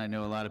end, and I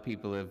know a lot of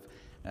people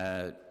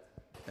have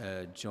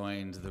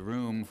joined the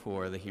room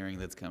for the hearing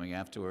that's coming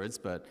afterwards,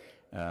 but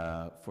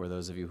for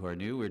those of you who are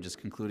new, we're just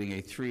concluding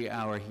a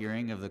 3-hour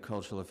hearing of the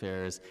Cultural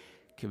Affairs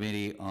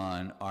Committee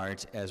on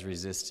Art as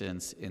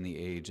Resistance in the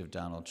Age of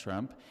Donald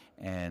Trump.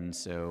 And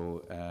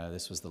so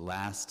this was the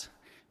last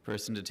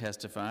person to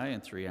testify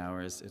in 3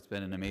 hours. It's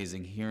been an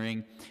amazing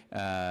hearing,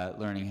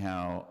 learning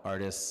how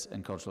artists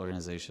and cultural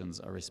organizations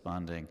are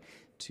responding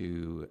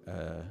to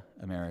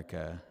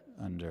America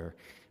under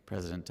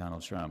President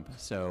Donald Trump.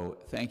 So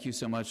thank you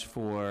so much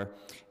for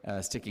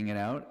sticking it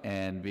out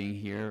and being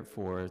here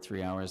for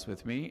 3 hours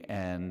with me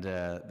and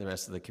the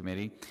rest of the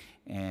committee.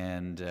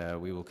 And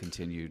we will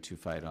continue to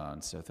fight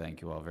on. So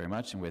thank you all very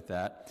much. And with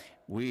that,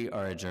 we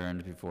are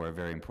adjourned before a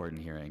very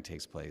important hearing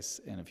takes place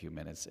in a few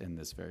minutes in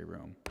this very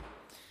room.